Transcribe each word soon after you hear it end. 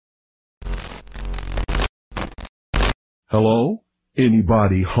Hello?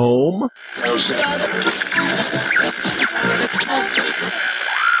 Anybody home?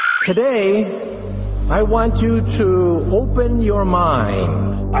 Today, I want you to open your mind.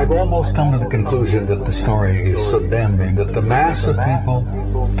 I've almost come to the conclusion that the story is so damning that the mass of people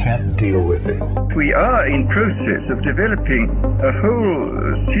can't deal with it. We are in process of developing a whole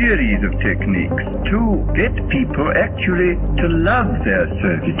series of techniques to get people actually to love their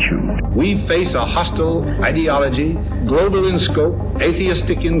servitude. We face a hostile ideology, global in scope,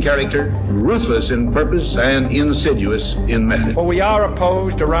 atheistic in character, ruthless in purpose, and insidious in method. For we are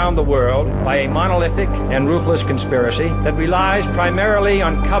opposed around the world by a monolithic and ruthless conspiracy that relies primarily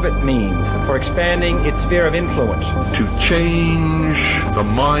on covert means for expanding its sphere of influence. To change the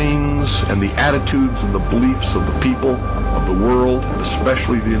minds and the attitudes and the beliefs of the people of the world,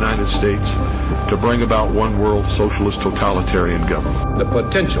 especially the United States, to bring about one world socialist totalitarian government. The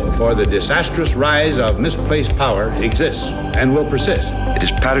potential for the disastrous rise of misplaced power exists and will persist. It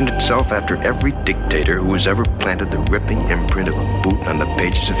has patterned itself after every dictator who has ever planted the ripping imprint of a boot on the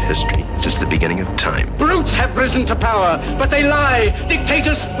pages of history since the beginning of time. Brutes have risen to power, but they lie.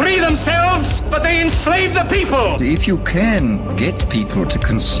 Dictators free themselves, but they enslave the people. If you can get people to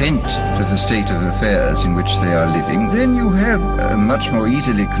consent to the state of affairs in which they are living, then you have a much more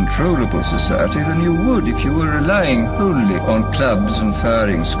easily controllable society than you would if you were relying wholly on clubs and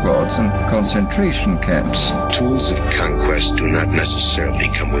firing squads and concentration camps. Tools of conquest do not necessarily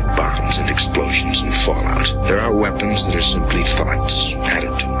come with bombs and explosions and fallout. There are weapons that are simply thoughts,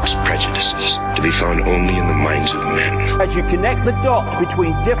 attitudes, prejudices, to be found only in the minds of men. As you connect the dots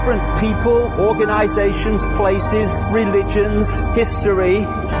between different people, organizations, places, religions, history,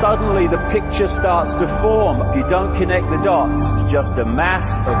 suddenly the picture starts to form. If you don't connect the dots, it's just a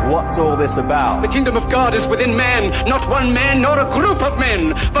mass of what's all this about. The kingdom of God is within man, not one man nor a group of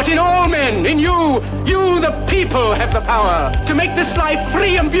men, but in all men, in you. You, the people, have the power to make this life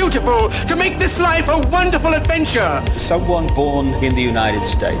free and beautiful, to make this life a wonderful adventure. Someone born in the United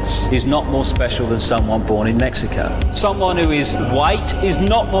States is not more special than someone born in Mexico. Someone who is white is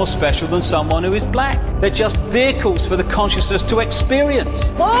not more special than someone who is black. They're just vehicles for the consciousness to experience.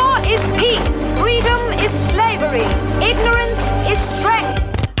 War is peace. Freedom is slavery. Ignorance is strength.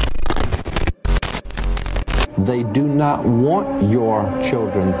 They do not want your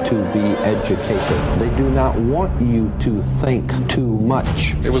children to be educated. They do not want you to think too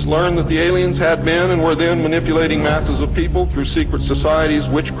much. It was learned that the aliens had been and were then manipulating masses of people through secret societies,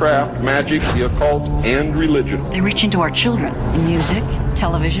 witchcraft, magic, the occult, and religion. They reach into our children in music,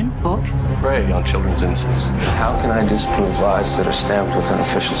 television, books. Prey on children's innocence. How can I disprove lies that are stamped with an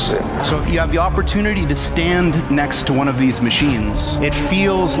official seal? So if you have the opportunity to stand next to one of these machines, it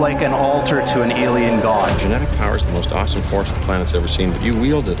feels like an altar to an alien god. Genetic power is the most awesome force the planet's ever seen, but you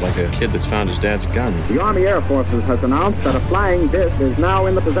wield it like a kid that's found his dad's gun. The Army Air Forces has announced that a flying disc is now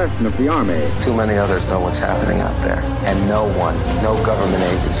in the possession of the Army. Too many others know what's happening out there, and no government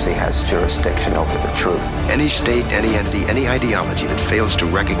agency has jurisdiction over the truth. Any state, any entity, any ideology that fails to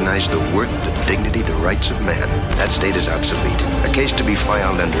recognize the worth, the dignity, the rights of man, that state is obsolete. A case to be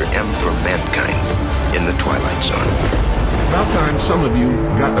filed under M for Mankind in the Twilight Zone. About time some of you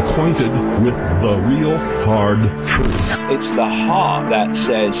got acquainted with the real hard truth. It's the heart that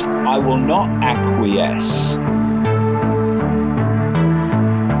says, I will not acquiesce.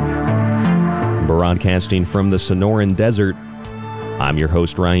 Broadcasting from the Sonoran Desert, I'm your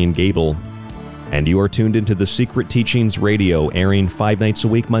host, Ryan Gable, and you are tuned into The Secret Teachings Radio, airing 5 nights a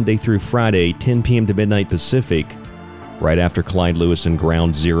week, Monday through Friday, 10 p.m. to midnight Pacific, right after Clyde Lewis and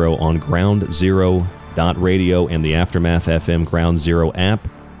Ground Zero on groundzero.radio and the Aftermath FM Ground Zero app.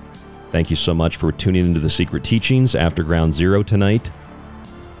 Thank you so much for tuning into The Secret Teachings after Ground Zero tonight.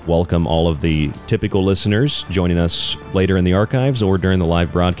 Welcome all of the typical listeners joining us later in the archives or during the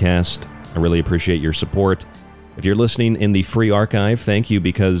live broadcast. I really appreciate your support. If you're listening in the free archive, thank you,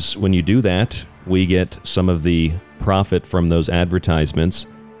 because when you do that, we get some of the profit from those advertisements.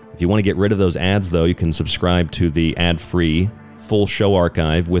 If you want to get rid of those ads, though, you can subscribe to the ad-free full show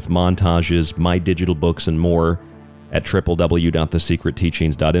archive with montages, my digital books, and more at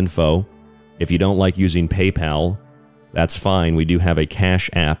www.thesecretteachings.info. If you don't like using PayPal, that's fine. We do have a Cash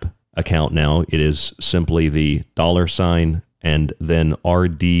App account now. It is simply the $ and then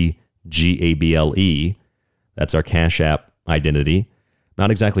RDGABLE. That's our Cash App identity. Not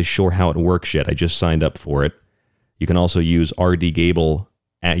exactly sure how it works yet. I just signed up for it. You can also use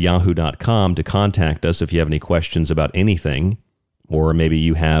rdgable@yahoo.com to contact us if you have any questions about anything, or maybe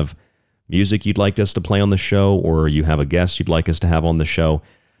you have music you'd like us to play on the show, or you have a guest you'd like us to have on the show.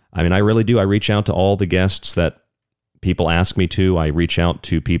 I mean, I really do. I reach out to all the guests that people ask me to. I reach out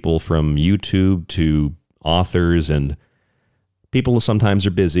to people from YouTube, to authors and people sometimes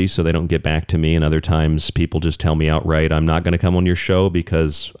are busy, so they don't get back to me. And other times people just tell me outright, I'm not going to come on your show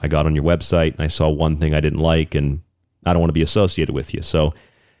because I got on your website and I saw one thing I didn't like and I don't want to be associated with you. So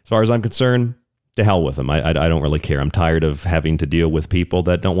as far as I'm concerned, to hell with them. I don't really care. I'm tired of having to deal with people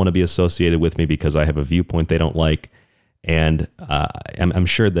that don't want to be associated with me because I have a viewpoint they don't like. And I'm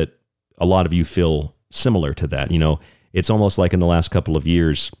sure that a lot of you feel similar to that. You know, it's almost like in the last couple of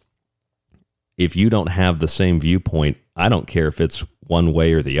years, if you don't have the same viewpoint, I don't care if it's one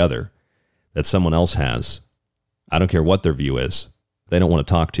way or the other that someone else has. I don't care what their view is. They don't want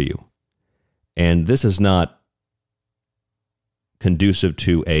to talk to you. And this is not conducive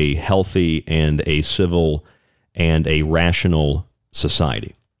to a healthy and a civil and a rational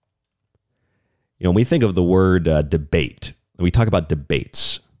society. You know, when we think of the word debate, we talk about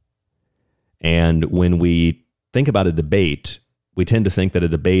debates. And when we think about a debate, we tend to think that a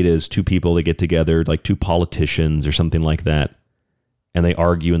debate is two people that get together, like two politicians or something like that, and they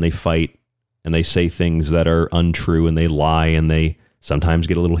argue and they fight and they say things that are untrue and they lie and they sometimes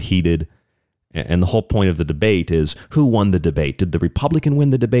get a little heated. And the whole point of the debate is who won the debate? Did the Republican win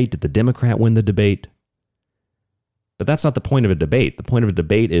the debate? Did the Democrat win the debate? But that's not the point of a debate. The point of a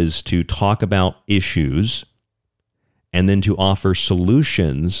debate is to talk about issues and then to offer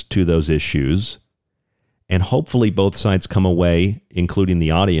solutions to those issues. And hopefully both sides come away, including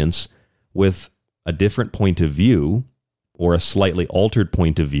the audience, with a different point of view or a slightly altered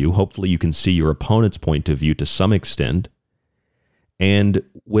point of view. Hopefully you can see your opponent's point of view to some extent. And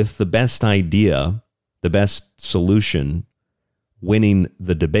with the best idea, the best solution, winning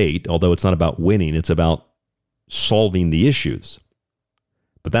the debate, although it's not about winning, it's about solving the issues.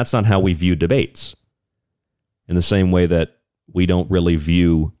 But that's not how we view debates. In the same way that we don't really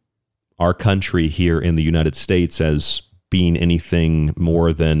view our country here in the United States as being anything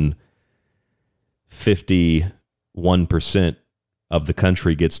more than 51% of the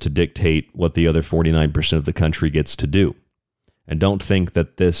country gets to dictate what the other 49% of the country gets to do. And don't think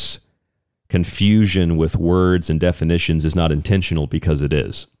that this confusion with words and definitions is not intentional, because it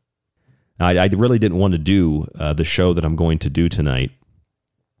is. Now, I really didn't want to do the show that I'm going to do tonight,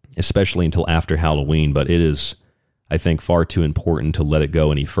 especially until after Halloween, but it is, I think, far too important to let it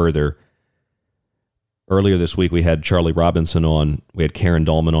go any further. Earlier this week, we had Charlie Robinson on, we had Karen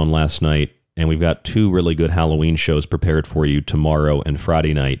Dahlman on last night, and we've got two really good Halloween shows prepared for you tomorrow and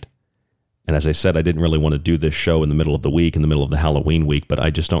Friday night. And as I said, I didn't really want to do this show in the middle of the week, in the middle of the Halloween week, but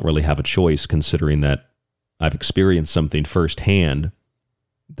I just don't really have a choice, considering that I've experienced something firsthand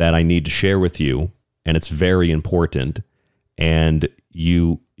that I need to share with you, and it's very important. And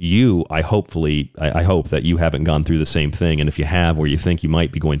I hope that you haven't gone through the same thing. And if you have, or you think you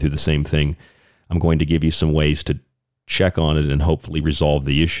might be going through the same thing, I'm going to give you some ways to check on it and hopefully resolve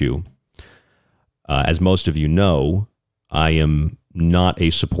the issue. As most of you know, I am not a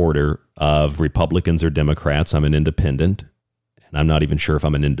supporter of Republicans or Democrats. I'm an independent, and I'm not even sure if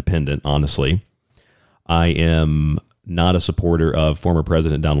I'm an independent, honestly. I am not a supporter of former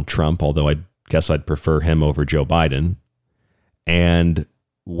President Donald Trump, although I guess I'd prefer him over Joe Biden. And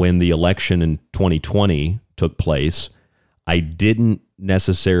when the election in 2020 took place, I didn't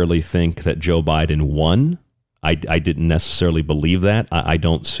necessarily think that Joe Biden won. I didn't necessarily believe that. I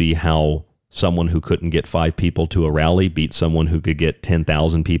don't see how someone who couldn't get 5 people to a rally beat someone who could get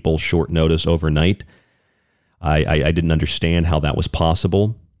 10,000 people short notice overnight. I didn't understand how that was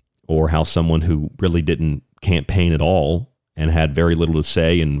possible, or how someone who really didn't campaign at all and had very little to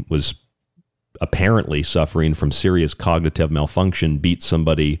say and was apparently suffering from serious cognitive malfunction beat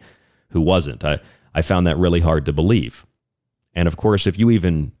somebody who wasn't. I found that really hard to believe. And of course, if you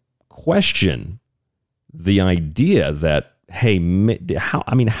even question the idea that, hey,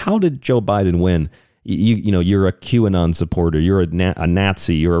 how did Joe Biden win? You're a QAnon supporter, you're a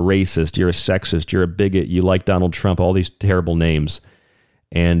Nazi, you're a racist, you're a sexist, you're a bigot, you like Donald Trump, all these terrible names,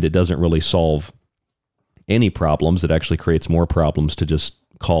 and it doesn't really solve any problems. It actually creates more problems to just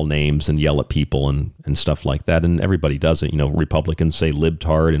call names and yell at people and stuff like that. And everybody does it. Republicans say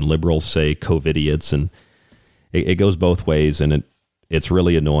libtard and liberals say COVIDiots, and it goes both ways, and it's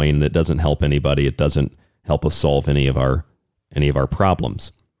really annoying. It doesn't help anybody. It doesn't help us solve any of our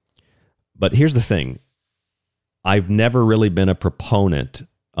problems. But here's the thing. I've never really been a proponent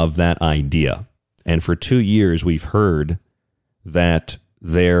of that idea. And for 2 years, we've heard that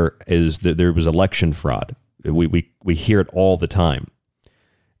there was election fraud. We hear it all the time.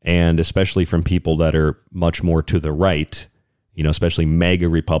 And especially from people that are much more to the right, especially MAGA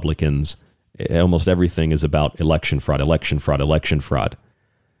Republicans, almost everything is about election fraud, election fraud, election fraud.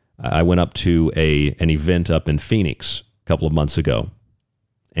 I went up to an event up in Phoenix a couple of months ago.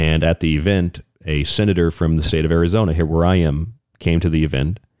 And at the event, a senator from the state of Arizona, here where I am, came to the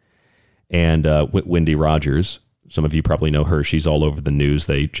event. And Wendy Rogers, some of you probably know her. She's all over the news.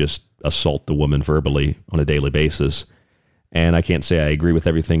 They just assault the woman verbally on a daily basis. And I can't say I agree with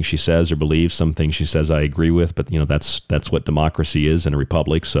everything she says or believes. Some things she says I agree with, but that's what democracy is in a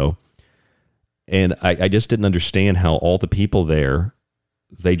republic. So, and I just didn't understand how all the people there,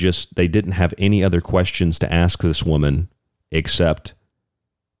 they didn't have any other questions to ask this woman except,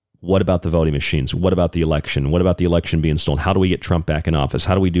 what about the voting machines? What about the election? What about the election being stolen? How do we get Trump back in office?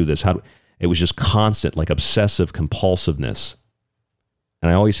 How do we do this? It was just constant, like obsessive compulsiveness.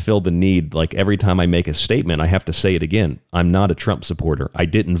 And I always feel the need, like every time I make a statement, I have to say it again. I'm not a Trump supporter. I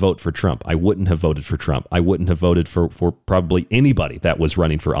didn't vote for Trump. I wouldn't have voted for Trump. I wouldn't have voted for probably anybody that was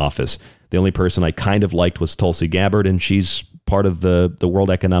running for office. The only person I kind of liked was Tulsi Gabbard, and she's part of the World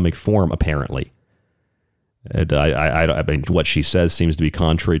Economic Forum, apparently. And I mean, what she says seems to be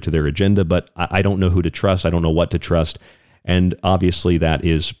contrary to their agenda, but I don't know who to trust. I don't know what to trust. And obviously that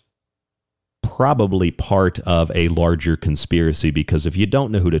is probably part of a larger conspiracy, because if you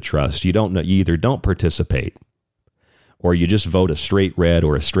don't know who to trust, you either don't participate or you just vote a straight red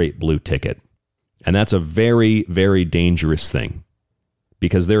or a straight blue ticket. And that's a very, very dangerous thing,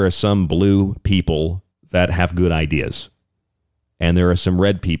 because there are some blue people that have good ideas and there are some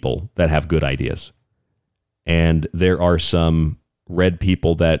red people that have good ideas. And there are some red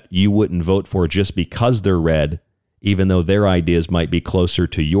people that you wouldn't vote for just because they're red, even though their ideas might be closer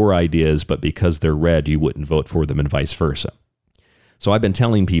to your ideas, but because they're red, you wouldn't vote for them, and vice versa. So I've been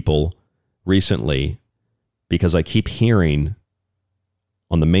telling people recently, because I keep hearing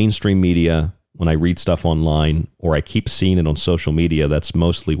on the mainstream media, when I read stuff online, or I keep seeing it on social media, that's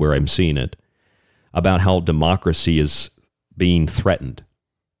mostly where I'm seeing it, about how democracy is being threatened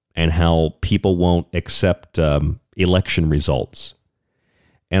and how people won't accept election results.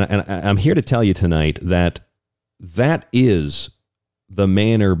 And I'm here to tell you tonight that is the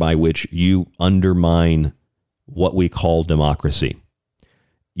manner by which you undermine what we call democracy.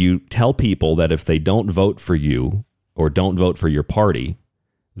 You tell people that if they don't vote for you or don't vote for your party,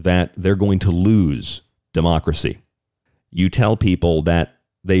 that they're going to lose democracy. You tell people that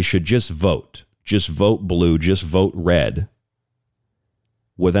they should just vote blue, just vote red,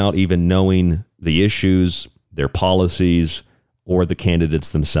 without even knowing the issues, their policies, or the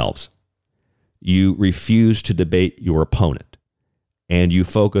candidates themselves. You refuse to debate your opponent, and you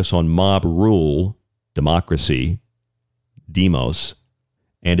focus on mob rule, democracy, demos,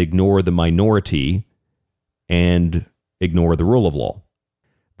 and ignore the minority and ignore the rule of law.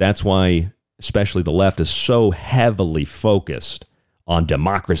 That's why especially the left is so heavily focused on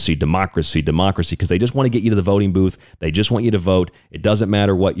democracy, because they just want to get you to the voting booth. They just want you to vote. It doesn't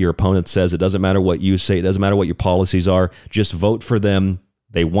matter what your opponent says. It doesn't matter what you say. It doesn't matter what your policies are. Just vote for them.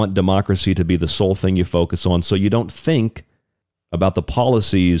 They want democracy to be the sole thing you focus on, so you don't think about the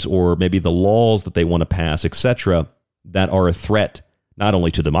policies or maybe the laws that they want to pass, etc., that are a threat not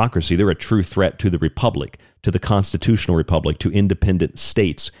only to democracy, they're a true threat to the republic, to the constitutional republic, to independent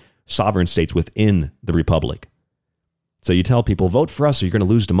states, sovereign states within the republic. So you tell people, vote for us or you're going to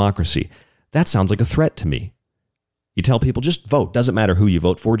lose democracy. That sounds like a threat to me. You tell people, just vote. Doesn't matter who you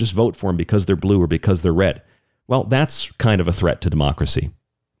vote for. Just vote for them because they're blue or because they're red. Well, that's kind of a threat to democracy.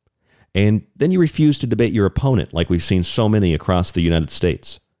 And then you refuse to debate your opponent, like we've seen so many across the United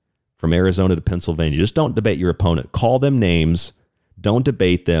States, from Arizona to Pennsylvania. Just don't debate your opponent. Call them names. Don't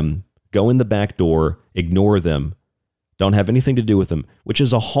debate them. Go in the back door. Ignore them. Don't have anything to do with them, which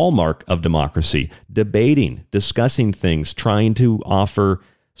is a hallmark of democracy. Debating, discussing things, trying to offer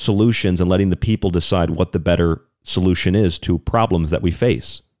solutions and letting the people decide what the better solution is to problems that we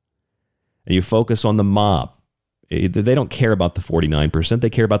face. And you focus on the mob. They don't care about the 49%. They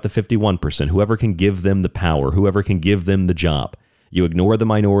care about the 51%. Whoever can give them the power, whoever can give them the job. You ignore the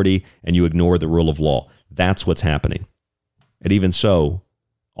minority and you ignore the rule of law. That's what's happening. And even so,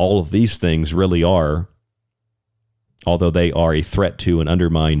 all of these things really are, although they are a threat to and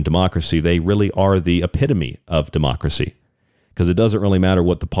undermine democracy, they really are the epitome of democracy. Because it doesn't really matter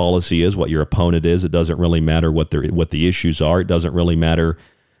what the policy is, what your opponent is. It doesn't really matter what the issues are. It doesn't really matter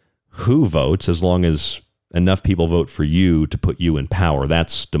who votes, as long as enough people vote for you to put you in power.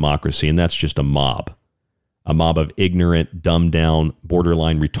 That's democracy, and that's just a mob of ignorant, dumbed down,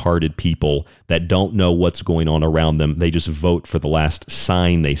 borderline retarded people that don't know what's going on around them. They just vote for the last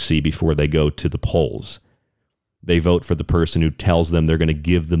sign they see before they go to the polls. They vote for the person who tells them they're going to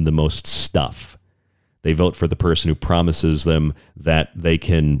give them the most stuff. They vote for the person who promises them that they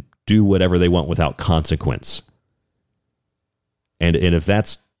can do whatever they want without consequence. And if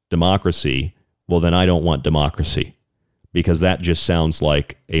that's democracy, well, then I don't want democracy, because that just sounds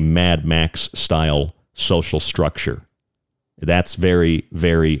like a Mad Max style social structure. That's very,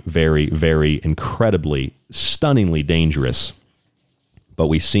 very, very, very incredibly, stunningly dangerous. But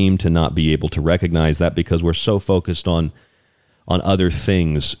we seem to not be able to recognize that because we're so focused on other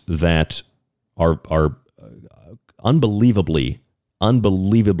things that are unbelievably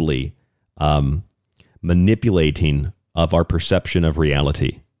manipulating of our perception of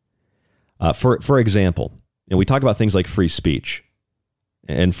reality. For example, we talk about things like free speech.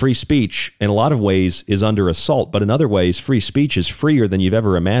 And free speech, in a lot of ways, is under assault. But in other ways, free speech is freer than you've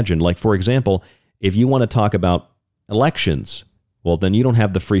ever imagined. Like, for example, if you want to talk about elections, well, then you don't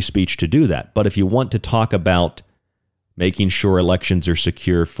have the free speech to do that. But if you want to talk about making sure elections are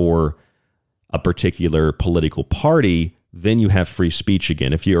secure for a particular political party, then you have free speech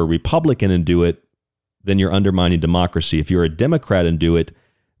again. If you're a Republican and do it, then you're undermining democracy. If you're a Democrat and do it,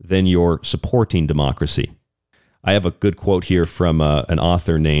 then you're supporting democracy. I have a good quote here from an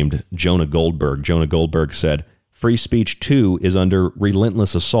author named Jonah Goldberg. Jonah Goldberg said, "Free speech, too, is under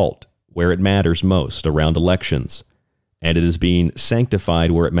relentless assault where it matters most, around elections. And it is being sanctified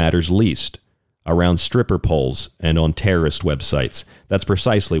where it matters least, around stripper poles and on terrorist websites." That's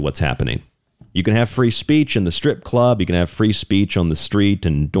precisely what's happening. You can have free speech in the strip club. You can have free speech on the street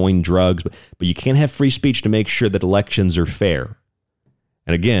and doing drugs. But you can't have free speech to make sure that elections are fair.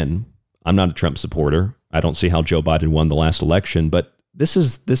 And again, I'm not a Trump supporter. I don't see how Joe Biden won the last election. But this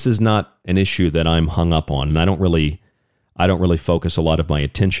is not an issue that I'm hung up on. And I don't really focus a lot of my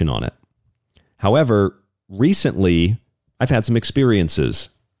attention on it. However, recently, I've had some experiences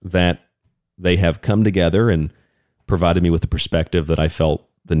that they have come together and provided me with a perspective that I felt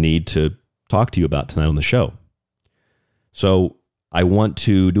the need to talk to you about tonight on the show. So I want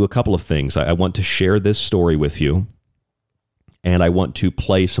to do a couple of things. I want to share this story with you, and I want to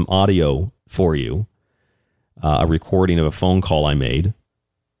play some audio for you, a recording of a phone call I made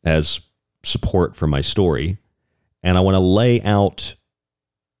as support for my story. And I want to lay out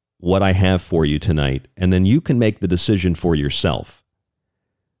what I have for you tonight, and then you can make the decision for yourself.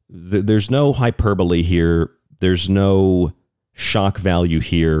 There's no hyperbole here. There's no shock value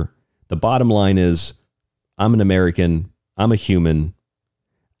here. The bottom line is, I'm an American. I'm a human.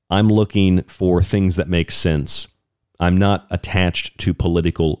 I'm looking for things that make sense. I'm not attached to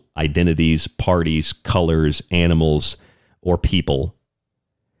political identities, parties, colors, animals, or people.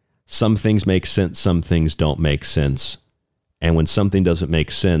 Some things make sense. Some things don't make sense. And when something doesn't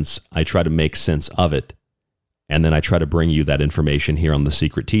make sense, I try to make sense of it. And then I try to bring you that information here on The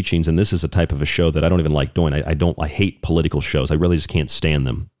Secret Teachings. And this is a type of a show that I don't even like doing. I hate political shows. I really just can't stand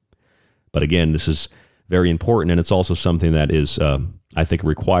them. But again, this is very important. And it's also something that is, I think, a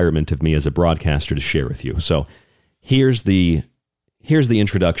requirement of me as a broadcaster to share with you. So here's the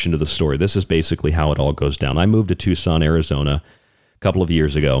introduction to the story. This is basically how it all goes down. I moved to Tucson, Arizona a couple of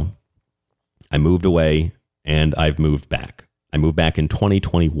years ago. I moved away and I've moved back. I moved back in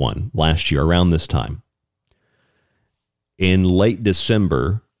 2021, last year, around this time. In late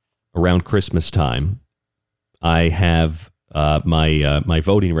December, around Christmas time, I have my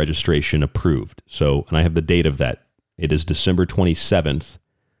voting registration approved. So, and I have the date of that. It is December 27th,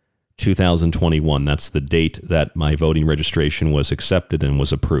 2021. That's the date that my voting registration was accepted and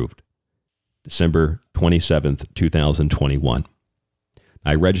was approved. December 27th, 2021.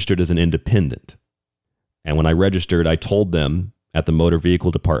 I registered as an independent. And when I registered, I told them at the motor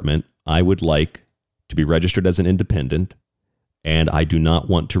vehicle department, I would like to be registered as an independent, and I do not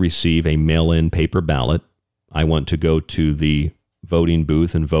want to receive a mail-in paper ballot. I want to go to the voting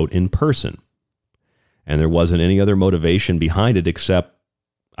booth and vote in person. And there wasn't any other motivation behind it except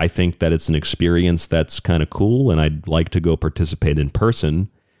I think that it's an experience that's kind of cool, and I'd like to go participate in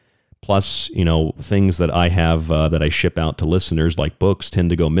person. Plus, things that I have that I ship out to listeners, like books,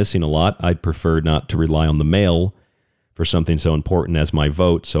 tend to go missing a lot. I'd prefer not to rely on the mail for something so important as my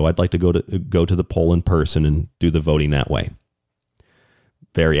vote. So I'd like to go to the poll in person and do the voting that way.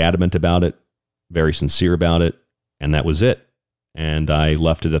 Very adamant about it, very sincere about it, and that was it. And I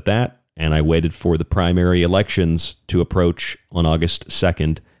left it at that, and I waited for the primary elections to approach on August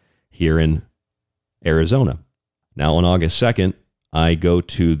 2nd here in Arizona. Now, on August 2nd, I go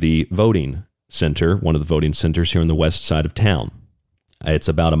to the voting center, one of the voting centers here on the west side of town. It's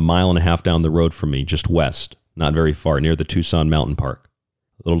about 1.5 miles down the road from me, just west, not very far, near the Tucson Mountain Park,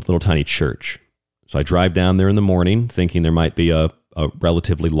 a little tiny church. So I drive down there in the morning thinking there might be a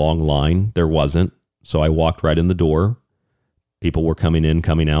relatively long line. There wasn't. So I walked right in the door. People were coming in,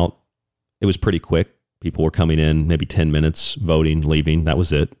 coming out. It was pretty quick. People were coming in, maybe 10 minutes, voting, leaving. That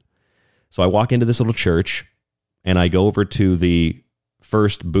was it. So I walk into this little church, and I go over to the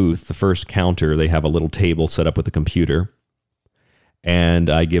first booth, the first counter. They have a little table set up with a computer. And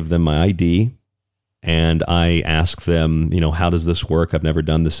I give them my ID, And I asked them, how does this work? I've never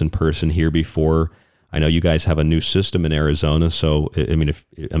done this in person here before. I know you guys have a new system in Arizona. So, if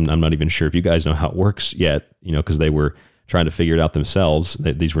I'm not even sure if you guys know how it works yet, because they were trying to figure it out themselves.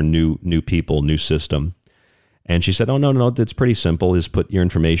 These were new people, new system. And she said, oh, no, it's pretty simple. Just put your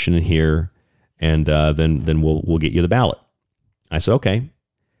information in here, and then we'll get you the ballot. I said, okay.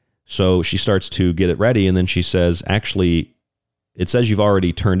 So she starts to get it ready, and then she says, actually, it says you've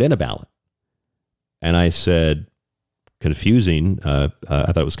already turned in a ballot. And I said, confusing. I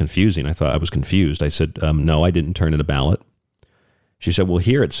thought it was confusing. I thought I was confused. I said, no, I didn't turn in a ballot. She said, well,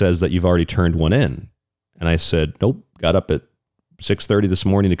 here it says that you've already turned one in. And I said, nope, got up at 6:30 this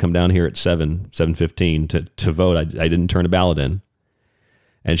morning to come down here at 7:15 to vote. I didn't turn a ballot in.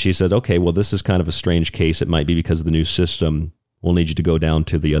 And she said, okay, well, this is kind of a strange case. It might be because of the new system. We'll need you to go down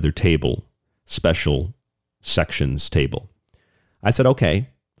to the other table, special sections table. I said, okay.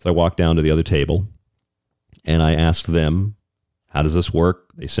 So I walked down to the other table and I asked them, how does this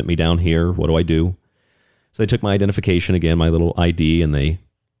work? They sent me down here. What do I do? So they took my identification again, my little ID, and they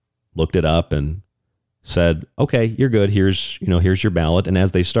looked it up and said, okay, you're good. Here's your ballot. And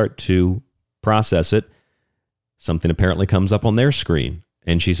as they start to process it, something apparently comes up on their screen.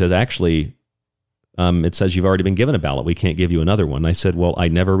 And she says, actually, it says you've already been given a ballot. We can't give you another one. I said, well, I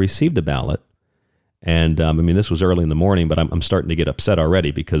never received a ballot. And this was early in the morning, but I'm starting to get upset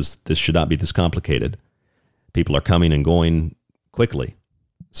already because this should not be this complicated. People are coming and going quickly.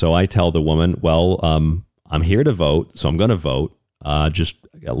 So I tell the woman, well, I'm here to vote, so I'm going to vote. Just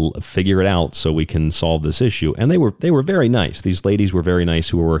figure it out so we can solve this issue. And they were very nice. These ladies were very nice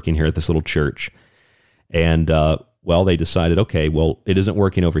who were working here at this little church. And, they decided, okay, well, it isn't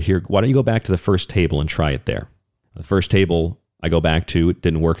working over here. Why don't you go back to the first table and try it there? The first table I go back to, it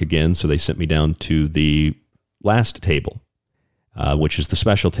didn't work again. So they sent me down to the last table, which is the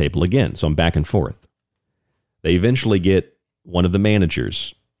special table again. So I'm back and forth. They eventually get one of the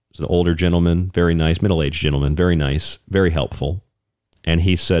managers. It's an older gentleman, very nice, middle-aged gentleman, very nice, very helpful. And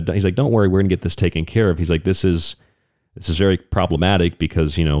he's like, don't worry, we're going to get this taken care of. He's like, this is very problematic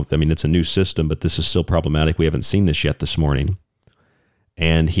because, it's a new system, but this is still problematic. We haven't seen this yet this morning.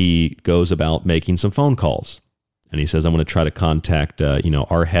 And he goes about making some phone calls. And he says, I'm going to try to contact,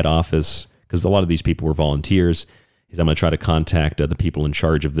 our head office, because a lot of these people were volunteers. He said, I'm going to try to contact the people in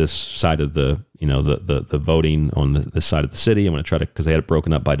charge of this side of the voting on this side of the city. I'm going to try to, because they had it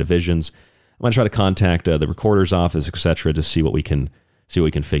broken up by divisions. I'm going to try to contact the recorder's office, etc., to see what we can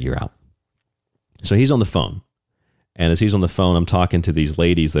figure out. So he's on the phone. And as he's on the phone, I'm talking to these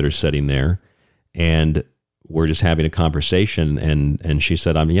ladies that are sitting there, and we're just having a conversation. And she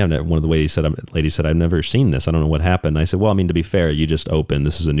said, one of the ladies said, I've never seen this. I don't know what happened. I said, well, to be fair, you just opened.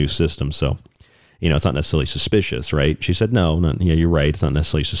 This is a new system. So, it's not necessarily suspicious, right? She said, no, you're right. It's not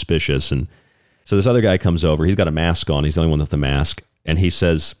necessarily suspicious. And so this other guy comes over. He's got a mask on. He's the only one with the mask. And he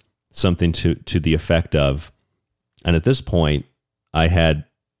says something to the effect of, and at this point, I had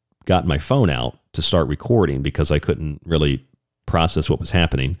gotten my phone out to start recording because I couldn't really process what was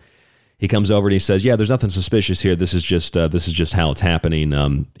happening. He comes over and he says, yeah, there's nothing suspicious here. This is just how it's happening.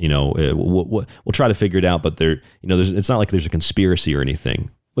 We'll try to figure it out, but it's not like there's a conspiracy or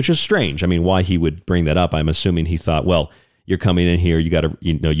anything, which is strange. Why he would bring that up? I'm assuming he thought, well, you're coming in here,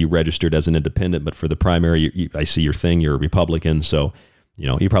 you registered as an independent, but for the primary, I see your thing, you're a Republican. So,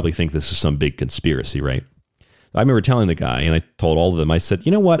 you probably think this is some big conspiracy, right? I remember telling the guy, and I told all of them, I said,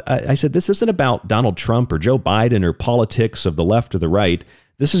 you know what? I said, this isn't about Donald Trump or Joe Biden or politics of the left or the right.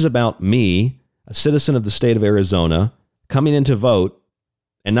 This is about me, a citizen of the state of Arizona, coming in to vote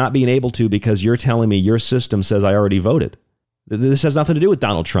and not being able to because you're telling me your system says I already voted. This has nothing to do with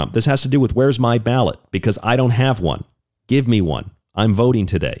Donald Trump. This has to do with where's my ballot, because I don't have one. Give me one. I'm voting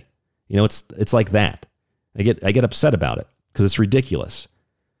today. It's like that. I get upset about it because it's ridiculous.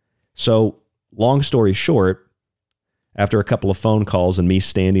 So long story short, after a couple of phone calls and me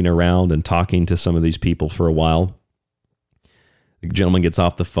standing around and talking to some of these people for a while, the gentleman gets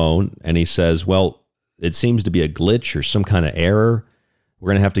off the phone and he says, well, it seems to be a glitch or some kind of error. We're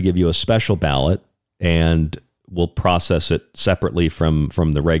going to have to give you a special ballot and we'll process it separately from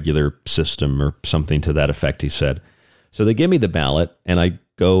the regular system or something to that effect, he said. So they give me the ballot and I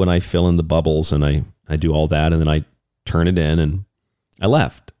go and I fill in the bubbles and I do all that and then I turn it in and I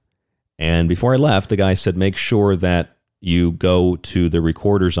left. And before I left, the guy said, make sure that you go to the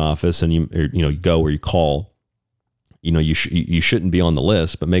recorder's office and you go or you call. You shouldn't be on the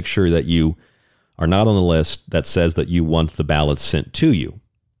list, but make sure that you are not on the list that says that you want the ballots sent to you.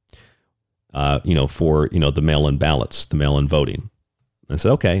 For the mail-in ballots, the mail-in voting. I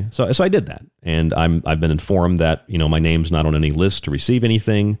said, okay. So I did that. And I've been informed that, my name's not on any list to receive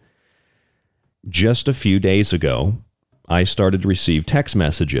anything. just a few days ago, I started to receive text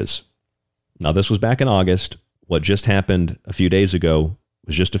messages. Now, this was back in August. What just happened a few days ago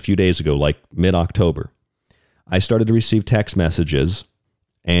was just a few days ago, like mid-October. I started to receive text messages,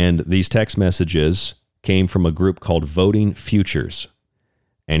 and these text messages came from a group called Voting Futures.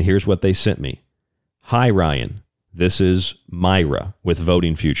 And here's what they sent me. Hi, Ryan. This is Myra with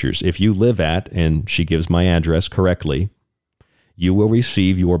Voting Futures. If you live at, and she gives my address correctly, you will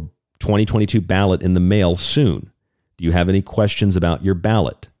receive your 2022 ballot in the mail soon. Do you have any questions about your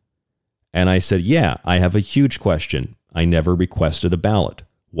ballot? And I said, yeah, I have a huge question. I never requested a ballot.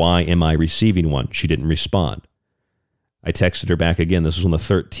 Why am I receiving one? She didn't respond. I texted her back again. This was on the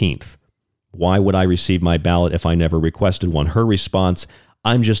 13th. Why would I receive my ballot if I never requested one? Her response,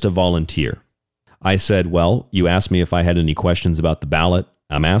 I'm just a volunteer. I said, well, you asked me if I had any questions about the ballot.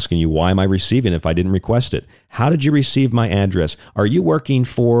 I'm asking you, why am I receiving it if I didn't request it? How did you receive my address? Are you working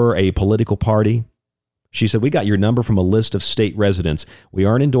for a political party? She said, we got your number from a list of state residents. We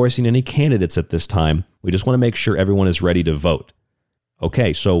aren't endorsing any candidates at this time. We just want to make sure everyone is ready to vote.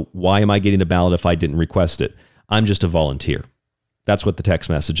 Okay, so why am I getting a ballot if I didn't request it? I'm just a volunteer. That's what the text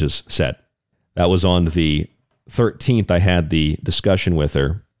messages said. That was on the 13th. I had the discussion with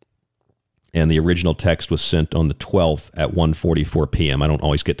her, and the original text was sent on the 12th at 1:44 p.m. I don't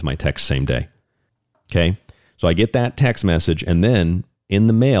always get to my text same day. Okay, so I get that text message, and then in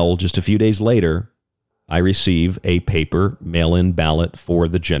the mail, just a few days later, I receive a paper mail-in ballot for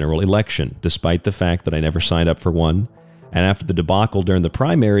the general election, despite the fact that I never signed up for one. And after the debacle during the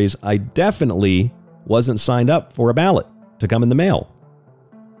primaries, I definitely wasn't signed up for a ballot to come in the mail.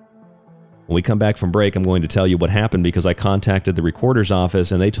 When we come back from break, I'm going to tell you what happened because I contacted the recorder's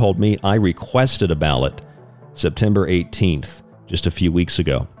office and they told me I requested a ballot September 18th, just a few weeks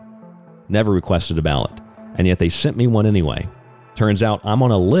ago. Never requested a ballot, and yet they sent me one anyway. Turns out I'm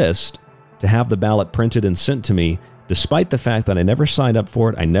on a list to have the ballot printed and sent to me, despite the fact that I never signed up for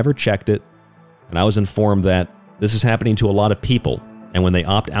it, I never checked it, and I was informed that this is happening to a lot of people, and when they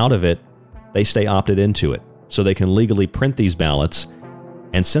opt out of it, they stay opted into it, so they can legally print these ballots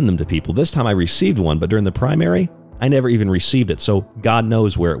and send them to people. This time I received one, but during the primary, I never even received it, so God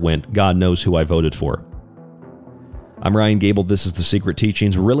knows where it went. God knows who I voted for. I'm Ryan Gable. This is The Secret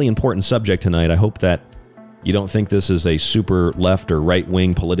Teachings. Really important subject tonight. I hope that you don't think this is a super left or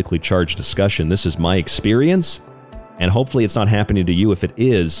right-wing politically charged discussion. This is my experience, and hopefully it's not happening to you. If it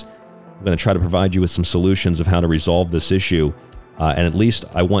is, I'm going to try to provide you with some solutions of how to resolve this issue. And at least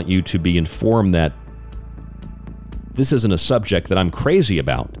I want you to be informed that this isn't a subject that I'm crazy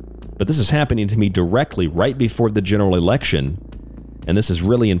about, but this is happening to me directly right before the general election, and this is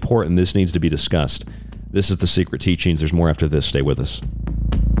really important. This needs to be discussed. This is The Secret Teachings. There's more after this. Stay with us.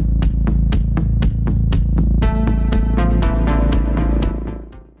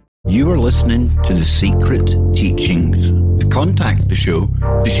 You are listening to The Secret Teachings. To contact the show,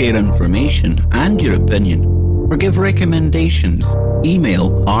 to share information and your opinion, or give recommendations,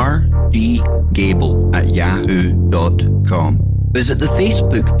 email rdgable@yahoo.com. Visit the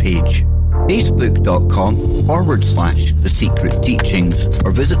Facebook page, facebook.com/The Secret Teachings,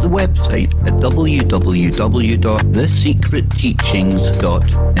 or visit the website at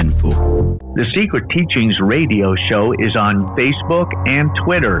www.thesecretteachings.info. The Secret Teachings radio show is on Facebook and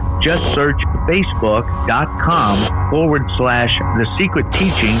Twitter. Just search facebook.com/The Secret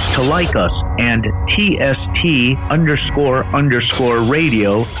Teachings to like us, and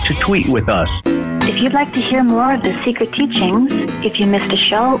TST__radio to tweet with us. If you'd like to hear more of The Secret Teachings, if you missed a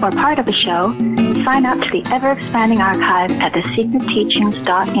show or part of a show, sign up to the ever-expanding archive at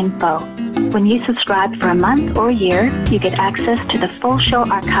thesecretteachings.info. When you subscribe for a month or a year, you get access to the full show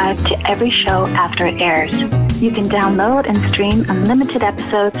archive to every show after it airs. You can download and stream unlimited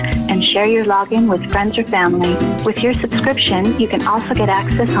episodes and share your login with friends or family. With your subscription, you can also get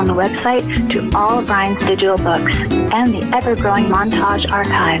access on the website to all of Ryan's digital books and the ever-growing montage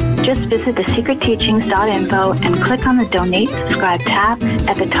archive. Just visit thesecretteachings.info and click on the Donate Subscribe tab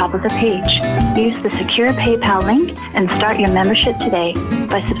at the top of the page. Use the secure PayPal link and start your membership today.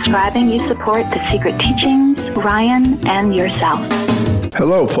 By subscribing, you support The Secret Teachings, Ryan, and yourself.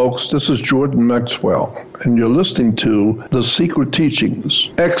 Hello, folks. This is Jordan Maxwell, and you're listening to The Secret Teachings.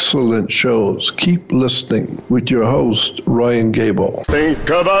 Excellent shows. Keep listening with your host, Ryan Gable. Think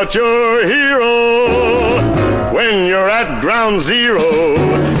about your hero when you're at ground zero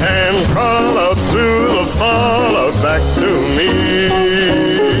and call out to the fallout back to me.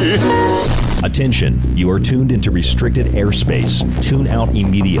 Attention, you are tuned into restricted airspace. Tune out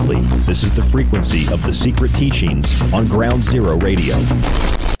immediately. This is the frequency of The Secret Teachings on Ground Zero Radio.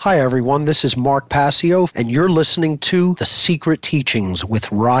 Hi everyone, this is Mark Passio, and you're listening to The Secret Teachings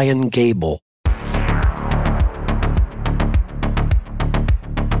with Ryan Gable.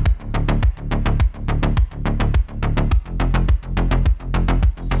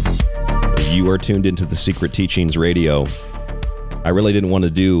 You are tuned into the Secret Teachings Radio. I really didn't want to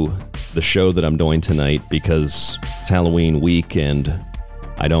do the show that I'm doing tonight because it's Halloween week and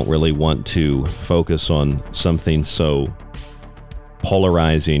I don't really want to focus on something so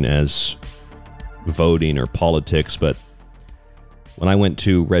polarizing as voting or politics. But when I went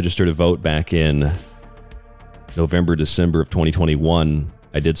to register to vote back in November, December of 2021,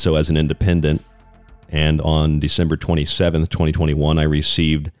 I did so as an independent. And on December 27th, 2021, I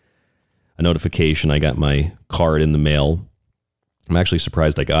received a notification. I got my card in the mail. I'm actually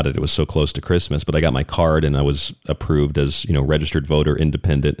surprised I got it. It was so close to Christmas, but I got my card and I was approved as, registered voter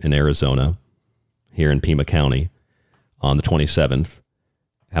independent in Arizona, here in Pima County on the 27th.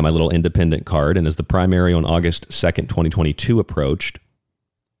 I had my little independent card, and as the primary on August 2nd, 2022 approached,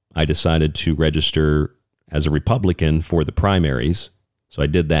 I decided to register as a Republican for the primaries. So I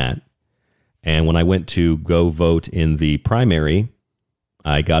did that. And when I went to go vote in the primary,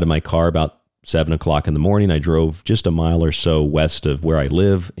 I got in my car about 7 o'clock in the morning. I drove just a mile or so west of where I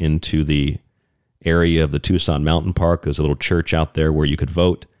live into the area of the Tucson Mountain Park. There's a little church out there where you could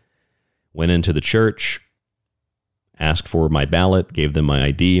vote. Went into the church, asked for my ballot, gave them my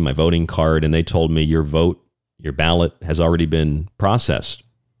ID, my voting card, and they told me your ballot has already been processed.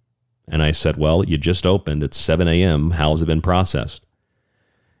 And I said, well, you just opened. It's 7 a.m. How has it been processed?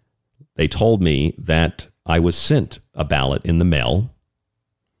 They told me that I was sent a ballot in the mail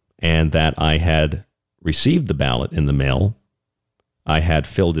and that I had received the ballot in the mail, I had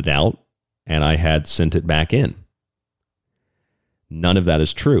filled it out, and I had sent it back in. None of that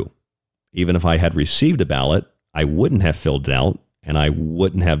is true. Even if I had received a ballot, I wouldn't have filled it out, and I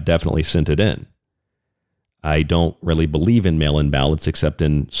wouldn't have definitely sent it in. I don't really believe in mail-in ballots except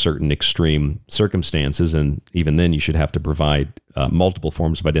in certain extreme circumstances, and even then you should have to provide multiple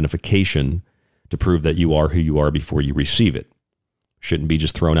forms of identification to prove that you are who you are before you receive it. Shouldn't be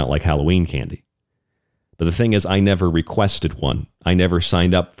just thrown out like Halloween candy. But the thing is, I never requested one. I never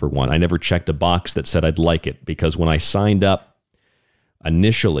signed up for one. I never checked a box that said I'd like it, because when I signed up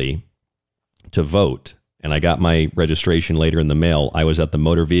initially to vote and I got my registration later in the mail, I was at the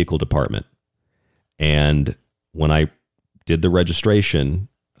motor vehicle department. And when I did the registration,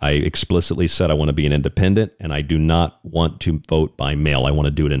 I explicitly said I want to be an independent and I do not want to vote by mail. I want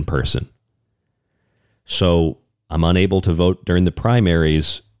to do it in person. So I'm unable to vote during the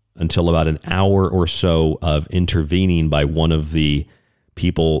primaries until about an hour or so of intervening by one of the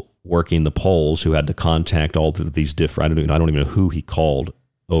people working the polls who had to contact all of these different, I don't even know who he called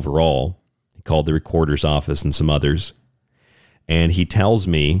overall. He called the recorder's office and some others. And he tells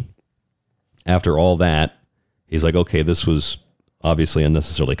me, after all that, he's like, okay, this was obviously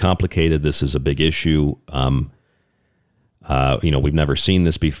unnecessarily complicated. This is a big issue. We've never seen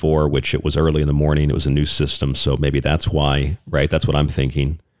this before, which it was early in the morning. It was a new system. So maybe that's why, right? That's what I'm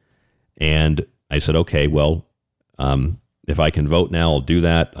thinking. And I said, okay, well, if I can vote now, I'll do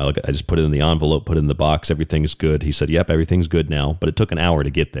that. I just put it in the envelope, put it in the box. Everything's good. He said, yep, everything's good now. But it took an hour to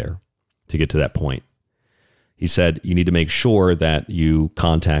get there, to get to that point. He said, you need to make sure that you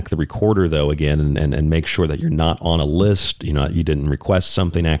contact the recorder, though, again, and make sure that you're not on a list. You didn't request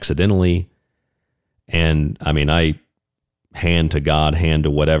something accidentally. And I mean, I hand to God, hand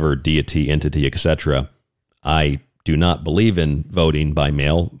to whatever deity, entity, etc. I do not believe in voting by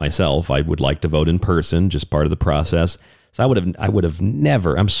mail myself. I would like to vote in person, just part of the process. So I would have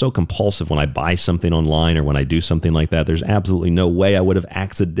never, I'm so compulsive when I buy something online or when I do something like that. There's absolutely no way I would have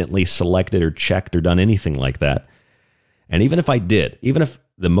accidentally selected or checked or done anything like that. And even if I did, even if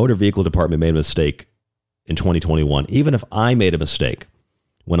the motor vehicle department made a mistake in 2021, even if I made a mistake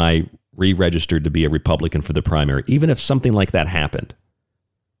when I re-registered to be a Republican for the primary, even if something like that happened.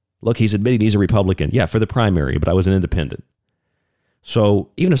 Look, he's admitting he's a Republican. Yeah, for the primary, but I was an independent. So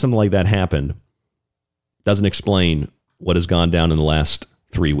even if something like that happened, doesn't explain what has gone down in the last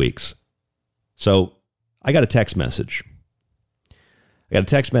 3 weeks. So I got a text message. I got a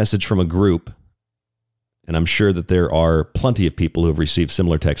text message from a group, and I'm sure that there are plenty of people who have received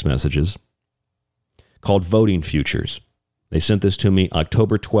similar text messages, called Voting Futures. They sent this to me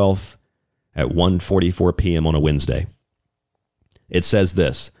October 12th at 1:44 p.m. on a Wednesday. It says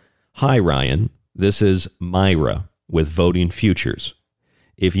this: hi, Ryan. This is Myra with Voting Futures.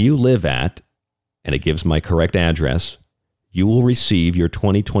 If you live at, and it gives my correct address, you will receive your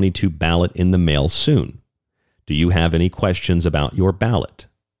 2022 ballot in the mail soon. Do you have any questions about your ballot?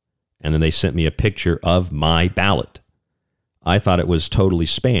 And then they sent me a picture of my ballot. I thought it was totally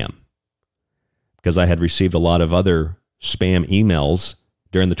spam because I had received a lot of other spam emails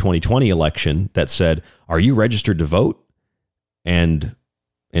during the 2020 election that said, are you registered to vote? And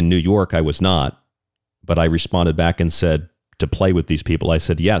in New York, I was not, but I responded back and said, to play with these people. I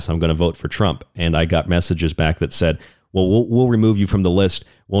said, yes, I'm going to vote for Trump. And I got messages back that said, well, we'll remove you from the list.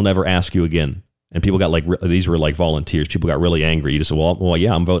 We'll never ask you again. And people got these were like volunteers. People got really angry. You just said, well,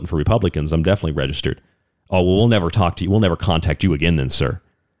 yeah, I'm voting for Republicans. I'm definitely registered. Oh, well, we'll never talk to you. We'll never contact you again then, sir.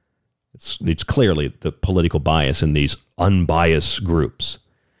 It's clearly the political bias in these unbiased groups.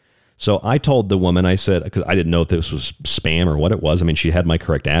 So I told the woman, I said, because I didn't know if this was spam or what it was. I mean, she had my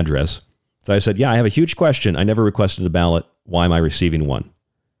correct address. So I said, yeah, I have a huge question. I never requested a ballot. Why am I receiving one?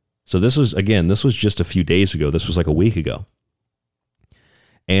 So this was just a few days ago. This was like a week ago.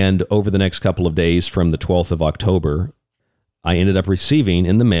 And over the next couple of days from the 12th of October, I ended up receiving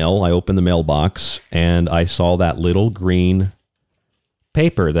in the mail, I opened the mailbox and I saw that little green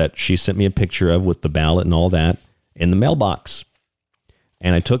paper that she sent me a picture of with the ballot and all that in the mailbox.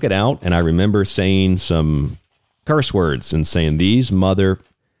 And I took it out and I remember saying some curse words and saying,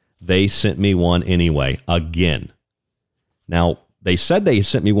 they sent me one anyway, again. Now, they said they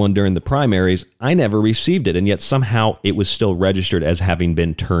sent me one during the primaries. I never received it, and yet somehow it was still registered as having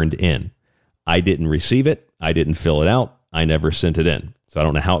been turned in. I didn't receive it. I didn't fill it out. I never sent it in. So I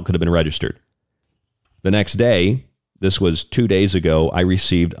don't know how it could have been registered. The next day, this was 2 days ago, I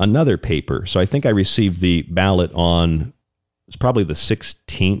received another paper. So I think I received the ballot on, it's probably the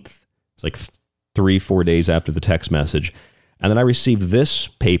 16th. It's like 3-4 days after the text message. And then I received this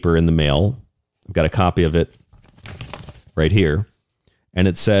paper in the mail. I've got a copy of it right here. And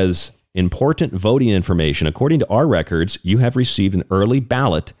it says, important voting information. According to our records, you have received an early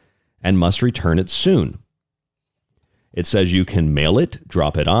ballot and must return it soon. It says you can mail it,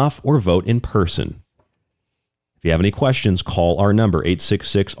 drop it off, or vote in person. If you have any questions, call our number,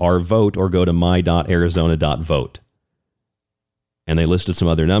 866-R-VOTE, or go to my.arizona.vote. And they listed some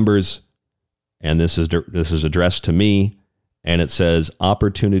other numbers, and this is addressed to me, and it says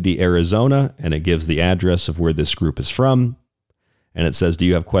Opportunity, Arizona, and it gives the address of where this group is from. And it says, do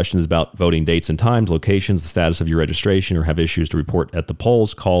you have questions about voting dates and times, locations, the status of your registration, or have issues to report at the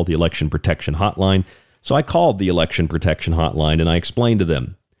polls? Call the Election Protection Hotline. So I called the Election Protection Hotline and I explained to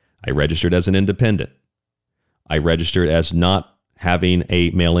them, I registered as an independent. I registered as not having a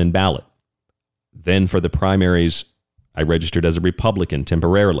mail-in ballot. Then for the primaries, I registered as a Republican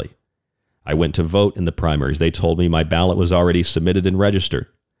temporarily. I went to vote in the primaries. They told me my ballot was already submitted and registered.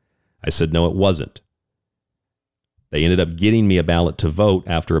 I said, no, it wasn't. They ended up getting me a ballot to vote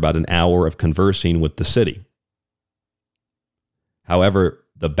after about an hour of conversing with the city. However,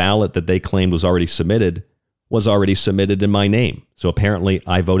 the ballot that they claimed was already submitted in my name. So apparently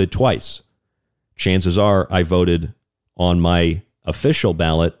I voted twice. Chances are I voted on my official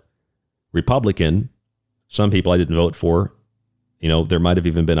ballot Republican. Some people I didn't vote for. You know, there might have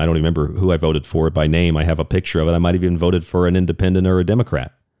even been, I don't remember who I voted for by name. I have a picture of it. I might have even voted for an independent or a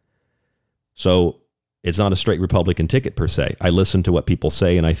Democrat. So it's not a straight Republican ticket per se. I listen to what people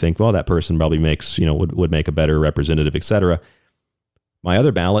say and I think, well, that person probably makes, would make a better representative, etc. My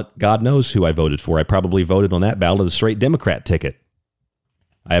other ballot, God knows who I voted for. I probably voted on that ballot a straight Democrat ticket.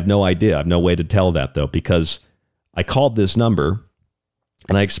 I have no idea. I have no way to tell that, though, because I called this number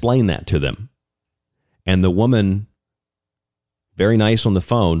and I explained that to them. And the woman, very nice on the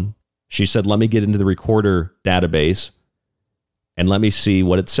phone, she said, let me get into the recorder database and let me see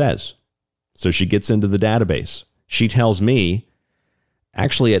what it says. So she gets into the database. She tells me,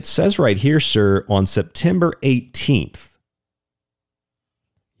 actually, it says right here, sir, on September 18th,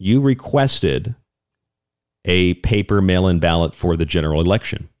 you requested a paper mail-in ballot for the general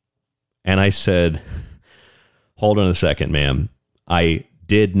election. And I said, hold on a second, ma'am. I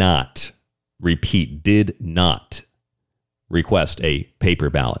did not request a paper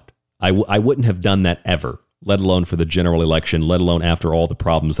ballot. I wouldn't have done that ever, let alone for the general election, let alone after all the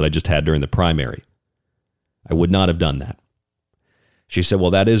problems that I just had during the primary. I would not have done that. She said,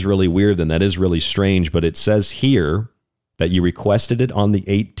 well, that is really weird and that is really strange, but it says here that you requested it on the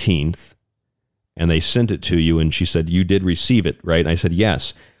 18th and they sent it to you. And she said, you did receive it, right? And I said,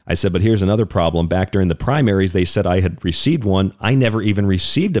 yes. I said, but here's another problem. Back during the primaries, they said I had received one. I never even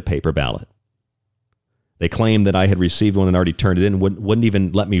received a paper ballot. They claimed that I had received one and already turned it in, wouldn't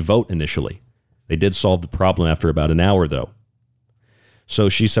even let me vote initially. They did solve the problem after about an hour, though. So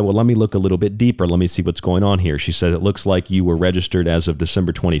she said, well, let me look a little bit deeper. Let me see what's going on here. She said, it looks like you were registered as of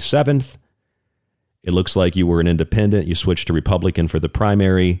December 27th. It looks like you were an independent. You switched to Republican for the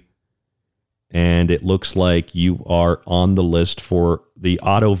primary. And it looks like you are on the list for the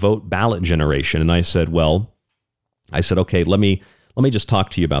auto vote ballot generation. And I said, okay, let me just talk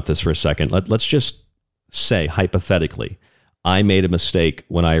to you about this for a second. Let's just say, hypothetically, I made a mistake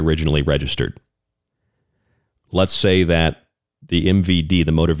when I originally registered. Let's say that the MVD,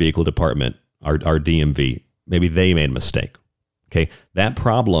 the Motor Vehicle Department, our DMV, maybe they made a mistake. Okay, that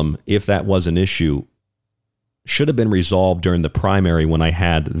problem, if that was an issue, should have been resolved during the primary when I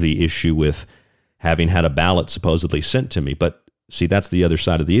had the issue with having had a ballot supposedly sent to me. But see, that's the other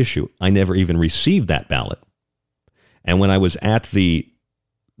side of the issue. I never even received that ballot. And when I was at the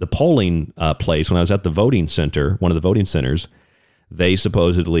polling place, when I was at the voting center, one of the voting centers, they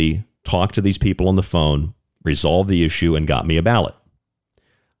supposedly talked to these people on the phone, resolved the issue, and got me a ballot.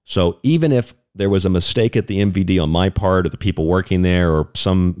 So even if there was a mistake at the MVD on my part or the people working there or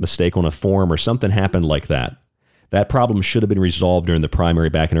some mistake on a form or something happened like that, that problem should have been resolved during the primary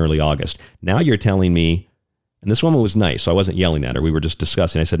back in early August. Now you're telling me, and this woman was nice, so I wasn't yelling at her. We were just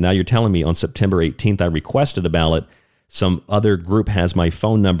discussing. I said, now you're telling me on September 18th I requested a ballot. Some other group has my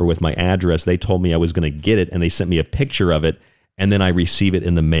phone number with my address. They told me I was going to get it, and they sent me a picture of it, and then I receive it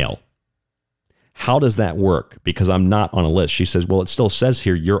in the mail. How does that work? Because I'm not on a list. She says, well, it still says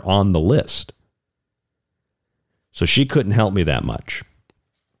here you're on the list. So she couldn't help me that much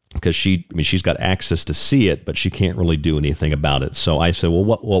because she's got access to see it, but she can't really do anything about it. So I said,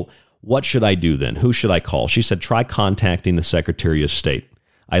 well, what should I do then? Who should I call? She said, try contacting the Secretary of State.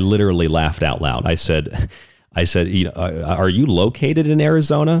 I literally laughed out loud. I said, are you located in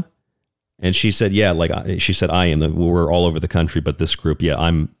Arizona? And she said, yeah, she said, I am. We're all over the country, but this group, yeah,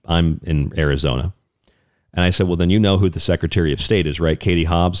 I'm in Arizona. And I said, well, then you know who the Secretary of State is, right? Katie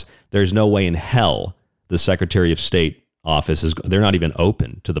Hobbs. There's no way in hell the Secretary of State office they're not even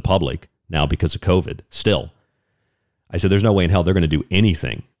open to the public now because of COVID still. I said, there's no way in hell they're going to do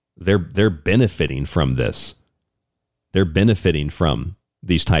anything. They're benefiting from this. They're benefiting from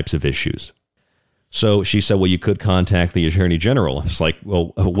these types of issues. So she said, well, you could contact the Attorney General. It's like,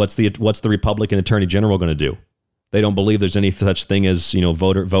 well, what's the Republican Attorney General going to do? They don't believe there's any such thing as,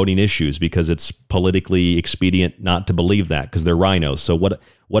 voting issues because it's politically expedient not to believe that because they're rhinos. So what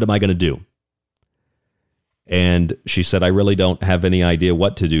am I going to do? And she said, I really don't have any idea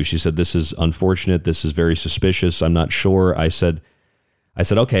what to do. She said, this is unfortunate. This is very suspicious. I'm not sure. I said,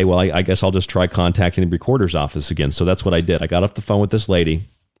 okay, well, I guess I'll just try contacting the recorder's office again. So that's what I did. I got off the phone with this lady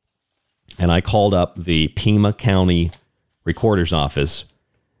and I called up the Pima County recorder's office,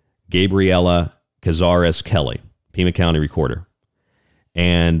 Gabriella Cazares Kelly, Pima County recorder.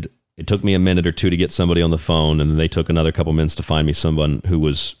 And it took me a minute or two to get somebody on the phone. And then they took another couple minutes to find me someone who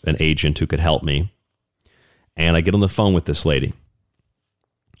was an agent who could help me. And I get on the phone with this lady,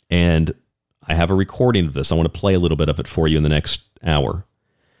 and I have a recording of this. I want to play a little bit of it for you in the next hour.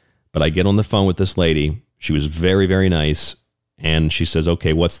 But I get on the phone with this lady. She was very, very nice. And she says,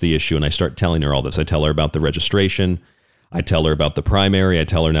 okay, what's the issue? And I start telling her all this. I tell her about the registration. I tell her about the primary. I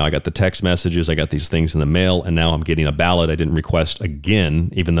tell her now I got the text messages. I got these things in the mail. And now I'm getting a ballot I didn't request again,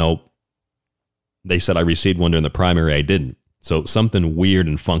 even though they said I received one during the primary. I didn't. So something weird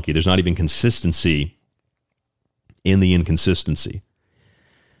and funky. There's not even consistency in the inconsistency.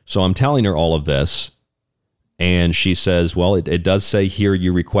 So I'm telling her all of this, and she says, well, it does say here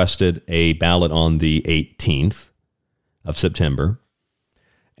you requested a ballot on the 18th of September.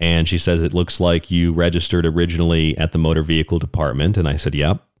 And she says, it looks like you registered originally at the motor vehicle department. And I said,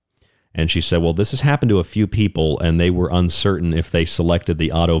 yep. And she said, well, this has happened to a few people, and they were uncertain if they selected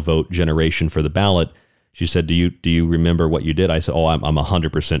the auto vote generation for the ballot. She said, do you remember what you did? I said, oh, I'm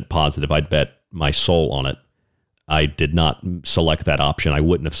 100% positive. I'd bet my soul on it. I did not select that option. I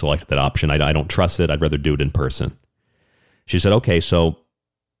wouldn't have selected that option. I don't trust it. I'd rather do it in person. She said, okay, so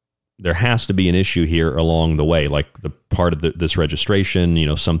there has to be an issue here along the way, like the part of this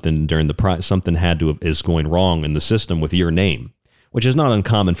registration, something during something is going wrong in the system with your name, which is not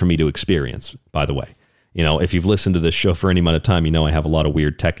uncommon for me to experience, by the way. If you've listened to this show for any amount of time, I have a lot of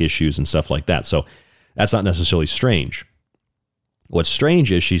weird tech issues and stuff like that. So that's not necessarily strange. What's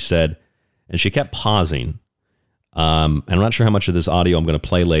strange is she said, and she kept pausing. And I'm not sure how much of this audio I'm going to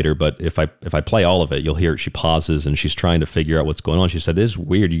play later, but if I play all of it, you'll hear it. She pauses and she's trying to figure out what's going on. She said, it is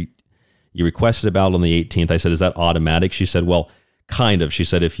weird. You requested a ballot on the 18th. I said, is that automatic? She said, well, kind of. She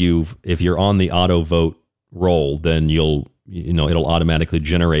said, if you're on the auto vote roll, then it'll automatically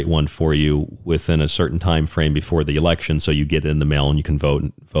generate one for you within a certain time frame before the election. So you get it in the mail and you can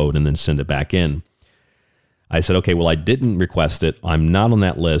vote and then send it back in. I said, okay, well, I didn't request it. I'm not on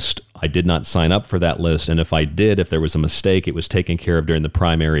that list. I did not sign up for that list. And if there was a mistake, it was taken care of during the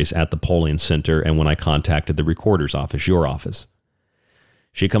primaries at the polling center and when I contacted the recorder's office, your office.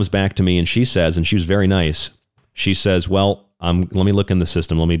 She comes back to me and she says, and she was very nice, she says, well, let me look in the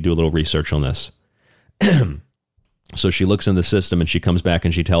system. Let me do a little research on this. So she looks in the system and she comes back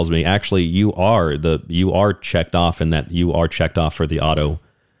and she tells me, actually, you are checked off, and that you are checked off for the auto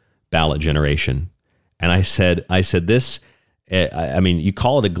ballot generation. And I said, this, you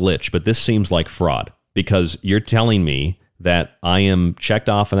call it a glitch, but this seems like fraud because you're telling me that I am checked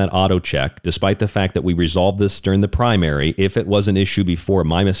off on that auto check, despite the fact that we resolved this during the primary. If it was an issue before,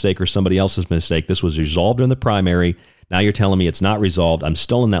 my mistake or somebody else's mistake, this was resolved during the primary. Now you're telling me it's not resolved. I'm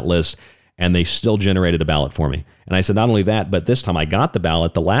still in that list, and they still generated a ballot for me. And I said, not only that, but this time I got the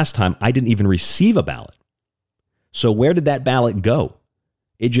ballot. The last time I didn't even receive a ballot. So where did that ballot go?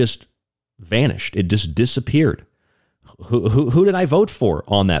 It just vanished. It just disappeared. Who did I vote for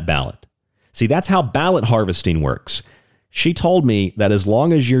on that ballot? See, that's how ballot harvesting works. She told me that as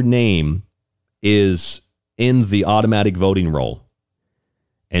long as your name is in the automatic voting roll,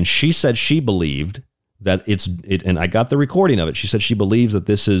 and she said she believed that and I got the recording of it. She said she believes that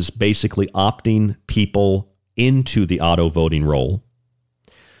this is basically opting people into the auto voting roll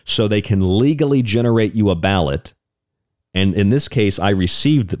so they can legally generate you a ballot. And in this case, I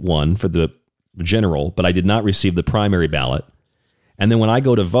received one for the general, but I did not receive the primary ballot. And then when I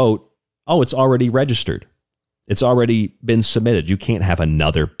go to vote, it's already registered. It's already been submitted. You can't have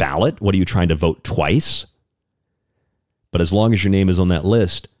another ballot. What are you trying to vote twice? But as long as your name is on that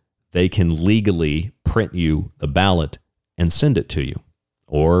list, they can legally print you the ballot and send it to you,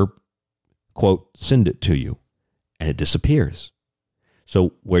 or, quote, send it to you, and it disappears.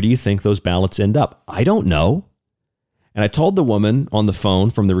 So where do you think those ballots end up? I don't know. And I told the woman on the phone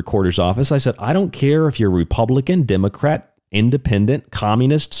from the recorder's office, I said, I don't care if you're Republican, Democrat, Independent,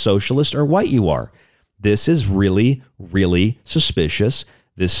 Communist, Socialist, or what you are. This is really, really suspicious.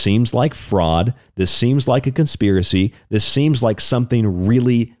 This seems like fraud. This seems like a conspiracy. This seems like something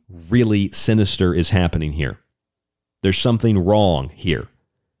really, really sinister is happening here. There's something wrong here.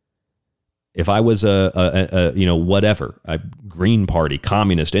 If I was a Green Party,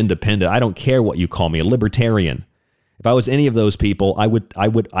 Communist, Independent, I don't care what you call me, a libertarian. If I was any of those people, I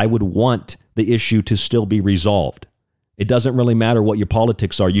would want the issue to still be resolved. It doesn't really matter what your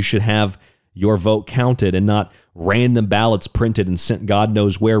politics are. You should have your vote counted and not random ballots printed and sent God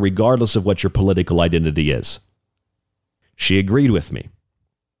knows where, regardless of what your political identity is. She agreed with me.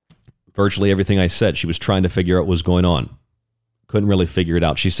 Virtually everything I said, she was trying to figure out what was going on. Couldn't really figure it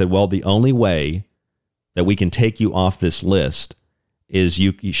out. She said, well, the only way that we can take you off this list is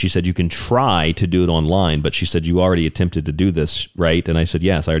she said, you can try to do it online, but she said, you already attempted to do this, right? And I said,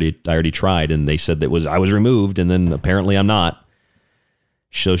 yes, I already tried. And they said that I was removed, and then apparently I'm not.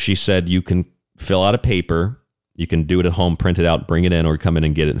 So she said, you can fill out a paper. You can do it at home, print it out, bring it in, or come in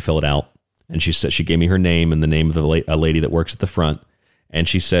and get it and fill it out. And she said, she gave me her name and the name of a lady that works at the front. And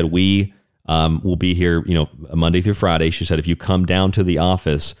she said, we will be here, Monday through Friday. She said, if you come down to the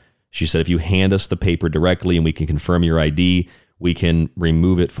office, she said, if you hand us the paper directly and we can confirm your ID, we can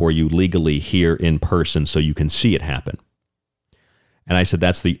remove it for you legally here in person so you can see it happen. And I said,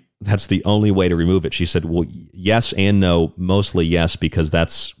 that's the only way to remove it. She said, well, yes and no, mostly yes, because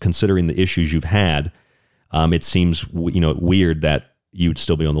that's considering the issues you've had. It seems, weird that you'd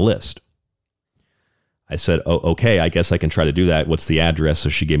still be on the list. I said, okay, I guess I can try to do that. What's the address? So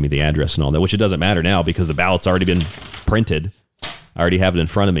she gave me the address and all that, which it doesn't matter now because the ballot's already been printed. I already have it in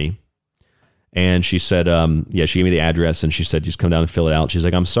front of me. And she said, she gave me the address and she said, just come down and fill it out. She's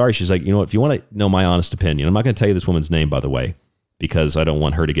like, I'm sorry. She's like, if you want to know my honest opinion, I'm not going to tell you this woman's name, by the way, because I don't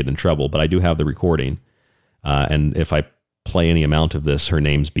want her to get in trouble, but I do have the recording. And if I play any amount of this, her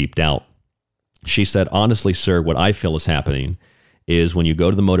name's beeped out. She said, honestly, sir, what I feel is happening is when you go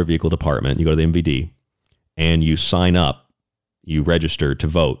to the motor vehicle department, you go to the MVD and you sign up, you register to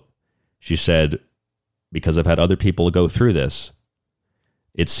vote. She said, because I've had other people go through this,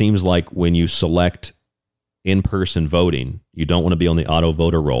 it seems like when you select in-person voting, you don't want to be on the auto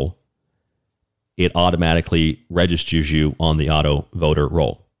voter roll. It automatically registers you on the auto voter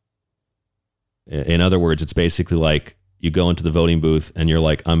roll. In other words, it's basically like you go into the voting booth and you're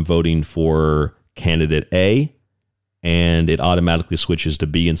like, I'm voting for candidate A, and it automatically switches to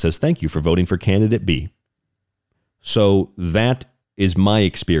B and says, thank you for voting for candidate B. So that is my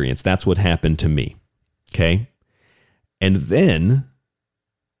experience. That's what happened to me. Okay. And then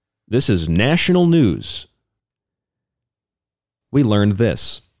this is national news. We learned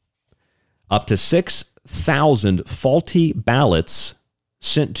this. Up to 6,000 faulty ballots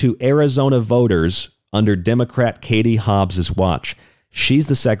sent to Arizona voters under Democrat Katie Hobbs' watch. She's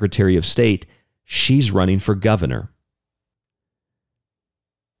the Secretary of State. She's running for governor.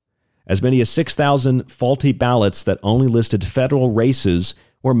 As many as 6,000 faulty ballots that only listed federal races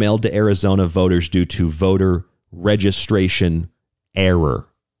were mailed to Arizona voters due to voter registration error.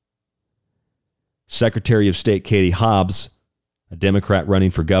 Secretary of State Katie Hobbs, a Democrat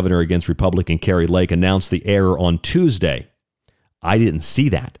running for governor against Republican Kari Lake, announced the error on Tuesday. I didn't see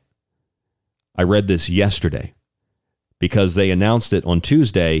that. I read this yesterday because they announced it on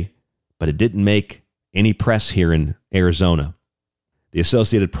Tuesday, but it didn't make any press here in Arizona. The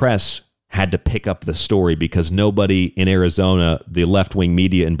Associated Press had to pick up the story because nobody in Arizona, the left-wing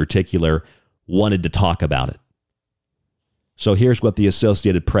media in particular, wanted to talk about it. So here's what the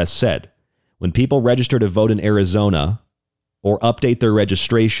Associated Press said. When people register to vote in Arizona or update their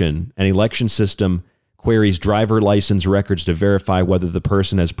registration, an election system queries driver license records to verify whether the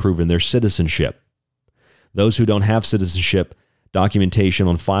person has proven their citizenship. Those who don't have citizenship documentation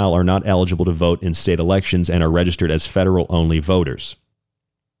on file are not eligible to vote in state elections and are registered as federal-only voters.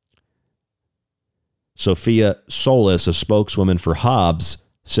 Sophia Solis, a spokeswoman for Hobbs,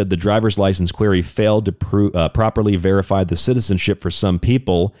 said the driver's license query failed to properly verify the citizenship for some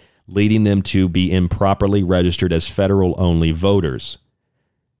people, leading them to be improperly registered as federal-only voters.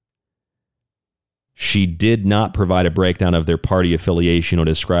 She did not provide a breakdown of their party affiliation or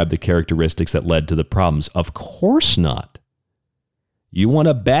describe the characteristics that led to the problems. Of course not. You want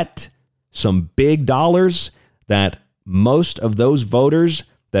to bet some big dollars that most of those voters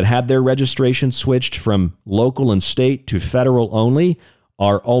that had their registration switched from local and state to federal only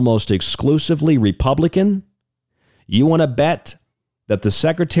are almost exclusively Republican? You want to bet that the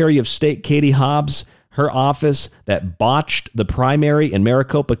Secretary of State, Katie Hobbs, her office that botched the primary in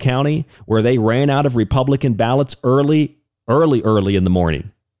Maricopa County, where they ran out of Republican ballots early in the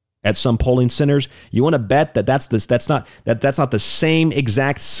morning at some polling centers, you want to bet that that's not the same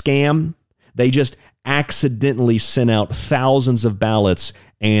exact scam? They just accidentally sent out thousands of ballots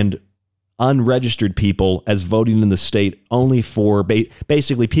and unregistered people as voting in the state only for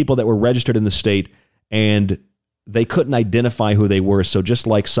basically people that were registered in the state, and they couldn't identify who they were. So just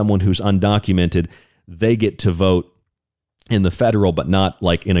like someone who's undocumented, they get to vote in the federal, but not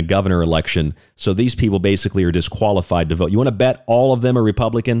like in a governor election. So these people basically are disqualified to vote. You want to bet all of them are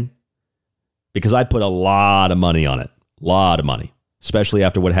Republican? Because I'd put a lot of money on it. A lot of money. Especially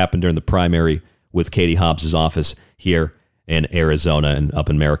after what happened during the primary with Katie Hobbs' office here in Arizona and up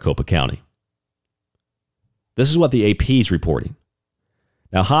in Maricopa County. This is what the AP is reporting.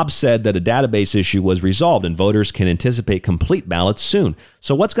 Now, Hobbs said that a database issue was resolved and voters can anticipate complete ballots soon.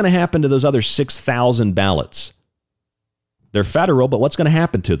 So what's going to happen to those other 6,000 ballots? They're federal, but what's going to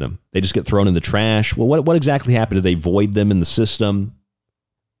happen to them? They just get thrown in the trash? Well, what exactly happened? Do they void them in the system?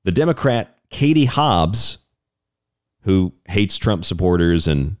 The Democrat, Katie Hobbs, who hates Trump supporters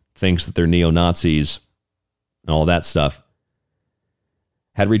and thinks that they're neo-Nazis and all that stuff,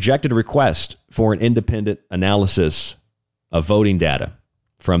 had rejected a request for an independent analysis of voting data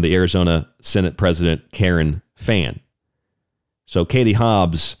from the Arizona Senate President Karen Fann. So Katie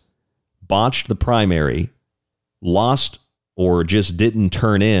Hobbs botched the primary, lost or just didn't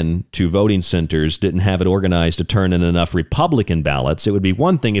turn in to voting centers, didn't have it organized to turn in enough Republican ballots. It would be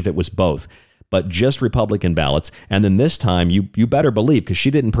one thing if it was both, but just Republican ballots. And then this time, you better believe, because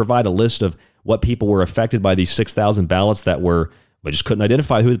she didn't provide a list of what people were affected by these 6,000 ballots that were, we just couldn't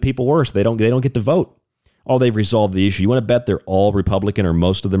identify who the people were, so they don't get to vote. Oh, they've resolved the issue. You want to bet they're all Republican, or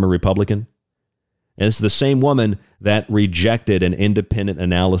most of them are Republican? And it's the same woman that rejected an independent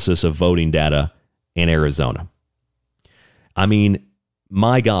analysis of voting data in Arizona. I mean,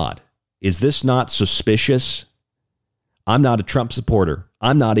 my God, is this not suspicious? I'm not a Trump supporter.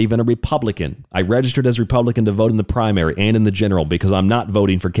 I'm not even a Republican. I registered as Republican to vote in the primary and in the general because I'm not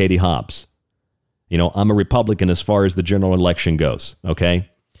voting for Katie Hobbs. You know, I'm a Republican as far as the general election goes, okay?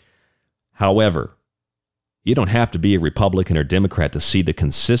 However, you don't have to be a Republican or Democrat to see the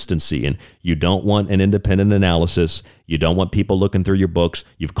consistency, and you don't want an independent analysis. You don't want people looking through your books.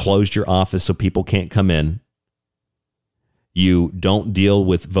 You've closed your office so people can't come in. You don't deal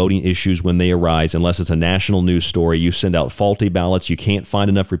with voting issues when they arise unless it's a national news story. You send out faulty ballots. You can't find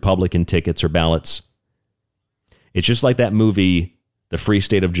enough Republican tickets or ballots. It's just like that movie, The Free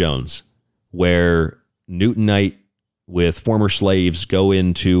State of Jones, where Newtonite with former slaves go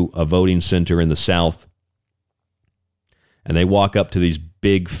into a voting center in the South, and they walk up to these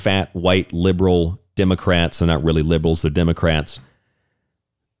big, fat, white, liberal Democrats. They're not really liberals, they're Democrats.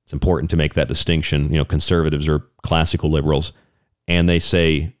 It's important to make that distinction. You know, conservatives are classical liberals. And they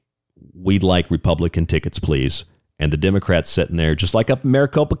say, we'd like Republican tickets, please. And the Democrats sitting there, just like up in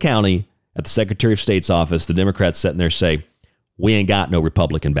Maricopa County at the Secretary of State's office, the Democrats sitting there say, we ain't got no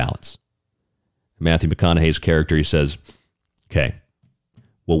Republican ballots. Matthew McConaughey's character, he says, okay,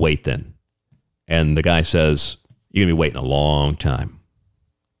 we'll wait then. And the guy says, you're going to be waiting a long time.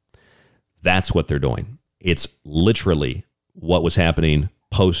 That's what they're doing. It's literally what was happening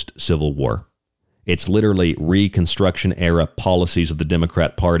post-Civil War. It's literally Reconstruction era policies of the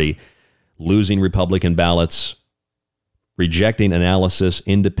Democrat Party, losing Republican ballots, rejecting analysis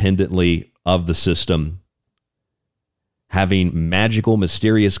independently of the system, having magical,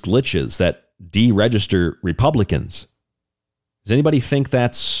 mysterious glitches that deregister Republicans. Does anybody think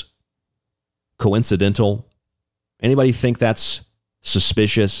that's coincidental? Anybody think that's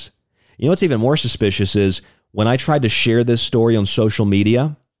suspicious? You know what's even more suspicious is when I tried to share this story on social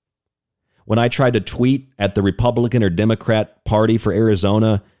media, when I tried to tweet at the Republican or Democrat Party for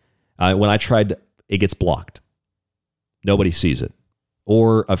Arizona, it gets blocked. Nobody sees it.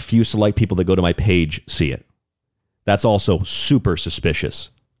 Or a few select people that go to my page see it. That's also super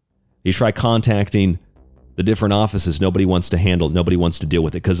suspicious. You try contacting the different offices, nobody wants to handle it, nobody wants to deal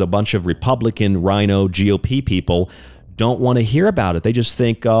with it, because a bunch of Republican, Rhino, GOP people don't want to hear about it. They just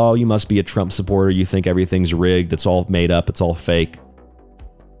think, oh, you must be a Trump supporter, you think everything's rigged, it's all made up, it's all fake.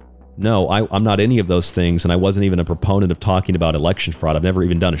 No, I'm not any of those things, and I wasn't even a proponent of talking about election fraud. I've never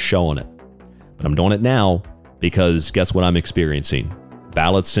even done a show on it. But I'm doing it now because guess what I'm experiencing?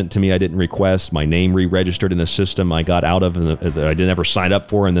 Ballots sent to me I didn't request, my name re-registered in a system I got out of and I didn't ever sign up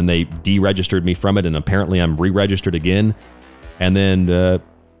for, and then they deregistered me from it, and apparently I'm re-registered again. And then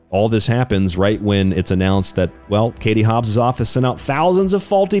all this happens right when it's announced that, well, Katie Hobbs' office sent out thousands of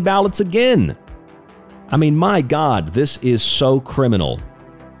faulty ballots again. I mean, my God, this is so criminal.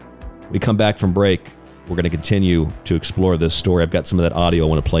 We come back from break. We're going to continue to explore this story. I've got some of that audio I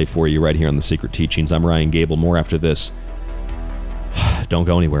want to play for you right here on The Secret Teachings. I'm Ryan Gable. More after this. Don't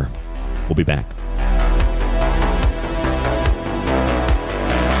go anywhere. We'll be back.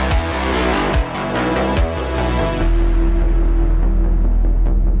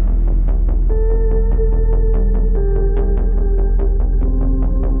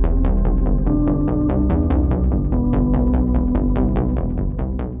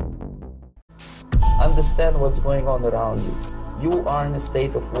 Understand what's going on around you. You are in a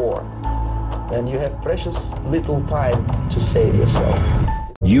state of war, and you have precious little time to save yourself.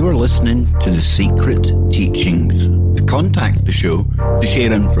 You are listening to The Secret Teachings. To contact the show, to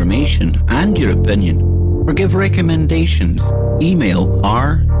share information and your opinion, or give recommendations, email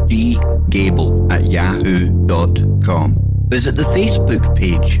rdgable@yahoo.com. Visit the Facebook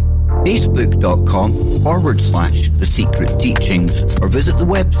page, facebook.com/The Secret Teachings, or visit the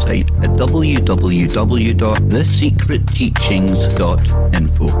website at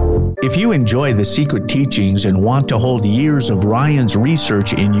www.thesecretteachings.info. If you enjoy The Secret Teachings and want to hold years of Ryan's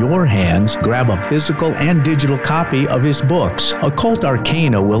research in your hands, grab a physical and digital copy of his books. Occult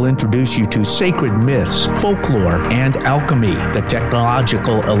Arcana will introduce you to sacred myths, folklore, and alchemy. The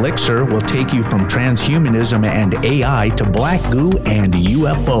Technological Elixir will take you from transhumanism and AI to black goo and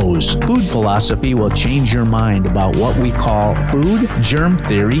UFOs. Food philosophy will change your mind about what we call food, germ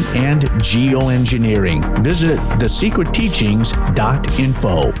theory, and geoengineering. Visit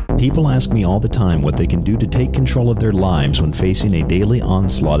thesecretteachings.info. People ask me all the time what they can do to take control of their lives when facing a daily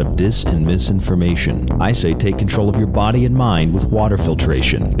onslaught of dis and misinformation. I say take control of your body and mind with water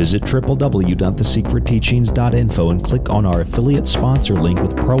filtration. Visit www.thesecretteachings.info and click on our affiliate sponsor link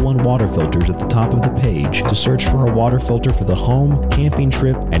with Pro One water filters at the top of the page to search for a water filter for the home, camping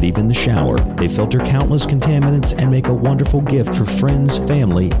trip, and even the shower. They filter countless contaminants and make a wonderful gift for friends,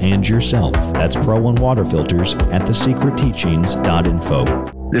 family, and yourself. That's Pro One water filters at thesecretteachings.info.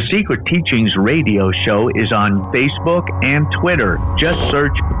 The Secret Teachings radio show is on Facebook and Twitter. Just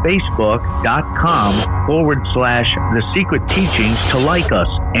search facebook.com/The Secret Teachings to like us,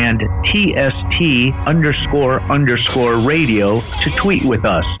 and TST__radio to tweet with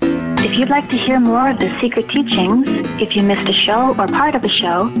us. If you'd like to hear more of The Secret Teachings, if you missed a show or part of a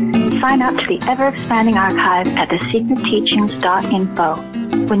show, sign up to the ever-expanding archive at thesecretteachings.info.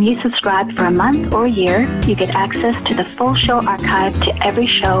 When you subscribe for a month or a year, you get access to the full show archive to every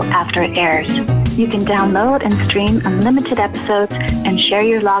show after it airs. You can download and stream unlimited episodes and share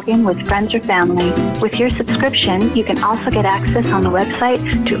your login with friends or family. With your subscription, you can also get access on the website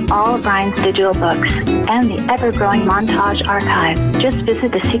to all of Ryan's digital books and the ever-growing montage archive. Just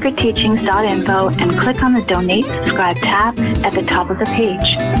visit thesecretteachings.info and click on the Donate Subscribe tab at the top of the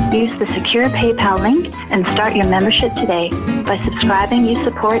page. Use the secure PayPal link and start your membership today. By subscribing, you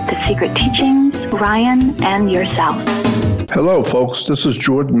support The Secret Teachings, Ryan, and yourself. Hello, folks. This is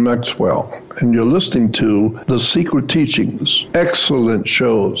Jordan Maxwell, and you're listening to The Secret Teachings. Excellent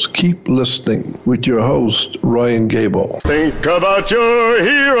shows. Keep listening with your host, Ryan Gable. Think about your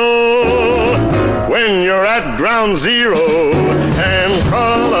hero when you're at ground zero and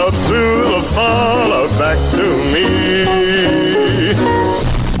call out to the fallout back to me.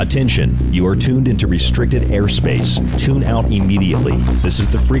 Attention, you are tuned into restricted airspace. Tune out immediately. This is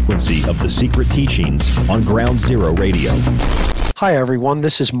the frequency of The Secret Teachings on Ground Zero Radio. Hi, everyone.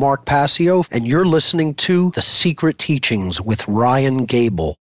 This is Mark Passio, and you're listening to The Secret Teachings with Ryan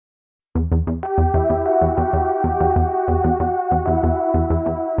Gable.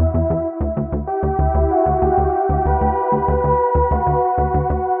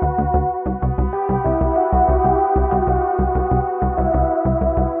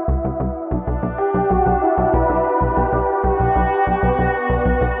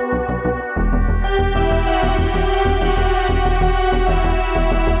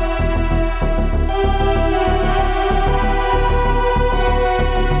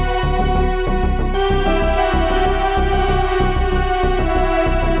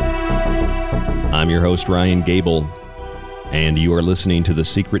 your host, Ryan Gable, and you are listening to the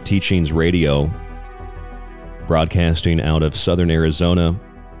Secret Teachings Radio, broadcasting out of southern Arizona,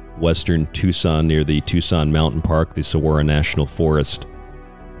 western Tucson, near the Tucson Mountain Park, the Saguaro National Forest.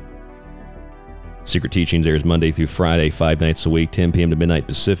 Secret Teachings airs Monday through Friday, 5 nights a week, 10 p.m. to midnight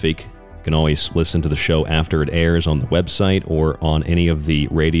Pacific. You can always listen to the show after it airs on the website or on any of the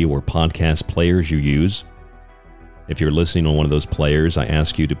radio or podcast players you use. If you're listening on one of those players, I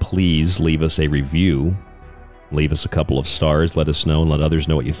ask you to please leave us a review. Leave us a couple of stars. Let us know and let others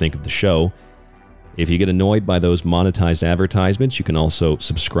know what you think of the show. If you get annoyed by those monetized advertisements, you can also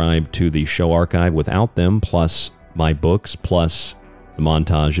subscribe to the show archive without them, plus my books, plus the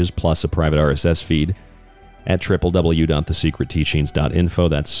montages, plus a private RSS feed at www.thesecretteachings.info.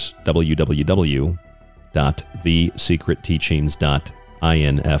 That's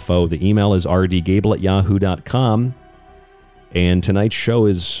www.thesecretteachings.info. The email is rdgable@yahoo.com. And tonight's show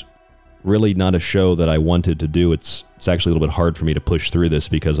is really not a show that I wanted to do. It's actually a little bit hard for me to push through this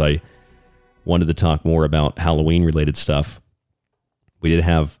because I wanted to talk more about Halloween-related stuff. We did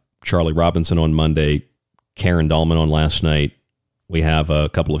have Charlie Robinson on Monday, Karen Dahlman on last night. We have a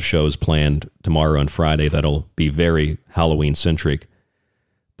couple of shows planned tomorrow and Friday that'll be very Halloween-centric.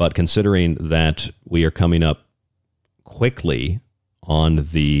 But considering that we are coming up quickly on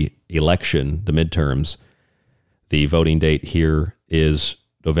the election, the midterms, the voting date here is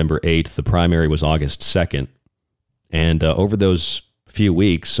November 8th. The primary was August 2nd. And over those few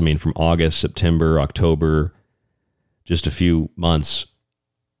weeks, I mean, from August, September, October, just a few months,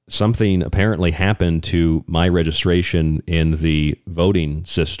 something apparently happened to my registration in the voting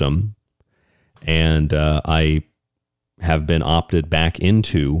system, and I have been opted back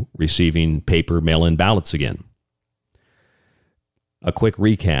into receiving paper mail-in ballots again. A quick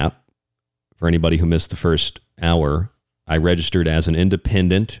recap for anybody who missed the first hour. I registered as an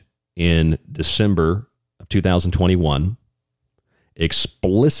independent in December of 2021,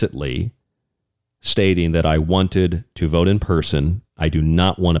 explicitly stating that I wanted to vote in person. I do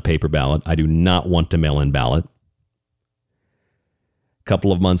not want a paper ballot. I do not want a mail-in ballot. A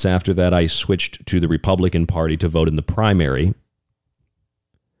couple of months after that, I switched to the Republican Party to vote in the primary.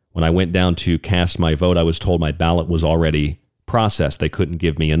 When I went down to cast my vote, I was told my ballot was already processed. They couldn't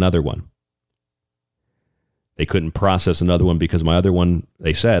give me another one. They couldn't process another one because my other one,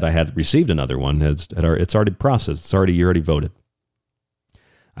 they said I had received another one. It's already processed. You already voted.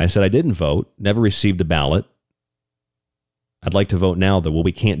 I said I didn't vote, never received a ballot. I'd like to vote now. Well,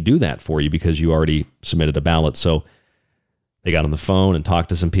 we can't do that for you because you already submitted a ballot. So they got on the phone and talked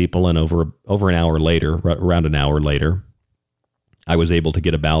to some people, and over an hour later, around an hour later, I was able to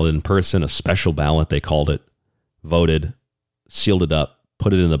get a ballot in person, a special ballot, they called it, voted, sealed it up,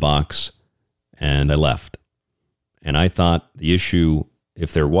 put it in the box, and I left. And I thought the issue,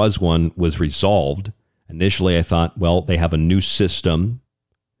 if there was one, was resolved. Initially, I thought, well, they have a new system.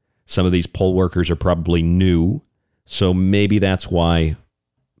 Some of these poll workers are probably new. So maybe that's why.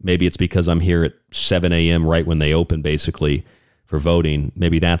 Maybe it's because I'm here at 7 a.m. right when they open, basically, for voting.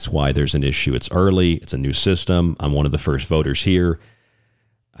 Maybe that's why there's an issue. It's early. It's a new system. I'm one of the first voters here.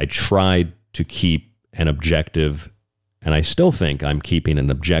 I tried to keep an objective, and I still think I'm keeping an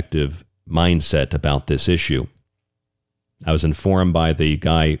objective mindset about this issue. I was informed by the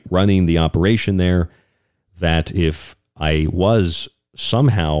guy running the operation there that if I was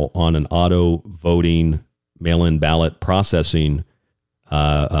somehow on an auto voting mail-in ballot processing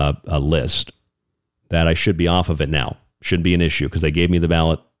a list, that I should be off of it now. Shouldn't be an issue because they gave me the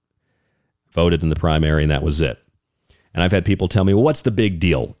ballot, voted in the primary, and that was it. And I've had people tell me, well, what's the big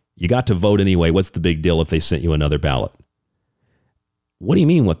deal? You got to vote anyway. What's the big deal if they sent you another ballot? What do you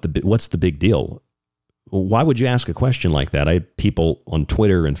mean, what's the big deal? Why would you ask a question like that? I had people on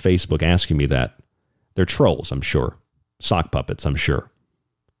Twitter and Facebook asking me that. They're trolls, I'm sure. Sock puppets, I'm sure.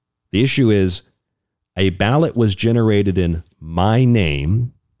 The issue is a ballot was generated in my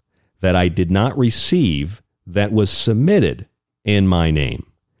name that I did not receive that was submitted in my name.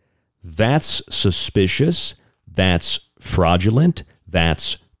 That's suspicious. That's fraudulent.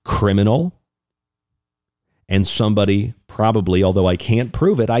 That's criminal. And somebody probably, although I can't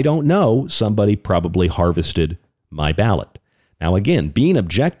prove it, I don't know, somebody probably harvested my ballot. Now, again, being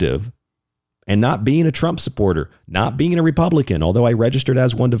objective and not being a Trump supporter, not being a Republican, although I registered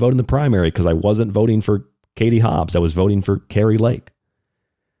as one to vote in the primary because I wasn't voting for Katie Hobbs. I was voting for Carrie Lake.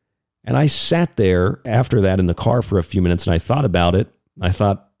 And I sat there after that in the car for a few minutes and I thought about it. I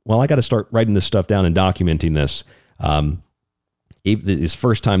thought, well, I got to start writing this stuff down and documenting this. It's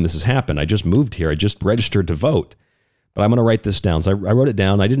first time this has happened. I just moved here. I just registered to vote, but I'm going to write this down. So I wrote it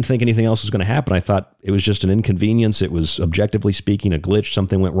down. I didn't think anything else was going to happen. I thought it was just an inconvenience. It was, objectively speaking, a glitch.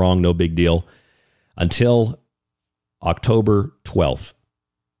 Something went wrong. No big deal. until October 12th,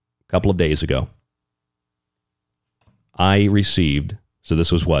 a couple of days ago, I received, so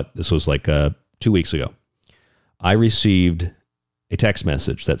this was what? This was like 2 weeks ago. I received a text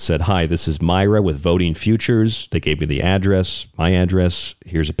message that said, "Hi, this is Myra with Voting Futures." They gave me the address, my address.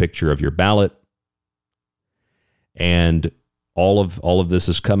 Here's a picture of your ballot. And all of this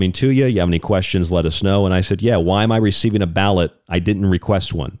is coming to you. You have any questions, let us know. And I said, yeah, why am I receiving a ballot? I didn't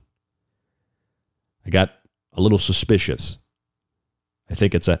request one. I got a little suspicious. I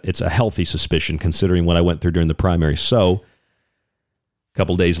think it's a healthy suspicion considering what I went through during the primary. So a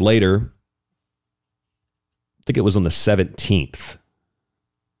couple days later, I think it was on the 17th,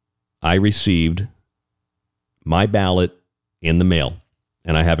 I received my ballot in the mail,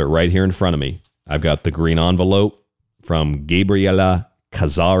 and I have it right here in front of me. I've got the green envelope from Gabriela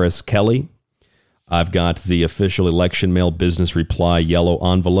Cazares Kelly. I've got the official election mail business reply yellow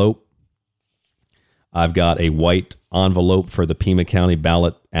envelope. I've got a white envelope for the Pima County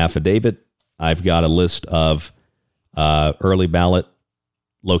ballot affidavit. I've got a list of early ballot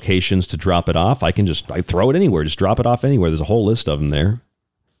locations to drop it off. I throw it anywhere, just drop it off anywhere. There's a whole list of them there.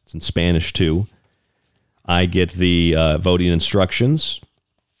 It's in Spanish too. I get the voting instructions.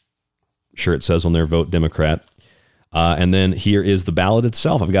 Sure, it says on there, vote Democrat. And then here is the ballot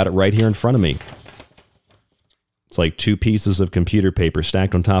itself. I've got it right here in front of me. It's like two pieces of computer paper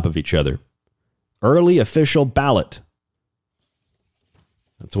stacked on top of each other. Early official ballot.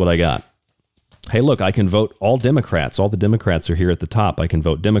 That's what I got. Hey, look, I can vote all Democrats. All the Democrats are here at the top. I can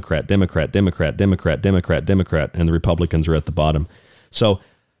vote Democrat, Democrat, Democrat, Democrat, Democrat, Democrat, and the Republicans are at the bottom. So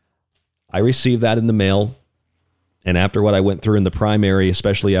I received that in the mail. And after what I went through in the primary,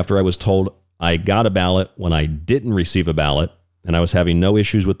 especially after I was told I got a ballot when I didn't receive a ballot, and I was having no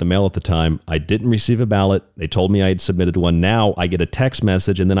issues with the mail at the time, I didn't receive a ballot. They told me I had submitted one. Now I get a text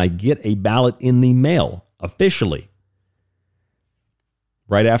message, and then I get a ballot in the mail, officially.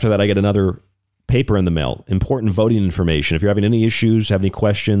 Right after that, I get another paper in the mail, important voting information. If you're having any issues, have any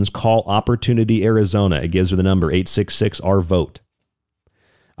questions, call Opportunity Arizona. It gives you the number, 866-OUR-VOTE.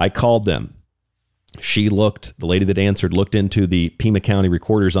 I called them. The lady that answered looked into the Pima County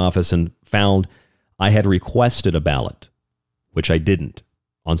Recorder's office and found I had requested a ballot, which I didn't,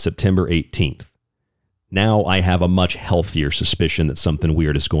 on September 18th. Now I have a much healthier suspicion that something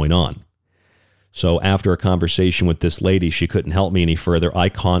weird is going on. So after a conversation with this lady, she couldn't help me any further. I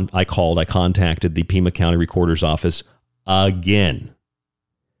contacted the Pima County Recorder's office again.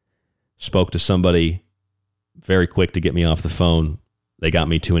 Spoke to somebody very quick to get me off the phone. They got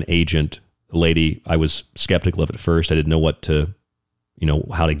me to an agent. The lady, I was skeptical of at first. I didn't know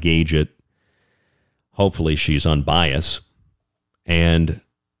how to gauge it. Hopefully she's unbiased. And,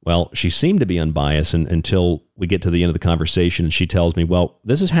 well, she seemed to be unbiased until we get to the end of the conversation and she tells me, well,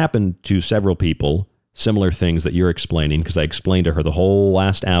 this has happened to several people, similar things that you're explaining, because I explained to her the whole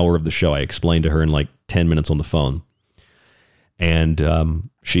last hour of the show. I explained to her in like 10 minutes on the phone. And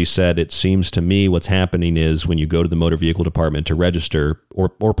she said, it seems to me what's happening is when you go to the motor vehicle department to register or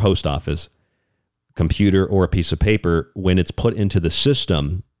post office, computer or a piece of paper, when it's put into the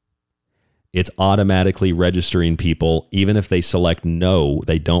system, it's automatically registering people. Even if they select no,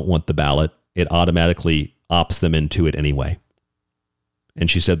 they don't want the ballot, it automatically opts them into it anyway.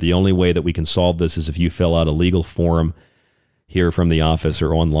 And she said the only way that we can solve this is if you fill out a legal form here from the office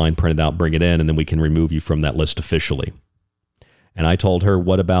or online, print it out, bring it in, and then we can remove you from that list officially. And I told her,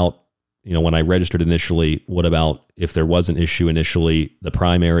 what about, when I registered initially, what about if there was an issue initially, the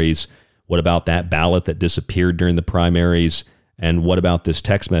primaries? What about that ballot that disappeared during the primaries? And what about this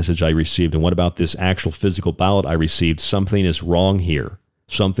text message I received? And what about this actual physical ballot I received? Something is wrong here.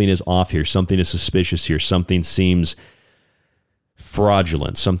 Something is off here. Something is suspicious here. Something seems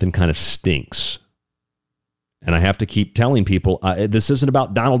fraudulent. Something kind of stinks. And I have to keep telling people, this isn't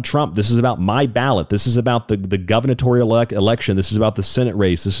about Donald Trump. This is about my ballot. This is about the gubernatorial election. This is about the Senate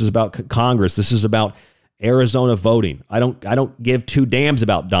race. This is about Congress. This is about Arizona voting. I don't give two damns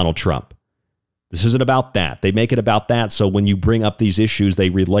about Donald Trump. This isn't about that. They make it about that. So when you bring up these issues, they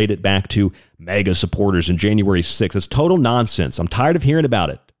relate it back to MAGA supporters in January 6th. It's total nonsense. I'm tired of hearing about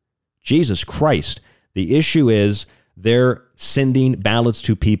it. Jesus Christ. The issue is they're sending ballots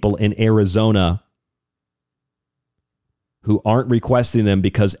to people in Arizona who aren't requesting them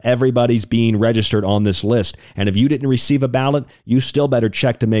because everybody's being registered on this list. And if you didn't receive a ballot, you still better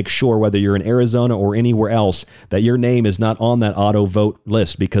check to make sure, whether you're in Arizona or anywhere else, that your name is not on that auto vote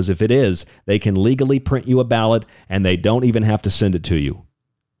list. Because if it is, they can legally print you a ballot and they don't even have to send it to you.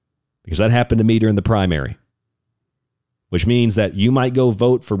 Because that happened to me during the primary. which means that you might go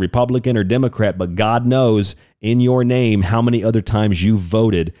vote for Republican or Democrat, but God knows in your name how many other times you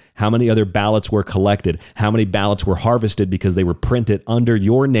voted, how many other ballots were collected, how many ballots were harvested because they were printed under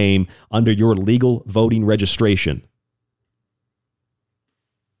your name, under your legal voting registration.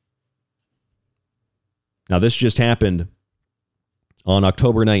 Now, this just happened on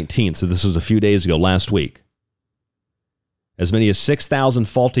October 19th, so this was a few days ago, last week. As many as 6,000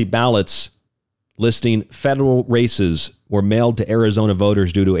 faulty ballots listing federal races were mailed to Arizona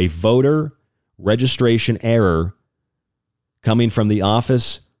voters due to a voter registration error coming from the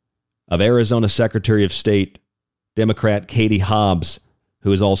office of Arizona Secretary of State, Democrat Katie Hobbs,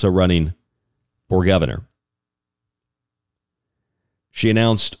 who is also running for governor. She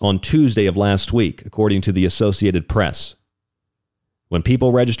announced on Tuesday of last week, according to the Associated Press, when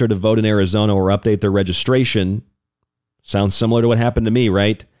people register to vote in Arizona or update their registration, sounds similar to what happened to me,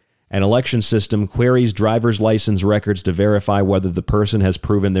 right? An election system queries driver's license records to verify whether the person has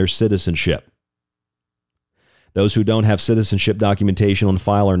proven their citizenship. Those who don't have citizenship documentation on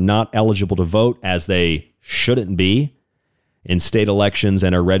file are not eligible to vote, as they shouldn't be, in state elections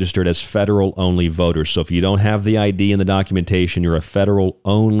and are registered as federal-only voters. So if you don't have the ID and the documentation, you're a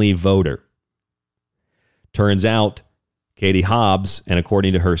federal-only voter. Turns out, Katie Hobbs, and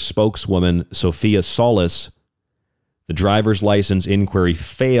according to her spokeswoman, Sophia Solis, the driver's license inquiry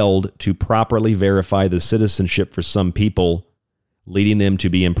failed to properly verify the citizenship for some people, leading them to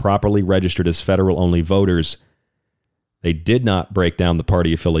be improperly registered as federal-only voters. They did not break down the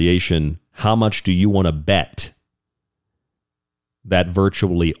party affiliation. How much do you want to bet that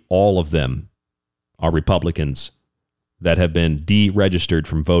virtually all of them are Republicans that have been deregistered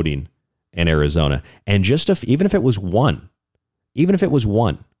from voting in Arizona? And even if it was one,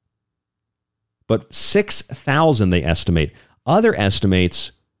 but 6,000 they estimate. Other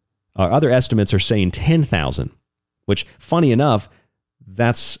estimates are saying 10,000, which, funny enough,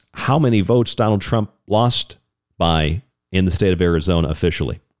 that's how many votes Donald Trump lost by in the state of Arizona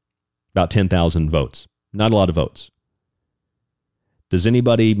officially. About 10,000 votes. Not a lot of votes. Does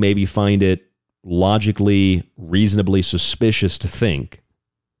anybody maybe find it logically, reasonably suspicious to think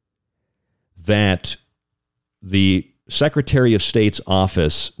that the Secretary of State's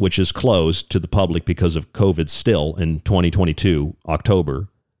office, which is closed to the public because of COVID still in 2022, October,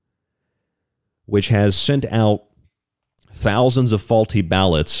 which has sent out thousands of faulty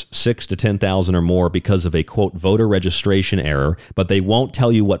ballots, 6,000 to 10,000 or more, because of a, quote, voter registration error, but they won't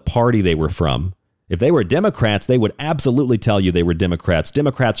tell you what party they were from. If they were Democrats, they would absolutely tell you they were Democrats.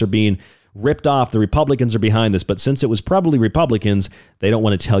 Democrats are being ripped off. The Republicans are behind this. But since it was probably Republicans, they don't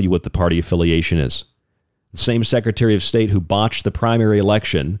want to tell you what the party affiliation is. The same Secretary of State who botched the primary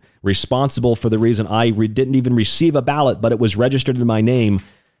election, responsible for the reason I didn't even receive a ballot, but it was registered in my name,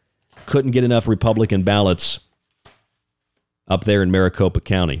 couldn't get enough Republican ballots up there in Maricopa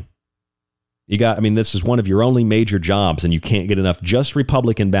County. This is one of your only major jobs, and you can't get enough just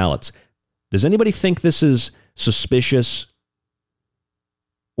Republican ballots. Does anybody think this is suspicious?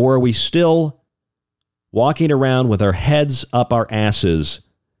 Or are we still walking around with our heads up our asses,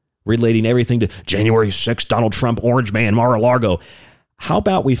 relating everything to January 6th, Donald Trump, Orange Man, Mar-a-Lago? How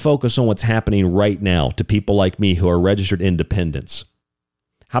about we focus on what's happening right now to people like me who are registered independents?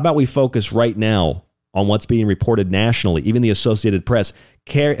 How about we focus right now on what's being reported nationally, even the Associated Press?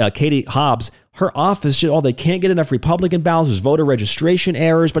 Katie Hobbs, her office, they can't get enough Republican ballots. There's voter registration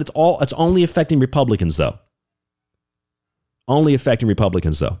errors, but it's only affecting Republicans, though. Only affecting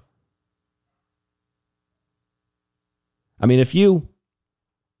Republicans, though. I mean, if you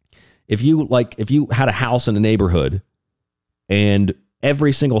had a house in a neighborhood and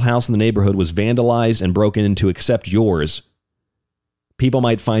every single house in the neighborhood was vandalized and broken into except yours, people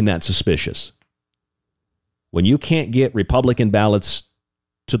might find that suspicious. When you can't get Republican ballots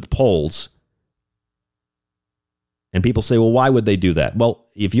to the polls, and people say, well, why would they do that? Well,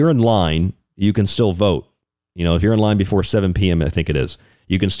 if you're in line, you can still vote. If you're in line before 7 p.m., I think it is,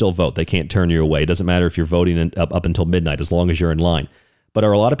 you can still vote. They can't turn you away. It doesn't matter if you're voting up until midnight, as long as you're in line. But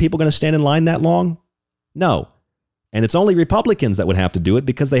are a lot of people going to stand in line that long? No. And it's only Republicans that would have to do it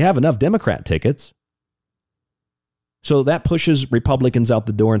because they have enough Democrat tickets. So that pushes Republicans out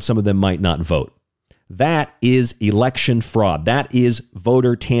the door, and some of them might not vote. That is election fraud. That is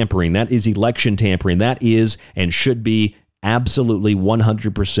voter tampering. That is election tampering. That is and should be absolutely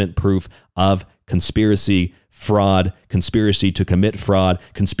 100% proof of conspiracy, fraud, conspiracy to commit fraud,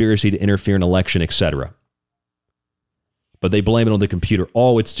 conspiracy to interfere in election, etc. But they blame it on the computer.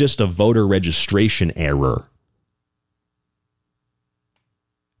 Oh, it's just a voter registration error.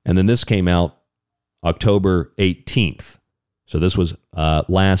 And then this came out October 18th. So this was early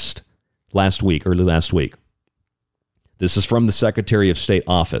last week. This is from the Secretary of State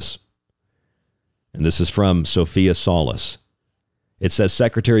office. And this is from Sophia Solis. It says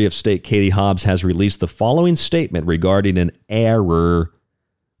Secretary of State Katie Hobbs has released the following statement regarding an error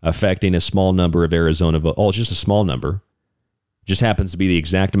affecting a small number of Arizona votes. Oh, it's just a small number. Just happens to be the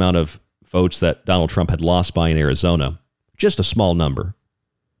exact amount of votes that Donald Trump had lost by in Arizona. Just a small number.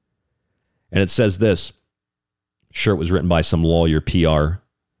 And it says this. Sure, it was written by some lawyer PR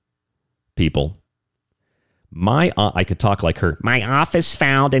people. I could talk like her. My office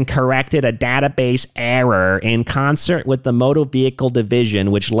found and corrected a database error in concert with the Motor Vehicle Division,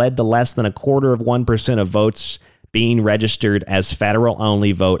 which led to less than 1/4% of votes being registered as federal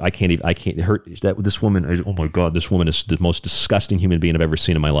only vote. I can't hurt that. This woman is, oh my God, this woman is the most disgusting human being I've ever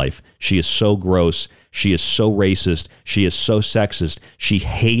seen in my life. She is so gross. She is so racist. She is so sexist. She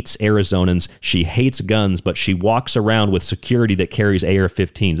hates Arizonans. She hates guns, but she walks around with security that carries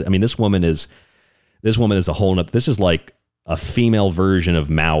AR-15s. I mean, this woman is a whole nother. This is like a female version of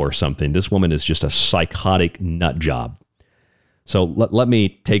Mao or something. This woman is just a psychotic nut job. So let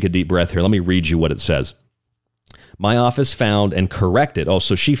me take a deep breath here. Let me read you what it says. My office found and corrected. Oh,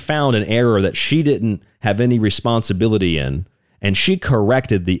 so she found an error that she didn't have any responsibility in, and she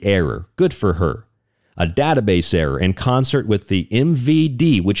corrected the error. Good for her. A database error in concert with the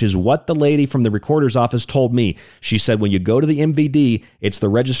MVD, which is what the lady from the recorder's office told me. She said when you go to the MVD, it's the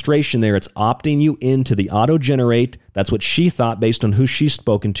registration there. It's opting you into the auto-generate. That's what she thought based on who she's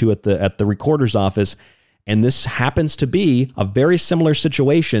spoken to at the recorder's office. And this happens to be a very similar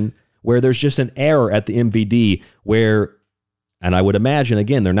situation where there's just an error at the MVD where, and I would imagine,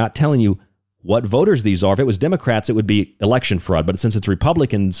 again, they're not telling you what voters these are. If it was Democrats, it would be election fraud. But since it's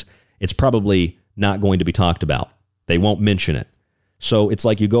Republicans, it's probably not going to be talked about. They won't mention it. So it's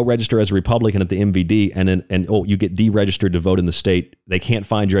like you go register as a Republican at the MVD and you get deregistered to vote in the state. They can't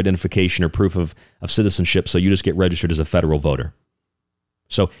find your identification or proof of citizenship, so you just get registered as a federal voter.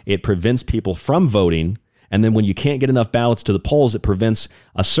 So it prevents people from voting. And then when you can't get enough ballots to the polls, it prevents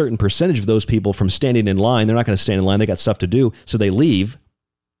a certain percentage of those people from standing in line. They're not going to stand in line. They got stuff to do. So they leave.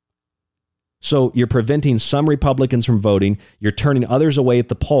 So you're preventing some Republicans from voting. You're turning others away at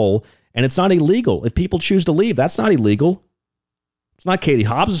the poll. And it's not illegal. If people choose to leave, that's not illegal. It's not Katie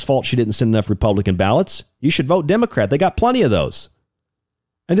Hobbs' fault she didn't send enough Republican ballots. You should vote Democrat. They got plenty of those.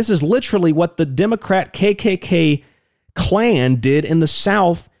 And this is literally what the Democrat KKK Klan did in the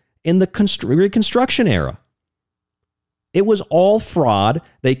South in the Reconstruction era. It was all fraud.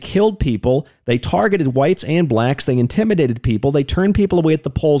 They killed people. They targeted whites and blacks. They intimidated people. They turned people away at the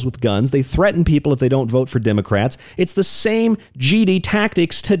polls with guns. They threaten people if they don't vote for Democrats. It's the same GD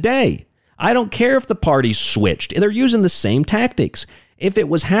tactics today. I don't care if the parties switched. They're using the same tactics. If it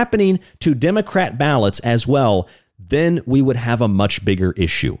was happening to Democrat ballots as well, then we would have a much bigger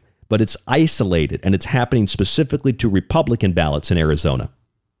issue. But it's isolated, and it's happening specifically to Republican ballots in Arizona.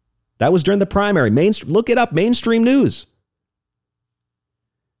 That was during the primary. Look it up, mainstream news.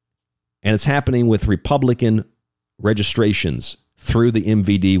 And it's happening with Republican registrations through the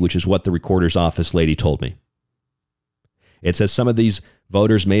MVD, which is what the recorder's office lady told me. It says some of these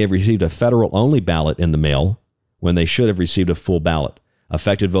voters may have received a federal-only ballot in the mail when they should have received a full ballot.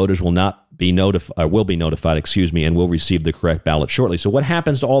 Affected voters will be notified, and will receive the correct ballot shortly. So what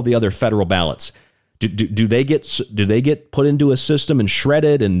happens to all the other federal ballots? Do they get put into a system and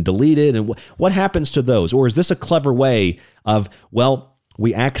shredded and deleted? And what happens to those? Or is this a clever way of, well,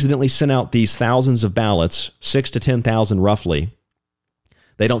 we accidentally sent out these thousands of ballots, 6,000 to 10,000 roughly.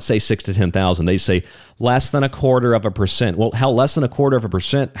 They don't say 6,000 to 10,000. They say less than 0.25%. Well, hell, less than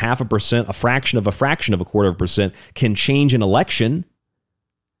 0.25%, 0.5%, a fraction of a 0.25% can change an election.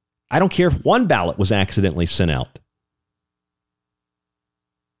 I don't care if one ballot was accidentally sent out.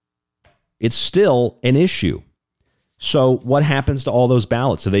 It's still an issue. So what happens to all those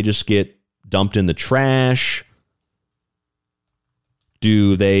ballots? Do they just get dumped in the trash?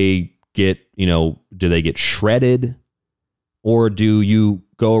 Do they get shredded? Or do you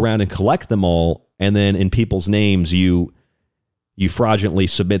go around and collect them all, and then in people's names you fraudulently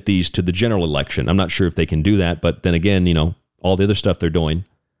submit these to the general election? I'm not sure if they can do that, but then again, all the other stuff they're doing.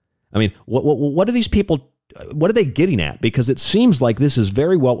 I mean, what are these people, what are they getting at? Because it seems like this is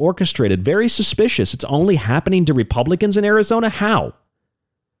very well orchestrated, very suspicious. It's only happening to Republicans in Arizona. How?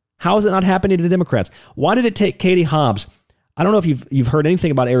 How is it not happening to Democrats? Why did it take Katie Hobbs? I don't know if you've heard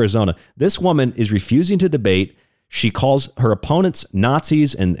anything about Arizona. This woman is refusing to debate. She calls her opponents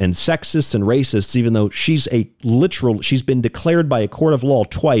Nazis and sexists and racists, even though she's been declared by a court of law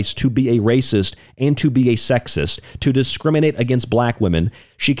twice to be a racist and to be a sexist, to discriminate against black women.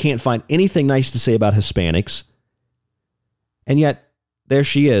 She can't find anything nice to say about Hispanics. And yet, there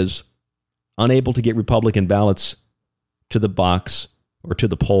she is, unable to get Republican ballots to the box or to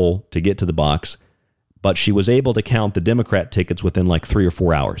the poll to get to the box, but she was able to count the Democrat tickets within like 3 or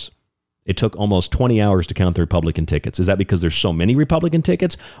 4 hours. It took almost 20 hours to count the Republican tickets. Is that because there's so many Republican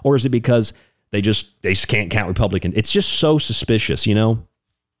tickets, or is it because they can't count Republican? It's just so suspicious, you know?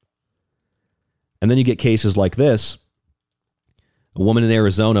 And then you get cases like this. A woman in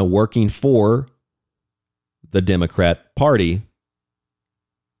Arizona working for the Democrat Party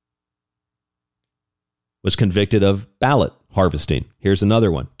was convicted of ballot harvesting. Here's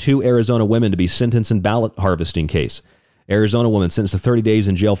another one. 2 Arizona women to be sentenced in ballot harvesting case. Arizona woman sentenced to 30 days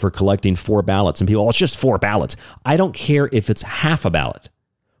in jail for collecting 4 ballots. And people, it's just 4 ballots. I don't care if it's half a ballot.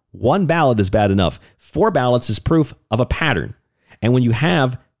 1 ballot is bad enough. 4 ballots is proof of a pattern. And when you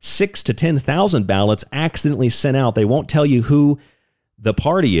have 6,000 to 10,000 ballots accidentally sent out, they won't tell you who the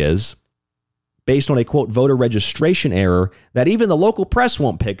party is based on a, quote, voter registration error that even the local press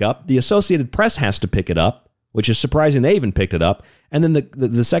won't pick up. The Associated Press has to pick it up, which is surprising they even picked it up. And then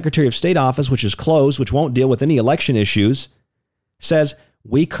the Secretary of State office, which is closed, which won't deal with any election issues, says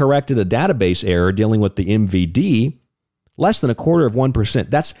we corrected a database error dealing with the MVD, less than 0.25%.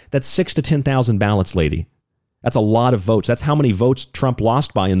 That's 6,000 to 10,000 ballots, lady. That's a lot of votes. That's how many votes Trump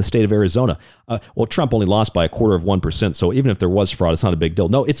lost by in the state of Arizona. Well, Trump only lost by 0.25%, so even if there was fraud, it's not a big deal.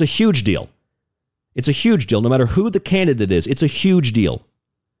 No, it's a huge deal. It's a huge deal. No matter who the candidate is, it's a huge deal.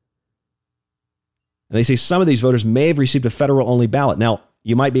 And they say some of these voters may have received a federal-only ballot. Now,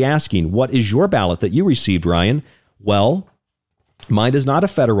 you might be asking, what is your ballot that you received, Ryan? Well, mine is not a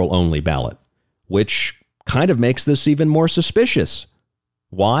federal-only ballot, which kind of makes this even more suspicious.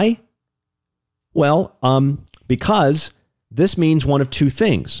 Why? Well, because this means one of 2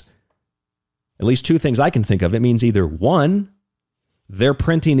 things. At least 2 things I can think of. It means either 1, they're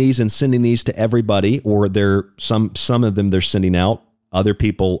printing these and sending these to everybody, or some of them they're sending out. Other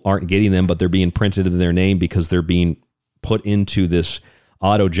people aren't getting them, but they're being printed in their name because they're being put into this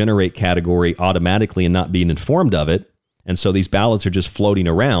auto-generate category automatically and not being informed of it. And so these ballots are just floating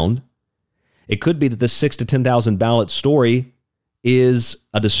around. It could be that this 6,000 to 10,000 ballot story is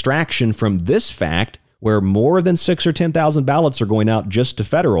a distraction from this fact where more than 6,000 or 10,000 ballots are going out just to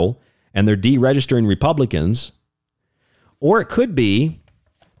federal and they're deregistering Republicans. Or it could be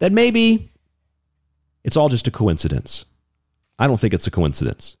that maybe it's all just a coincidence. I don't think it's a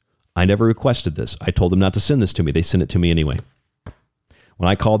coincidence. I never requested this. I told them not to send this to me. They sent it to me anyway. When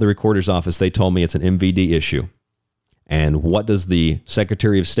I called the recorder's office, they told me it's an MVD issue. And what does the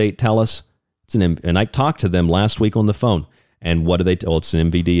Secretary of State tell us? And I talked to them last week on the phone. And what do they tell? It's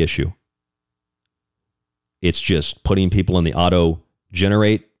an MVD issue. It's just putting people in the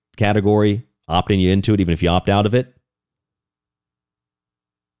auto-generate category, opting you into it, even if you opt out of it.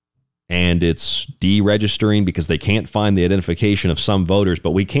 And it's deregistering because they can't find the identification of some voters,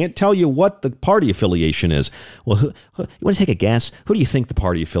 but we can't tell you what the party affiliation is. Well, you want to take a guess? Who do you think the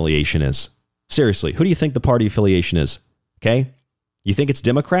party affiliation is? Seriously, who do you think the party affiliation is? Okay? You think it's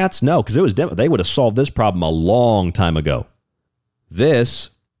Democrats? No, because they would have solved this problem a long time ago. This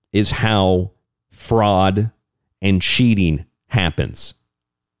is how fraud and cheating happens.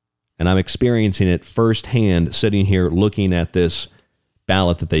 And I'm experiencing it firsthand sitting here looking at this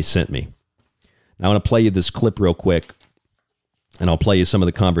ballot that they sent me. Now, I want to play you this clip real quick, and I'll play you some of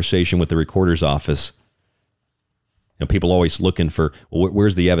the conversation with the recorder's office. You know, people always looking for, well,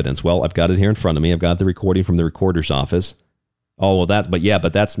 where's the evidence? Well, I've got it here in front of me. I've got the recording from the recorder's office. Oh, well,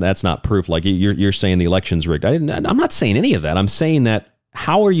 but that's not proof. Like you're saying the election's rigged. I'm not saying any of that. I'm saying that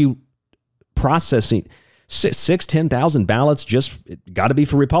how are you processing 10,000 ballots? Just got to be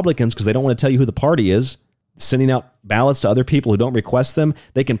for Republicans because they don't want to tell you who the party is. Sending out ballots to other people who don't request them.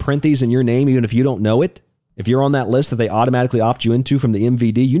 They can print these in your name even if you don't know it. If you're on that list that they automatically opt you into from the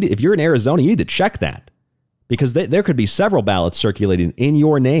MVD, if you're in Arizona, you need to check that because there could be several ballots circulating in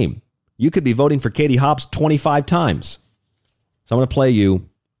your name. You could be voting for Katie Hobbs 25 times. So I'm going to play you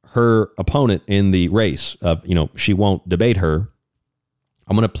her opponent in the race of, she won't debate her.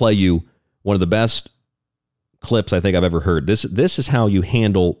 I'm going to play you one of the best clips I think I've ever heard. This is how you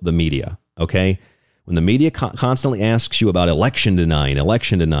handle the media, okay? When the media constantly asks you about election denying. I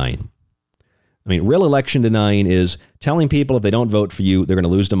mean, real election denying is telling people if they don't vote for you, they're going to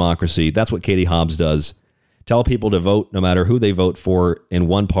lose democracy. That's what Katie Hobbs does. Tell people to vote no matter who they vote for in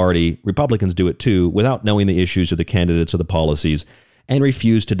one party. Republicans do it too, without knowing the issues of the candidates or the policies, and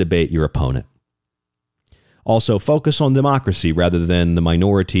refuse to debate your opponent. Also, focus on democracy rather than the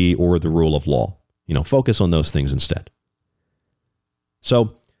minority or the rule of law. Focus on those things instead.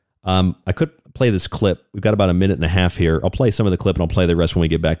 So I could play this clip. We've got about a minute and a half here. I'll play some of the clip and I'll play the rest when we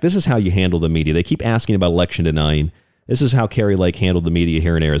get back. This is how you handle the media. They keep asking about election denying. This is how Kari Lake handled the media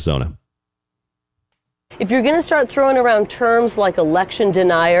here in Arizona. If you're going to start throwing around terms like election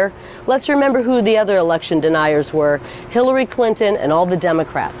denier, let's remember who the other election deniers were: Hillary Clinton and all the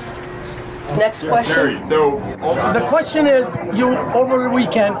Democrats. Next question. So the question is, you over the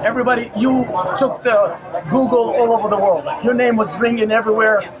weekend, you took the Google all over the world. Like, your name was ringing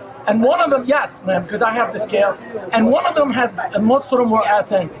everywhere. And one of them, yes, ma'am, because I have the scale. And one of them has, most of them were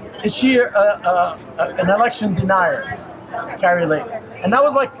asking, is she an election denier, Carrie Lake? And that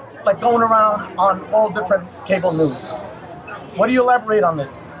was like going around on all different cable news. What do you elaborate on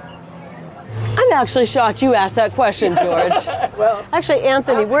this? I'm actually shocked you asked that question, George. Well, actually,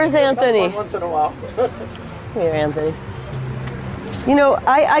 Anthony, where's Anthony? Once in a while. Here, Anthony. You know,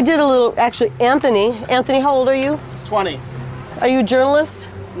 I did a little, actually, Anthony, how old are you? 20. Are you a journalist?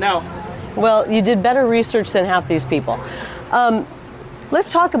 No. Well, you did better research than half these people.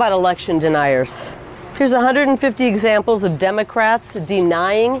 Let's talk about election deniers. Here's 150 examples of Democrats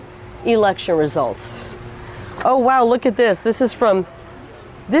denying election results. Oh, wow, look at this. This is from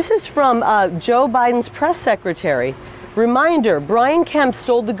Joe Biden's press secretary. Reminder, Brian Kemp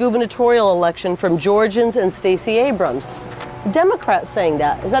stole the gubernatorial election from Georgians and Stacey Abrams. Democrats saying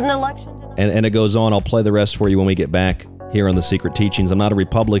that. Is that an election? And it goes on. I'll play the rest for you when we get back here on The Secret Teachings. I'm not a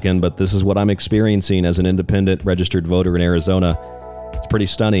Republican, but this is what I'm experiencing as an independent registered voter in Arizona. It's pretty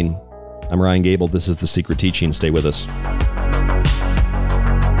stunning. I'm Ryan Gable. This is The Secret Teachings. Stay with us.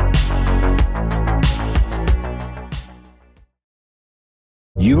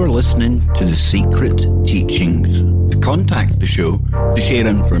 You are listening to The Secret Teachings. To contact the show, to share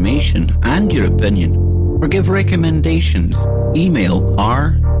information and your opinion, or give recommendations, email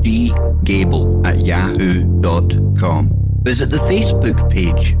rdgable@yahoo.com. Visit the Facebook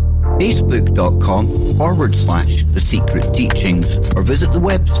page, facebook.com/The Secret Teachings, or visit the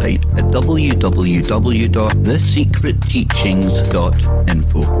website at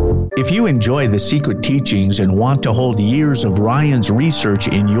www.thesecretteachings.info. If you enjoy The Secret Teachings and want to hold years of Ryan's research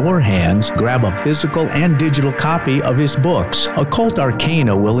in your hands, grab a physical and digital copy of his books. Occult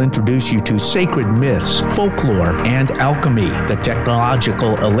Arcana will introduce you to sacred myths, folklore, and alchemy. The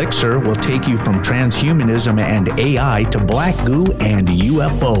technological elixir will take you from transhumanism and AI to black goo and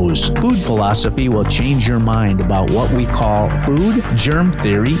UFOs. Food philosophy will change your mind about what we call food, germ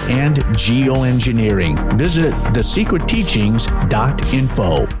theory, and geoengineering. Visit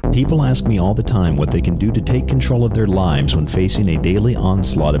thesecretteachings.info. People ask me all the time what they can do to take control of their lives when facing a daily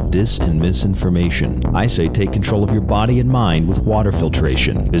onslaught of dis and misinformation. I say take control of your body and mind with water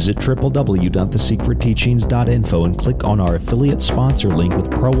filtration. Visit www.thesecretteachings.info and click on our affiliate sponsor link with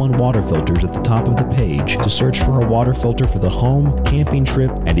Pro One water filters at the top of the page to search for a water filter for the home, camping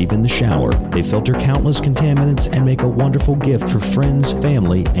trip, and even the shower. They filter countless contaminants and make a wonderful gift for friends,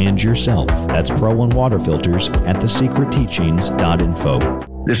 family, and yourself. That's Pro One water filters at thesecretteachings.info.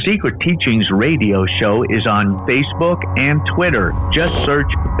 The Secret Teachings radio show is on Facebook and Twitter. Just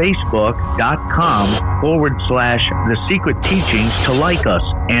search facebook.com/The Secret Teachings to like us,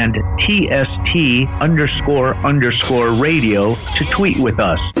 and TST__radio to tweet with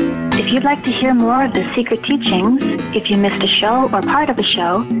us. If you'd like to hear more of The Secret Teachings, if you missed a show or part of a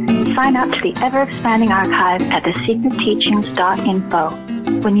show, sign up to the ever-expanding archive at thesecretteachings.info.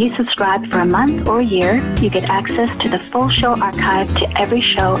 When you subscribe for a month or a year, you get access to the full show archive to every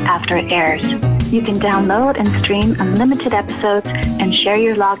show after it airs. You can download and stream unlimited episodes and share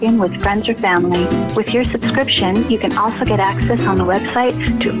your login with friends or family. With your subscription, you can also get access on the website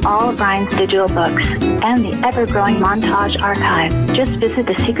to all of Ryan's digital books and the ever-growing montage archive. Just visit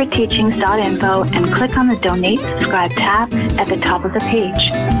thesecretteachings.info and click on the Donate Subscribe tab at the top of the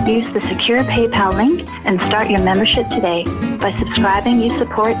page. Use the secure PayPal link and start your membership today. By subscribing, you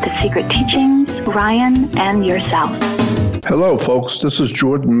support The Secret Teachings, Ryan, and yourself. Hello, folks. This is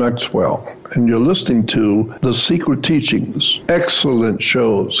Jordan Maxwell, and you're listening to The Secret Teachings. Excellent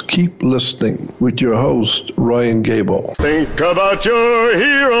shows. Keep listening with your host, Ryan Gable. Think about your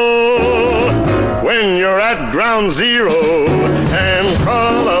hero when you're at ground zero and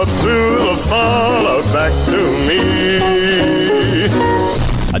call out to the fallout back to me.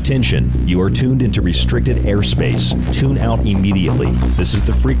 Attention, you are tuned into restricted airspace. Tune out immediately. This is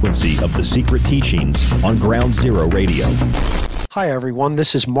the frequency of The Secret Teachings on Ground Zero Radio. Hi, everyone.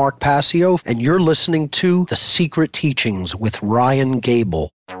 This is Mark Passio, and you're listening to The Secret Teachings with Ryan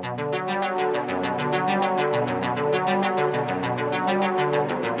Gable.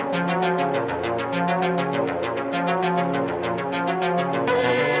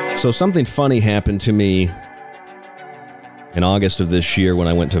 So something funny happened to me in August of this year when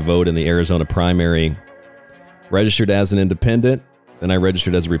I went to vote in the Arizona primary. Registered as an independent, then I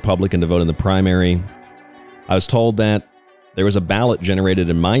registered as a Republican to vote in the primary. I was told that there was a ballot generated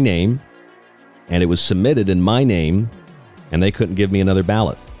in my name and it was submitted in my name, and they couldn't give me another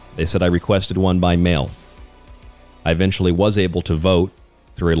ballot. They said I requested one by mail. I eventually was able to vote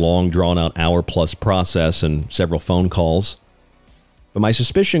through a long, drawn-out hour-plus process and several phone calls. But my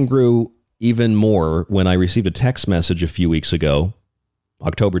suspicion grew even more when I received a text message a few weeks ago,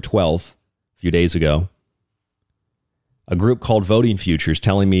 October 12th, a few days ago, a group called Voting Futures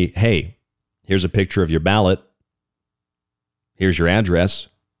telling me, hey, here's a picture of your ballot. Here's your address.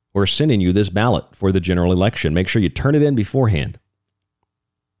 We're sending you this ballot for the general election. Make sure you turn it in beforehand.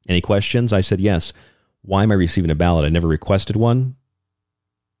 Any questions? I said, yes. Why am I receiving a ballot? I never requested one.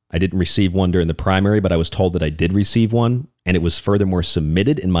 I didn't receive one during the primary, but I was told that I did receive one, and it was furthermore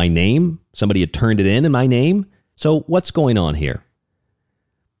submitted in my name. Somebody had turned it in my name. So what's going on here?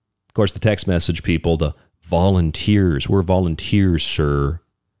 Of course, the text message people, the volunteers, we're volunteers, sir.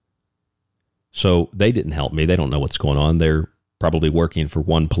 So they didn't help me. They don't know what's going on. They're probably working for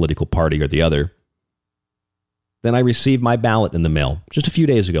one political party or the other. Then I received my ballot in the mail just a few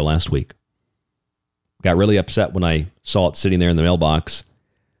days ago, last week. Got really upset when I saw it sitting there in the mailbox.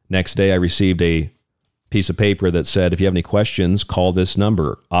 Next day, I received a piece of paper that said, if you have any questions, call this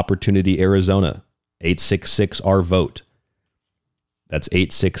number, Opportunity, Arizona, 866-R-VOTE. That's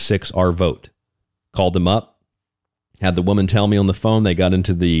 866-R-VOTE. Called them up, had the woman tell me on the phone they got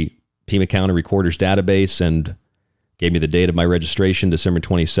into the Pima County Recorder's database and gave me the date of my registration, December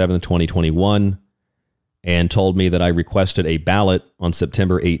 27th, 2021, and told me that I requested a ballot on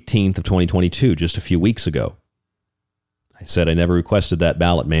September 18th of 2022, just a few weeks ago. I said, I never requested that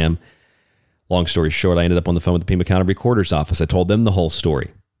ballot, ma'am. Long story short, I ended up on the phone with the Pima County Recorder's office. I told them the whole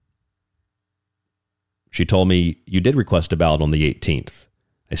story. She told me, you did request a ballot on the 18th.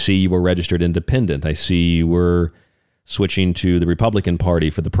 I see you were registered independent. I see you were switching to the Republican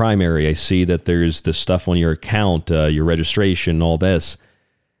Party for the primary. I see that there's this stuff on your account, your registration, all this.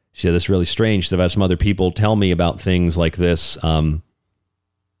 She said, that's really strange. She said, I've had some other people tell me about things like this.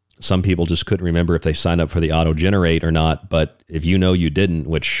 Some people just couldn't remember if they signed up for the auto-generate or not. But if you know you didn't,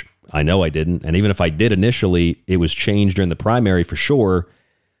 which I know I didn't, and even if I did initially, it was changed during the primary for sure.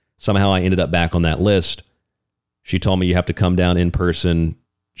 Somehow I ended up back on that list. She told me you have to come down in person.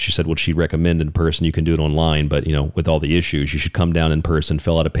 She said, well, she'd recommend in person. You can do it online, but with all the issues, you should come down in person,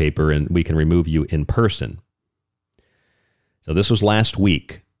 fill out a paper, and we can remove you in person. So this was last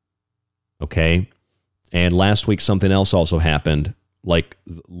week. Okay. And last week, something else also happened. Like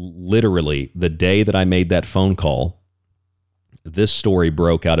literally the day that I made that phone call, this story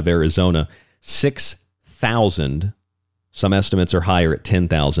broke out of Arizona. 6,000, some estimates are higher at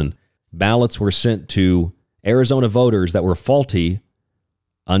 10,000, ballots were sent to Arizona voters that were faulty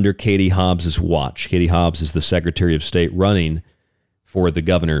under Katie Hobbs' watch. Katie Hobbs is the Secretary of State running for the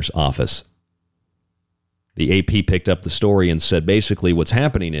governor's office. The AP picked up the story and said basically what's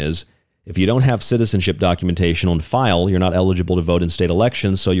happening is if you don't have citizenship documentation on file, you're not eligible to vote in state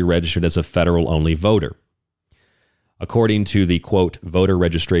elections, so you're registered as a federal-only voter. According to the, quote, voter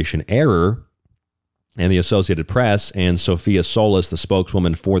registration error and the Associated Press and Sophia Solis, the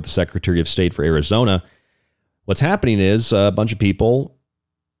spokeswoman for the Secretary of State for Arizona, what's happening is a bunch of people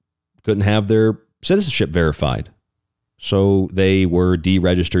couldn't have their citizenship verified. So they were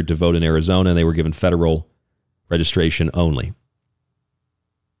deregistered to vote in Arizona, and they were given federal registration only.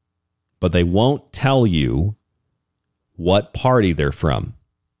 But they won't tell you what party they're from.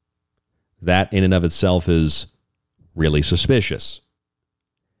 That in and of itself is really suspicious.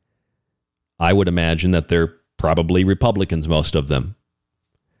 I would imagine that they're probably Republicans, most of them.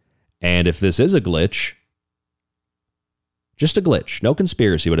 And if this is a glitch, just a glitch, no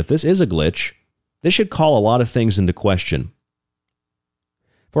conspiracy, but if this is a glitch, this should call a lot of things into question.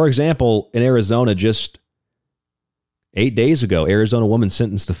 For example, in Arizona, just 8 days ago, Arizona woman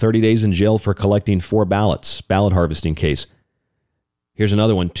sentenced to 30 days in jail for collecting 4 ballots, ballot harvesting case. Here's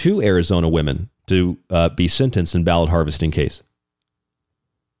another one, 2 Arizona women to be sentenced in ballot harvesting case.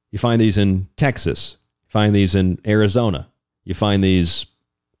 You find these in Texas, you find these in Arizona, you find these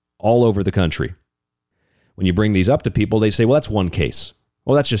all over the country. When you bring these up to people, they say, well, that's one case.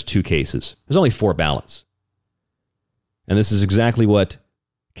 Well, that's just 2 cases. There's only 4 ballots. And this is exactly what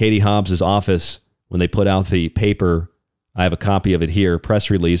Katie Hobbs' office, when they put out the paper, I have a copy of it here, press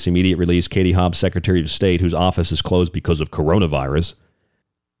release, immediate release, Katie Hobbs, Secretary of State, whose office is closed because of coronavirus.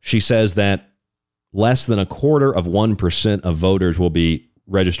 She says that less than 0.25% of voters will be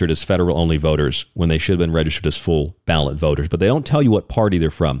registered as federal-only voters when they should have been registered as full ballot voters. But they don't tell you what party they're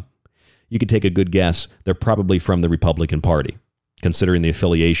from. You could take a good guess. They're probably from the Republican Party, considering the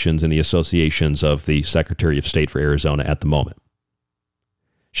affiliations and the associations of the Secretary of State for Arizona at the moment.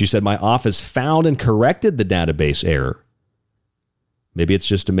 She said, my office found and corrected the database error. Maybe it's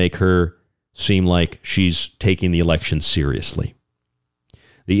just to make her seem like she's taking the election seriously.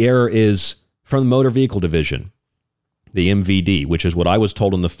 The error is from the Motor Vehicle Division, the MVD, which is what I was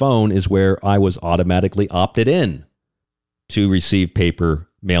told on the phone is where I was automatically opted in to receive paper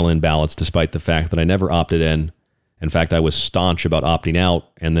mail-in ballots, despite the fact that I never opted in. In fact, I was staunch about opting out.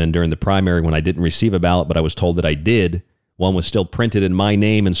 And then during the primary, when I didn't receive a ballot, but I was told that I did, one was still printed in my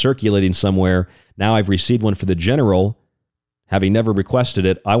name and circulating somewhere. Now I've received one for the general, having never requested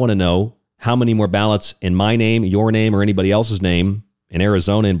it. I want to know how many more ballots in my name, your name, or anybody else's name, in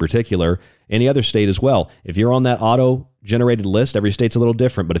Arizona in particular, any other state as well. If you're on that auto-generated list, every state's a little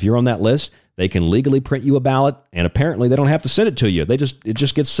different, but if you're on that list, they can legally print you a ballot, and apparently they don't have to send it to you. It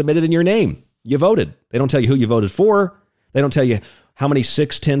just gets submitted in your name. You voted. They don't tell you who you voted for. They don't tell you how many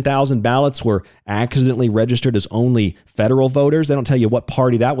 10,000 ballots were accidentally registered as only federal voters. They don't tell you what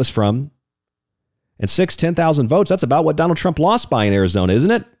party that was from. And 10,000 votes, that's about what Donald Trump lost by in Arizona,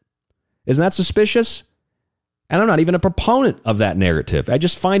 isn't it? Isn't that suspicious? And I'm not even a proponent of that narrative. I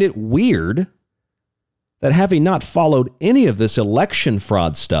just find it weird that having not followed any of this election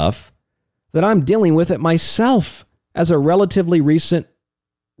fraud stuff, that I'm dealing with it myself as a relatively recent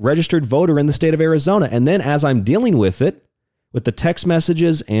registered voter in the state of Arizona. And then as I'm dealing with it, with the text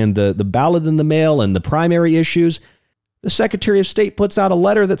messages and the ballot in the mail and the primary issues, the Secretary of State puts out a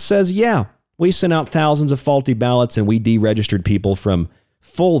letter that says, yeah, we sent out thousands of faulty ballots and we deregistered people from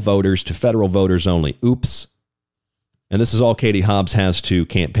full voters to federal voters only. Oops. And this is all Katie Hobbs has to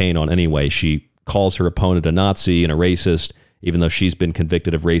campaign on anyway. She calls her opponent a Nazi and a racist, even though she's been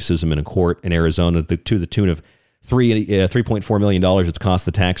convicted of racism in a court in Arizona to the tune of $3.4 million. It's cost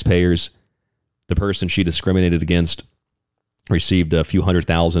the taxpayers. The person she discriminated against received a few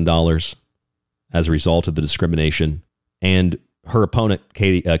 $100,000 as a result of the discrimination. And her opponent,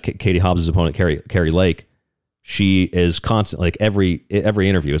 Katie Hobbs' opponent, Carrie Lake, she is constantly, like every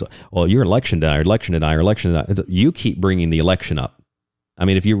interview is, well, you're election denier. You keep bringing the election up. I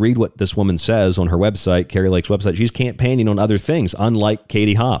mean, if you read what this woman says on her website, Carrie Lake's website, she's campaigning on other things, unlike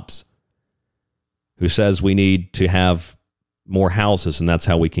Katie Hobbs, who says we need to have more houses, and that's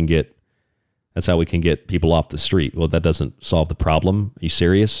how we can get people off the street. Well, that doesn't solve the problem. Are you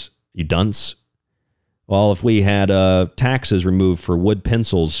serious? You dunce? Well, if we had taxes removed for wood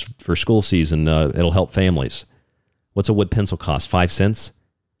pencils for school season, it'll help families. What's a wood pencil cost? 5 cents?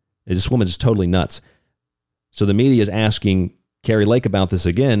 This woman is totally nuts. So the media is asking Carrie Lake about this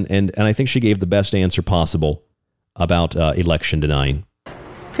again, and I think she gave the best answer possible about election denying.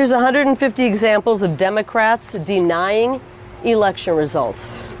 Here's 150 examples of Democrats denying election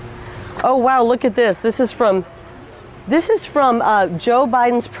results. Oh, wow, look at this. This is from Joe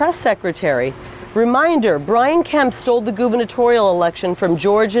Biden's press secretary. Reminder, Brian Kemp stole the gubernatorial election from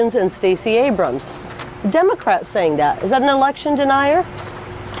Georgians and Stacey Abrams. Democrats saying that. Is that an election denier?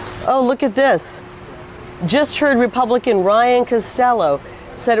 Oh, look at this. Just heard Republican Ryan Costello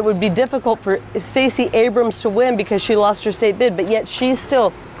said it would be difficult for Stacey Abrams to win because she lost her state bid, but yet she's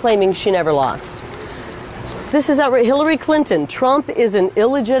still claiming she never lost. This is outrageous. Hillary Clinton. Trump is an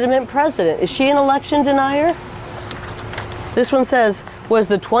illegitimate president. Is she an election denier? This one says, was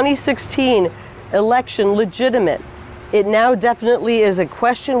the 2016 election legitimate? It now definitely is a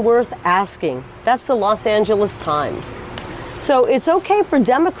question worth asking. That's the Los Angeles Times. So it's okay for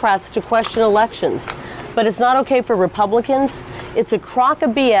Democrats to question elections, but it's not okay for Republicans. It's a crock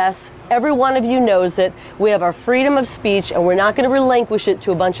of BS. Every one of you knows it. We have our freedom of speech, and we're not going to relinquish it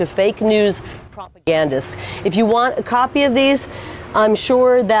to a bunch of fake news propagandists. If you want a copy of these, I'm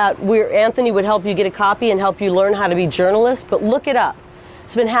sure that Anthony would help you get a copy and help you learn how to be journalists, but look it up.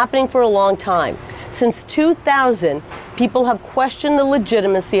 It's been happening for a long time. Since 2000, people have questioned the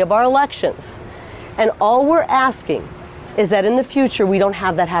legitimacy of our elections. And all we're asking is that in the future, we don't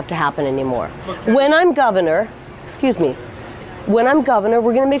have to happen anymore. Okay. When I'm governor, we're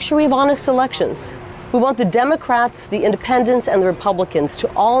going to make sure we have honest elections. We want the Democrats, the Independents, and the Republicans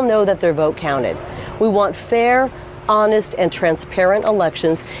to all know that their vote counted. We want fair, honest, and transparent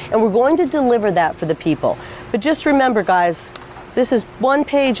elections, and we're going to deliver that for the people. But just remember, guys, this is one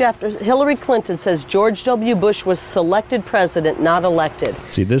page after Hillary Clinton says George W. Bush was selected president, not elected.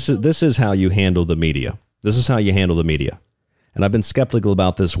 See, this is how you handle the media. This is how you handle the media. And I've been skeptical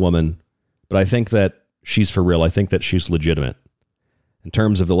about this woman, but I think that she's for real. I think that she's legitimate. In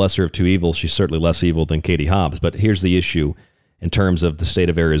terms of the lesser of two evils, she's certainly less evil than Katie Hobbs. But here's the issue in terms of the state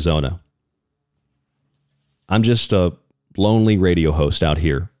of Arizona. I'm just a lonely radio host out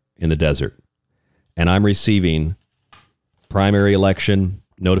here in the desert, and I'm receiving primary election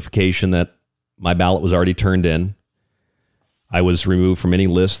notification that my ballot was already turned in. I was removed from any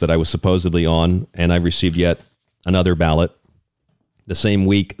list that I was supposedly on, and I've received yet another ballot the same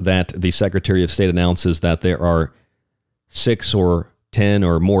week that the Secretary of State announces that there are 6 or 10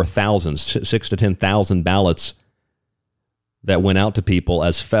 or more thousands, 6 to 10,000 ballots that went out to people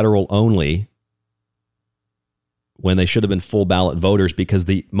as federal only when they should have been full ballot voters because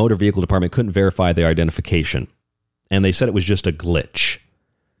the motor vehicle department couldn't verify their identification. And they said it was just a glitch,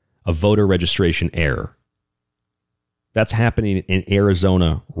 a voter registration error. That's happening in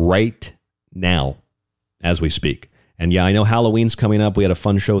Arizona right now as we speak. And yeah, I know Halloween's coming up. We had a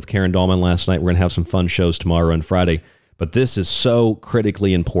fun show with Karen Dahlman last night. We're going to have some fun shows tomorrow and Friday. But this is so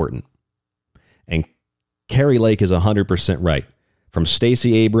critically important. And Carrie Lake is 100% right. From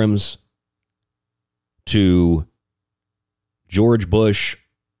Stacey Abrams to George Bush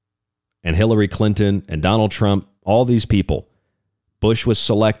and Hillary Clinton and Donald Trump, all these people. Bush was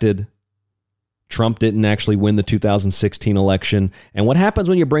selected. Trump didn't actually win the 2016 election. And what happens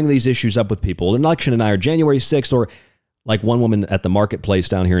when you bring these issues up with people? An election denier, January 6th, or like one woman at the marketplace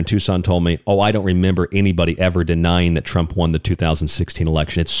down here in Tucson told me, oh, I don't remember anybody ever denying that Trump won the 2016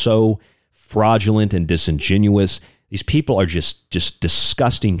 election. It's so fraudulent and disingenuous. These people are just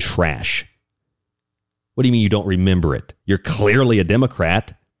disgusting trash. What do you mean you don't remember it? You're clearly a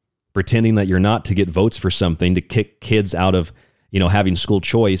Democrat pretending that you're not to get votes for something, to kick kids out of, having school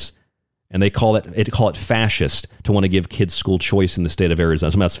choice. And they call it fascist to want to give kids school choice in the state of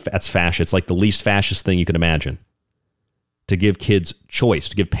Arizona. That's fascist. It's like the least fascist thing you could imagine. To give kids choice,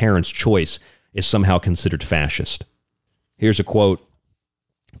 to give parents choice is somehow considered fascist. Here's a quote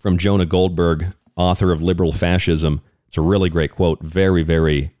from Jonah Goldberg, author of Liberal Fascism. It's a really great quote, very,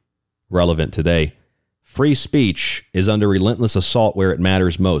 very relevant today. Free speech is under relentless assault where it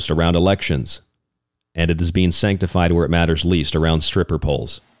matters most, around elections, and it is being sanctified where it matters least, around stripper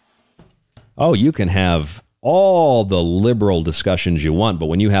poles. Oh, you can have all the liberal discussions you want, but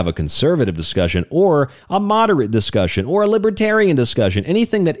when you have a conservative discussion or a moderate discussion or a libertarian discussion,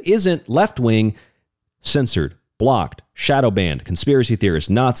 anything that isn't left-wing, censored, blocked, shadow banned, conspiracy theorist,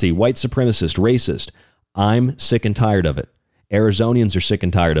 Nazi, white supremacist, racist, I'm sick and tired of it. Arizonians are sick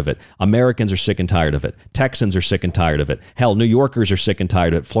and tired of it. Americans are sick and tired of it. Texans are sick and tired of it. Hell, New Yorkers are sick and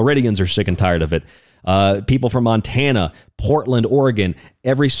tired of it. Floridians are sick and tired of it. People from Montana, Portland, Oregon,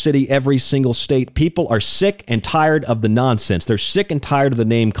 every city, every single state, people are sick and tired of the nonsense. They're sick and tired of the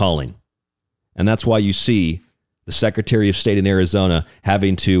name calling. And that's why you see the Secretary of State in Arizona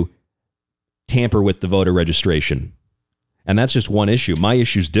having to tamper with the voter registration. And that's just one issue. My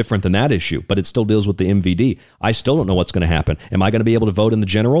issue is different than that issue, but it still deals with the MVD. I still don't know what's going to happen. Am I going to be able to vote in the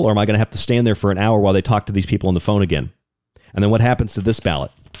general, or am I going to have to stand there for an hour while they talk to these people on the phone again? And then what happens to this ballot?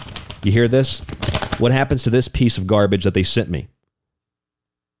 You hear this? What happens to this piece of garbage that they sent me?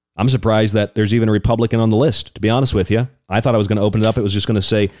 I'm surprised that there's even a Republican on the list, to be honest with you. I thought I was going to open it up. It was just going to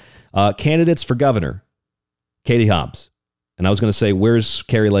say, candidates for governor, Katie Hobbs. And I was going to say, where's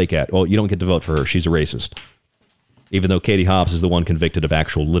Carrie Lake at? Well, you don't get to vote for her. She's a racist. Even though Katie Hobbs is the one convicted of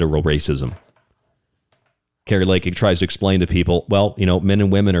actual literal racism. Carrie Lake tries to explain to people, well, men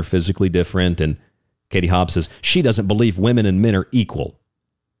and women are physically different. And Katie Hobbs says she doesn't believe women and men are equal.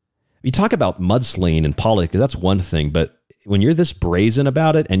 You talk about mudslinging in politics, that's one thing. But when you're this brazen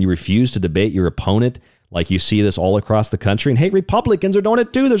about it and you refuse to debate your opponent, like you see this all across the country, and hey, Republicans are doing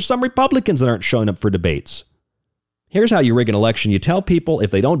it too. There's some Republicans that aren't showing up for debates. Here's how you rig an election. You tell people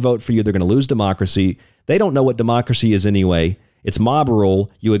if they don't vote for you, they're going to lose democracy. They don't know what democracy is anyway. It's mob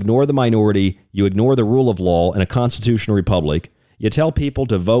rule. You ignore the minority. You ignore the rule of law in a constitutional republic. You tell people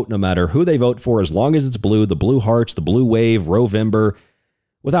to vote no matter who they vote for, as long as it's blue, the blue hearts, the blue wave, Rovember,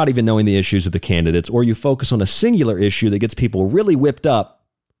 without even knowing the issues of the candidates. Or you focus on a singular issue that gets people really whipped up.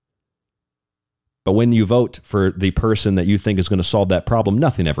 But when you vote for the person that you think is going to solve that problem,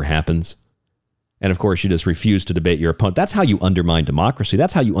 nothing ever happens. And of course, you just refuse to debate your opponent. That's how you undermine democracy.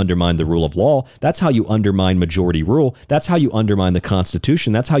 That's how you undermine the rule of law. That's how you undermine majority rule. That's how you undermine the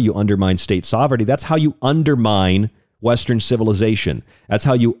Constitution. That's how you undermine state sovereignty. That's how you undermine Western civilization. That's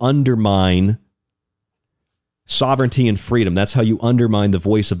how you undermine sovereignty and freedom. That's how you undermine the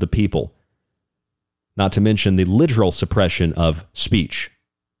voice of the people. Not to mention the literal suppression of speech.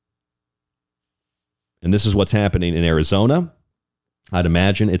 And this is what's happening in Arizona. I'd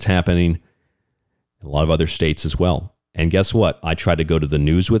imagine it's happening in a lot of other states as well. And guess what? I tried to go to the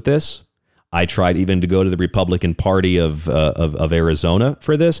news with this. I tried even to go to the Republican Party of Arizona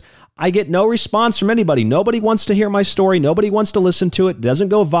for this. I get no response from anybody. Nobody wants to hear my story. Nobody wants to listen to it. It doesn't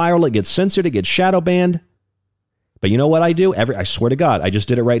go viral. It gets censored. It gets shadow banned. But you know what I do? I swear to God, I just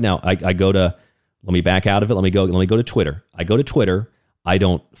did it right now. I go to, let me back out of it. Let me go to Twitter. I go to Twitter. I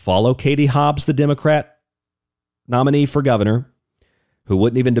don't follow Katie Hobbs, the Democrat nominee for governor, who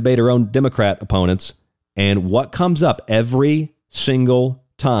wouldn't even debate her own Democrat opponents. And what comes up every single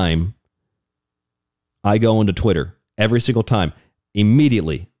time I go into Twitter, every single time,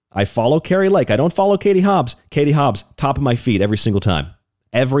 immediately, I follow Carrie Lake. I don't follow Katie Hobbs. Katie Hobbs, top of my feed every single time.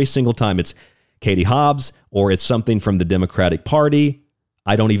 Every single time it's Katie Hobbs or it's something from the Democratic Party.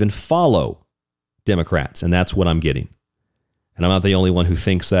 I don't even follow Democrats, and that's what I'm getting. And I'm not the only one who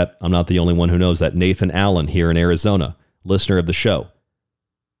thinks that. I'm not the only one who knows that. Nathan Allen here in Arizona, listener of the show,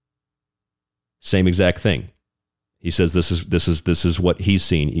 same exact thing. He says this is what he's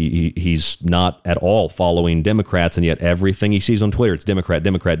seen. He's not at all following Democrats, and yet everything he sees on Twitter, it's Democrat,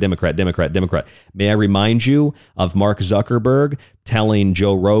 Democrat, Democrat, Democrat, Democrat. May I remind you of Mark Zuckerberg telling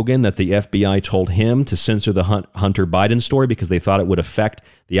Joe Rogan that the FBI told him to censor the Hunter Biden story because they thought it would affect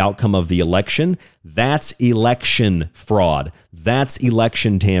the outcome of the election? That's election fraud. That's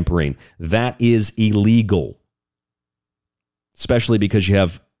election tampering. That is illegal. Especially because you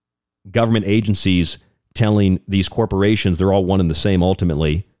have government agencies telling these corporations, they're all one and the same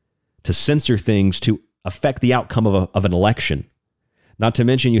ultimately, to censor things to affect the outcome of an election. Not to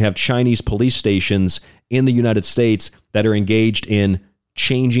mention you have Chinese police stations in the United States that are engaged in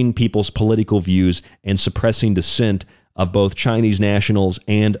changing people's political views and suppressing dissent of both Chinese nationals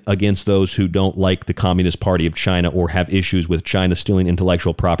and against those who don't like the Communist Party of China or have issues with China stealing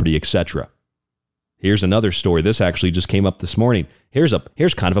intellectual property, etc. Here's another story. This actually just came up this morning. Here's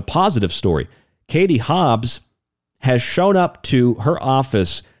kind of a positive story. Katie Hobbs has shown up to her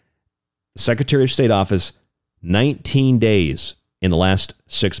office, Secretary of State office, 19 days in the last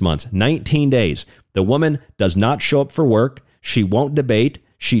 6 months. 19 days. The woman does not show up for work. She won't debate.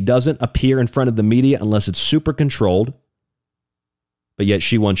 She doesn't appear in front of the media unless it's super controlled. But yet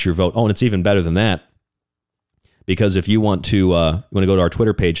she wants your vote. Oh, and it's even better than that. Because if you want to go to our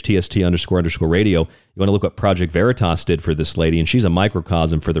Twitter page, TST__radio, you want to look what Project Veritas did for this lady, and she's a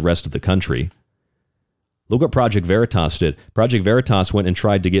microcosm for the rest of the country. Look what Project Veritas did. Project Veritas went and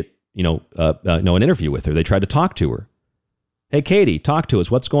tried to get, an interview with her. They tried to talk to her. Hey, Katie, talk to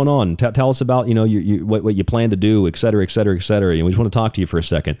us. What's going on? Tell us about, what you plan to do, et cetera, et cetera, et cetera. And we just want to talk to you for a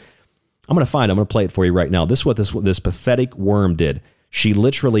second. I'm going to play it for you right now. This is what this pathetic worm did. She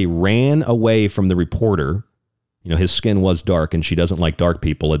literally ran away from the reporter. His skin was dark, and she doesn't like dark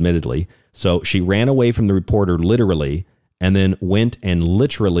people, admittedly. So she ran away from the reporter literally, and then went and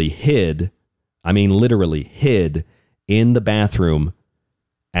literally hid in the bathroom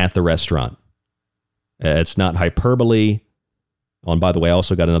at the restaurant. It's not hyperbole. Oh, and by the way, I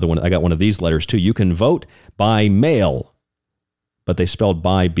also got another one. I got one of these letters too. You can vote by mail, but they spelled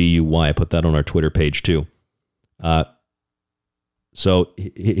by B-U-Y. I put that on our Twitter page too. So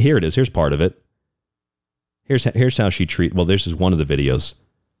here it is. Here's part of it. Here's how she well, this is one of the videos.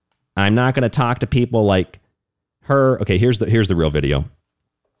 I'm not going to talk to people like her. Okay, here's the real video.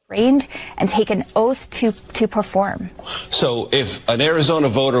 Trained and take an oath to perform. So if an Arizona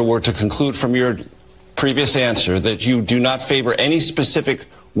voter were to conclude from your previous answer that you do not favor any specific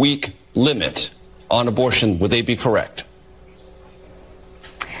week limit on abortion, would they be correct?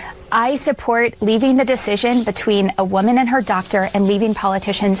 I support leaving the decision between a woman and her doctor and leaving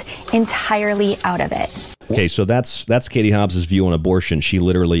politicians entirely out of it. Okay, so that's Katie Hobbs' view on abortion. She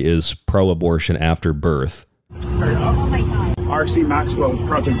literally is pro-abortion after birth. R.C. Maxwell,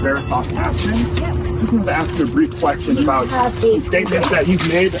 Project Veritas Action. Just wanted to ask a brief question about the statements that he's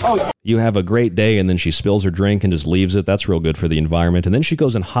made. You have a great day, and then she spills her drink and just leaves it. That's real good for the environment. And then she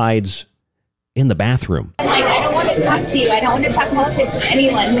goes and hides in the bathroom. I don't want to talk to you. I don't want to talk politics with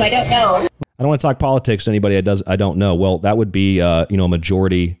anyone who I don't know. I don't want to talk politics to anybody I don't know. Well, that would be a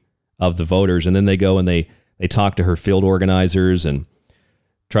majority of the voters. And then they go and they talk to her field organizers and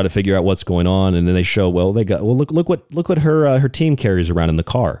try to figure out what's going on, and then they show, look what her team carries around in the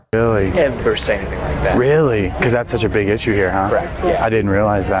car. Really? Never say anything like that. Really? Because that's such a big issue here, huh? Correct. Yeah. I didn't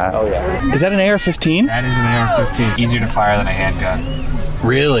realize that. Oh yeah. Is that an AR-15? That is an AR-15. Easier to fire than a handgun.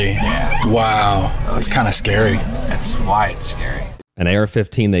 Really? Yeah. Wow. That's kind of scary. That's why it's scary. An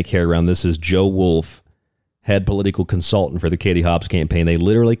AR-15 they carry around. This is Joe Wolf, head political consultant for the Katie Hobbs campaign. They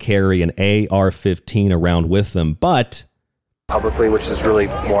literally carry an AR-15 around with them, but publicly, which is really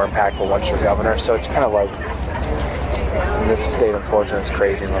more impactful once you're governor. So it's kind of like, in this state, unfortunately, it's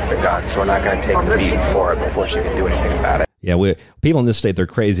crazy and love their guns. So we're not going to take the beat for it before she can do anything about it. Yeah, people in this state, they're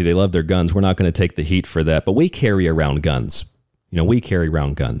crazy. They love their guns. We're not going to take the heat for that. But we carry around guns. We carry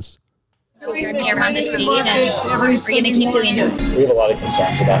around guns. So we're going to be around the state, and we're going to keep doing it. We have a lot of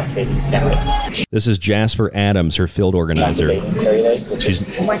concerns about Katie's candidate. This is Jasper Adams, her field organizer.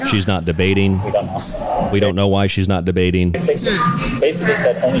 She's not debating. We don't know. We don't know why she's not debating. Basically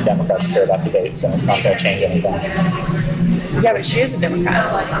said only Democrats care about debates, and it's not going to change anything. Yeah, but she is a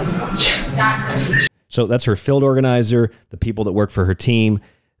Democrat. So that's her field organizer, the people that work for her team.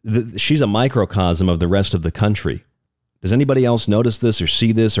 She's a microcosm of the rest of the country. Does anybody else notice this or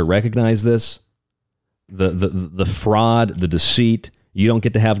see this or recognize this? The fraud, the deceit. You don't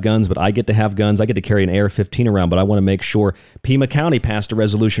get to have guns, but I get to have guns. I get to carry an AR-15 around, but I want to make sure. Pima County passed a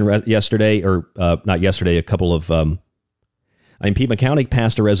resolution yesterday, or not yesterday, a couple of... Pima County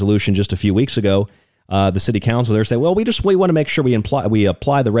passed a resolution just a few weeks ago. The city council, they're saying, well, we want to make sure we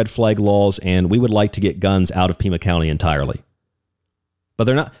apply the red flag laws, and we would like to get guns out of Pima County entirely. But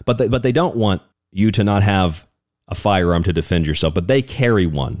they're not. But they don't want you to not have a firearm to defend yourself, but they carry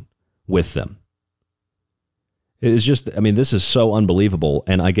one with them. It's just, this is so unbelievable.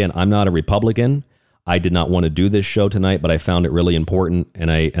 And again, I'm not a Republican. I did not want to do this show tonight, but I found it really important.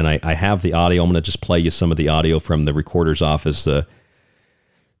 And I have the audio. I'm going to just play you some of the audio from the recorder's office. The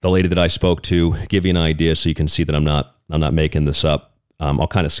lady that I spoke to, give you an idea so you can see that I'm not making this up. I'll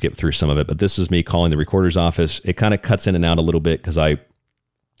kind of skip through some of it, but this is me calling the recorder's office. It kind of cuts in and out a little bit because I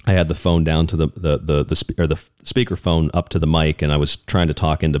had the phone down to the speaker phone up to the mic, and I was trying to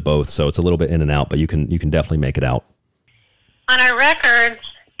talk into both, so it's a little bit in and out, but you can definitely make it out. On our records,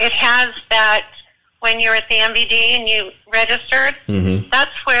 it has that when you're at the MVD and you registered,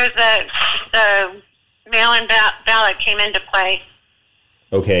 that's where the mail-in ballot came into play.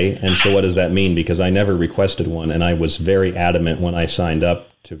 Okay, and so what does that mean? Because I never requested one, and I was very adamant when I signed up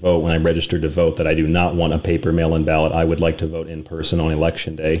to vote, when I registered to vote, that I do not want a paper mail-in ballot. I would like to vote in person on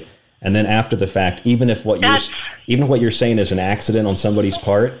Election Day. And then after the fact, even if what you're saying is an accident on somebody's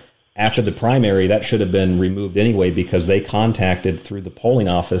part, after the primary, that should have been removed anyway, because they contacted through the polling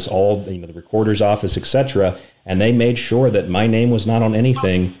office, the recorder's office, etc., and they made sure that my name was not on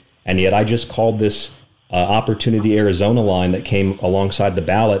anything. And yet I just called this Opportunity Arizona line that came alongside the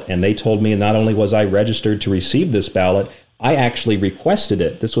ballot, and they told me not only was I registered to receive this ballot, I actually requested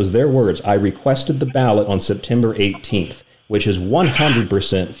it. This was their words. I requested the ballot on September 18th, which is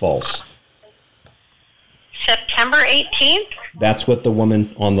 100% false. September 18th? That's what the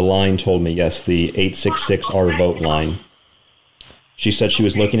woman on the line told me, yes, the 866-R vote line. She said she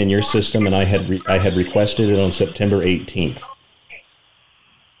was looking in your system, and I had requested it on September 18th.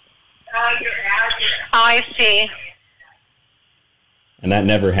 Oh, I see. And that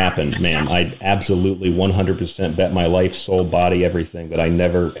never happened, ma'am. I absolutely 100% bet my life, soul, body, everything that I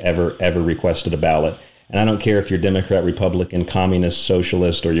never, ever, ever requested a ballot. And I don't care if you're Democrat, Republican, Communist,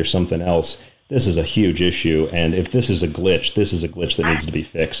 Socialist, or you're something else. This is a huge issue. And if this is a glitch that needs to be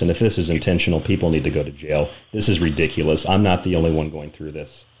fixed. And if this is intentional, people need to go to jail. This is ridiculous. I'm not the only one going through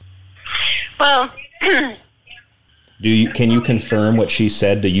this. Well... Can you confirm what she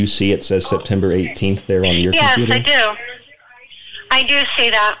said? Do you see it says September 18th there on your computer? Yes, I do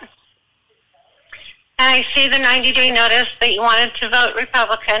see that. And I see the 90-day notice that you wanted to vote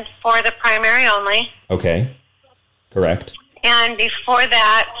Republican for the primary only. Okay. Correct. And before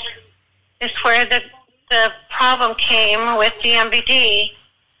that is where the problem came with the MVD,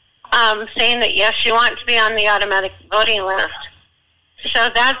 saying that, yes, you want to be on the automatic voting list.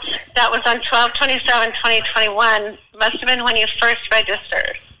 So that was on 12/27/2021. Must have been when you first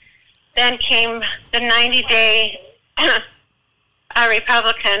registered. Then came the 90-day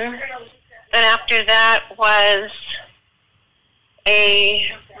Republican. Then after that was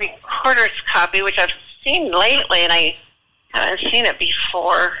a recorder's copy, which I've seen lately, and I haven't seen it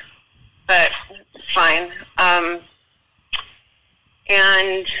before, but it's fine.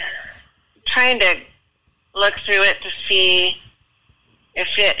 And trying to look through it to see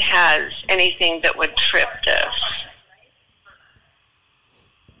if it has anything that would trip this.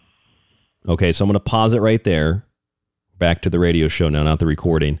 Okay, so I'm going to pause it right there. Back to the radio show now, not the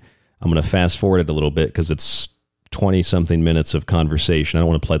recording. I'm going to fast forward it a little bit because it's 20-something minutes of conversation. I don't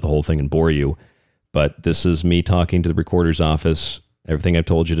want to play the whole thing and bore you, but this is me talking to the recorder's office. Everything I've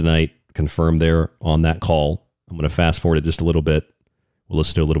told you tonight confirmed there on that call. I'm going to fast forward it just a little bit. We'll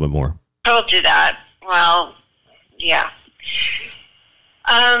listen to a little bit more. Told you that. Well, yeah.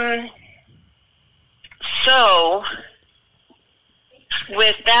 So,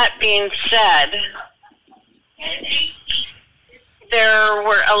 with that being said, there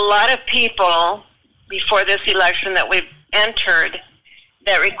were a lot of people before this election that we've entered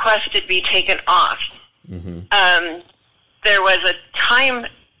that requested be taken off. There was a time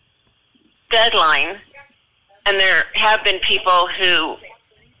deadline, and there have been people who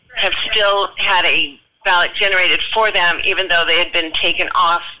have still had a ballot generated for them, even though they had been taken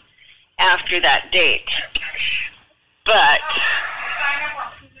off after that date. But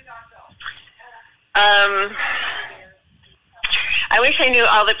I wish I knew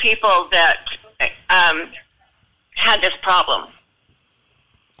all the people that had this problem.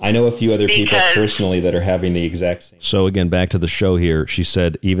 I know a few other people personally that are having the exact same. So again, back to the show here. She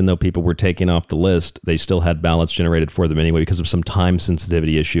said even though people were taken off the list, they still had ballots generated for them anyway because of some time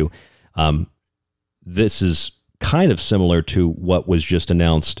sensitivity issue. This is kind of similar to what was just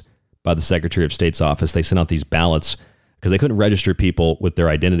announced by the Secretary of State's office. They sent out these ballots because they couldn't register people with their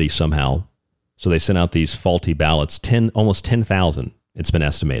identity somehow. So they sent out these faulty ballots, almost 10,000. It's been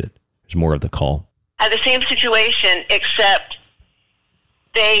estimated. There's more of the call. The same situation, except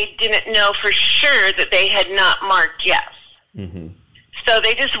they didn't know for sure that they had not marked yes. Mm-hmm. So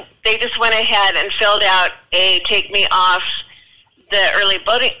they just went ahead and filled out a take me off the early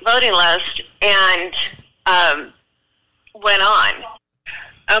voting list and went on.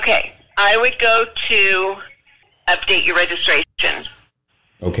 Okay, I would go to update your registration.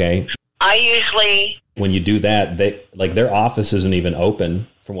 Okay. I usually... When you do that, their office isn't even open,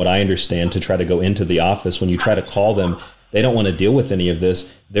 from what I understand, to try to go into the office. When you try to call them, they don't want to deal with any of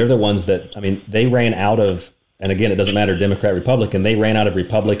this. They're the ones that, they ran out of, and again, it doesn't matter Democrat, Republican, they ran out of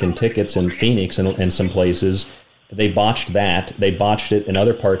Republican tickets in Phoenix and some places. They botched that. They botched it in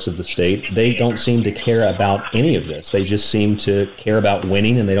other parts of the state. They don't seem to care about any of this. They just seem to care about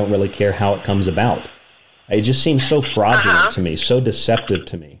winning, and they don't really care how it comes about. It just seems so fraudulent to me, so deceptive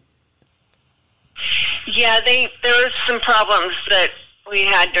to me. Yeah, there was some problems that we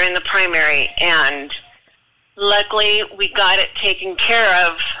had during the primary, and luckily we got it taken care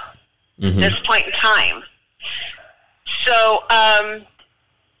of this point in time. So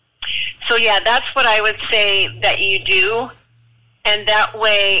yeah, that's what I would say that you do, and that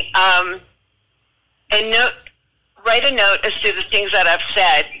way, write a note as to the things that I've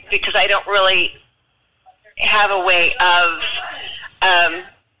said, because I don't really have a way of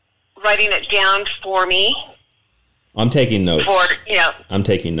writing it down for me. I'm taking notes. I'm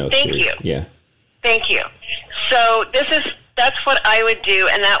taking notes. Thank you. Yeah. Thank you. So that's what I would do,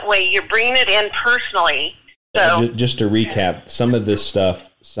 and that way you're bringing it in personally. So just to recap, some of this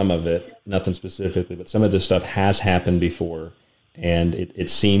stuff, some of it, nothing specifically, but some of this stuff has happened before, and it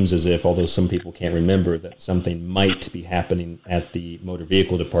seems as if, although some people can't remember, that something might be happening at the motor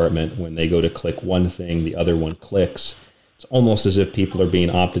vehicle department. When they go to click one thing, the other one clicks. It's almost as if people are being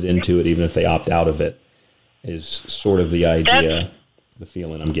opted into it, even if they opt out of it, is sort of the idea, the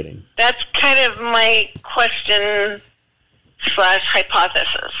feeling I'm getting. That's kind of my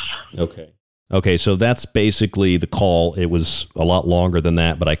question/hypothesis. Okay, so that's basically the call. It was a lot longer than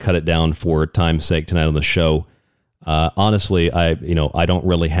that, but I cut it down for time's sake tonight on the show. Honestly, I don't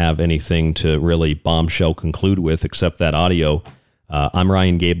really have anything to really bombshell conclude with except that audio. I'm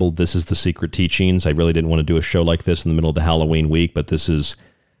Ryan Gable. This is The Secret Teachings. I really didn't want to do a show like this in the middle of the Halloween week, but this is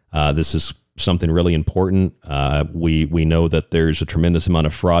something really important. We know that there's a tremendous amount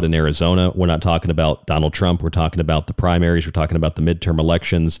of fraud in Arizona. We're not talking about Donald Trump. We're talking about the primaries. We're talking about the midterm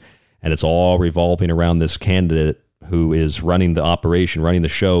elections. And it's all revolving around this candidate who is running the operation, running the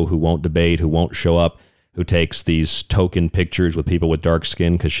show, who won't debate, who won't show up, who takes these token pictures with people with dark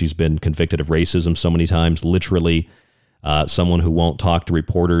skin because she's been convicted of racism so many times, literally. Someone who won't talk to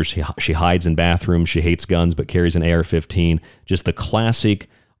reporters. She hides in bathrooms. She hates guns but carries an AR-15. Just the classic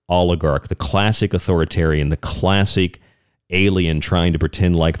oligarch, the classic authoritarian, the classic alien trying to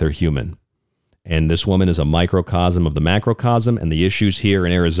pretend like they're human. And this woman is a microcosm of the macrocosm, and the issues here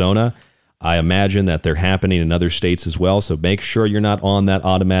in Arizona, I imagine that they're happening in other states as well. So make sure you're not on that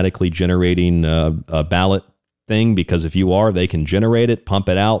automatically generating a ballot thing, because if you are, they can generate it, pump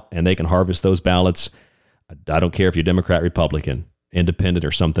it out, and they can harvest those ballots. I don't care if you're Democrat, Republican, independent,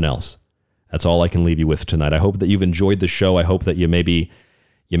 or something else. That's all I can leave you with tonight. I hope that you've enjoyed the show. I hope that you maybe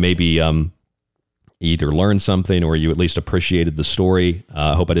either learned something or you at least appreciated the story.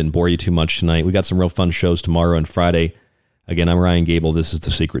 I hope I didn't bore you too much tonight. We got some real fun shows tomorrow and Friday. Again, I'm Ryan Gable. This is The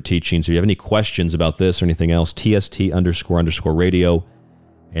Secret Teachings. If you have any questions about this or anything else, TST__radio.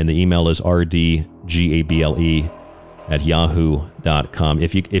 And the email is rdgable@yahoo.com.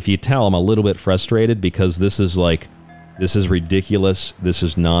 If you tell, I'm a little bit frustrated because this is ridiculous. This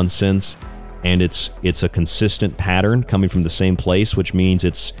is nonsense. And it's a consistent pattern coming from the same place, which means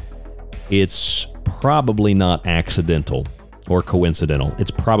it's probably not accidental or coincidental.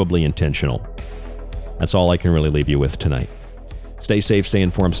 It's probably intentional. That's all I can really leave you with tonight. Stay safe, stay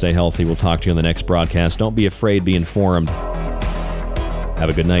informed, stay healthy. We'll talk to you on the next broadcast. Don't be afraid, be informed. Have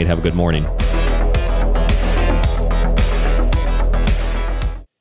a good night, have a good morning.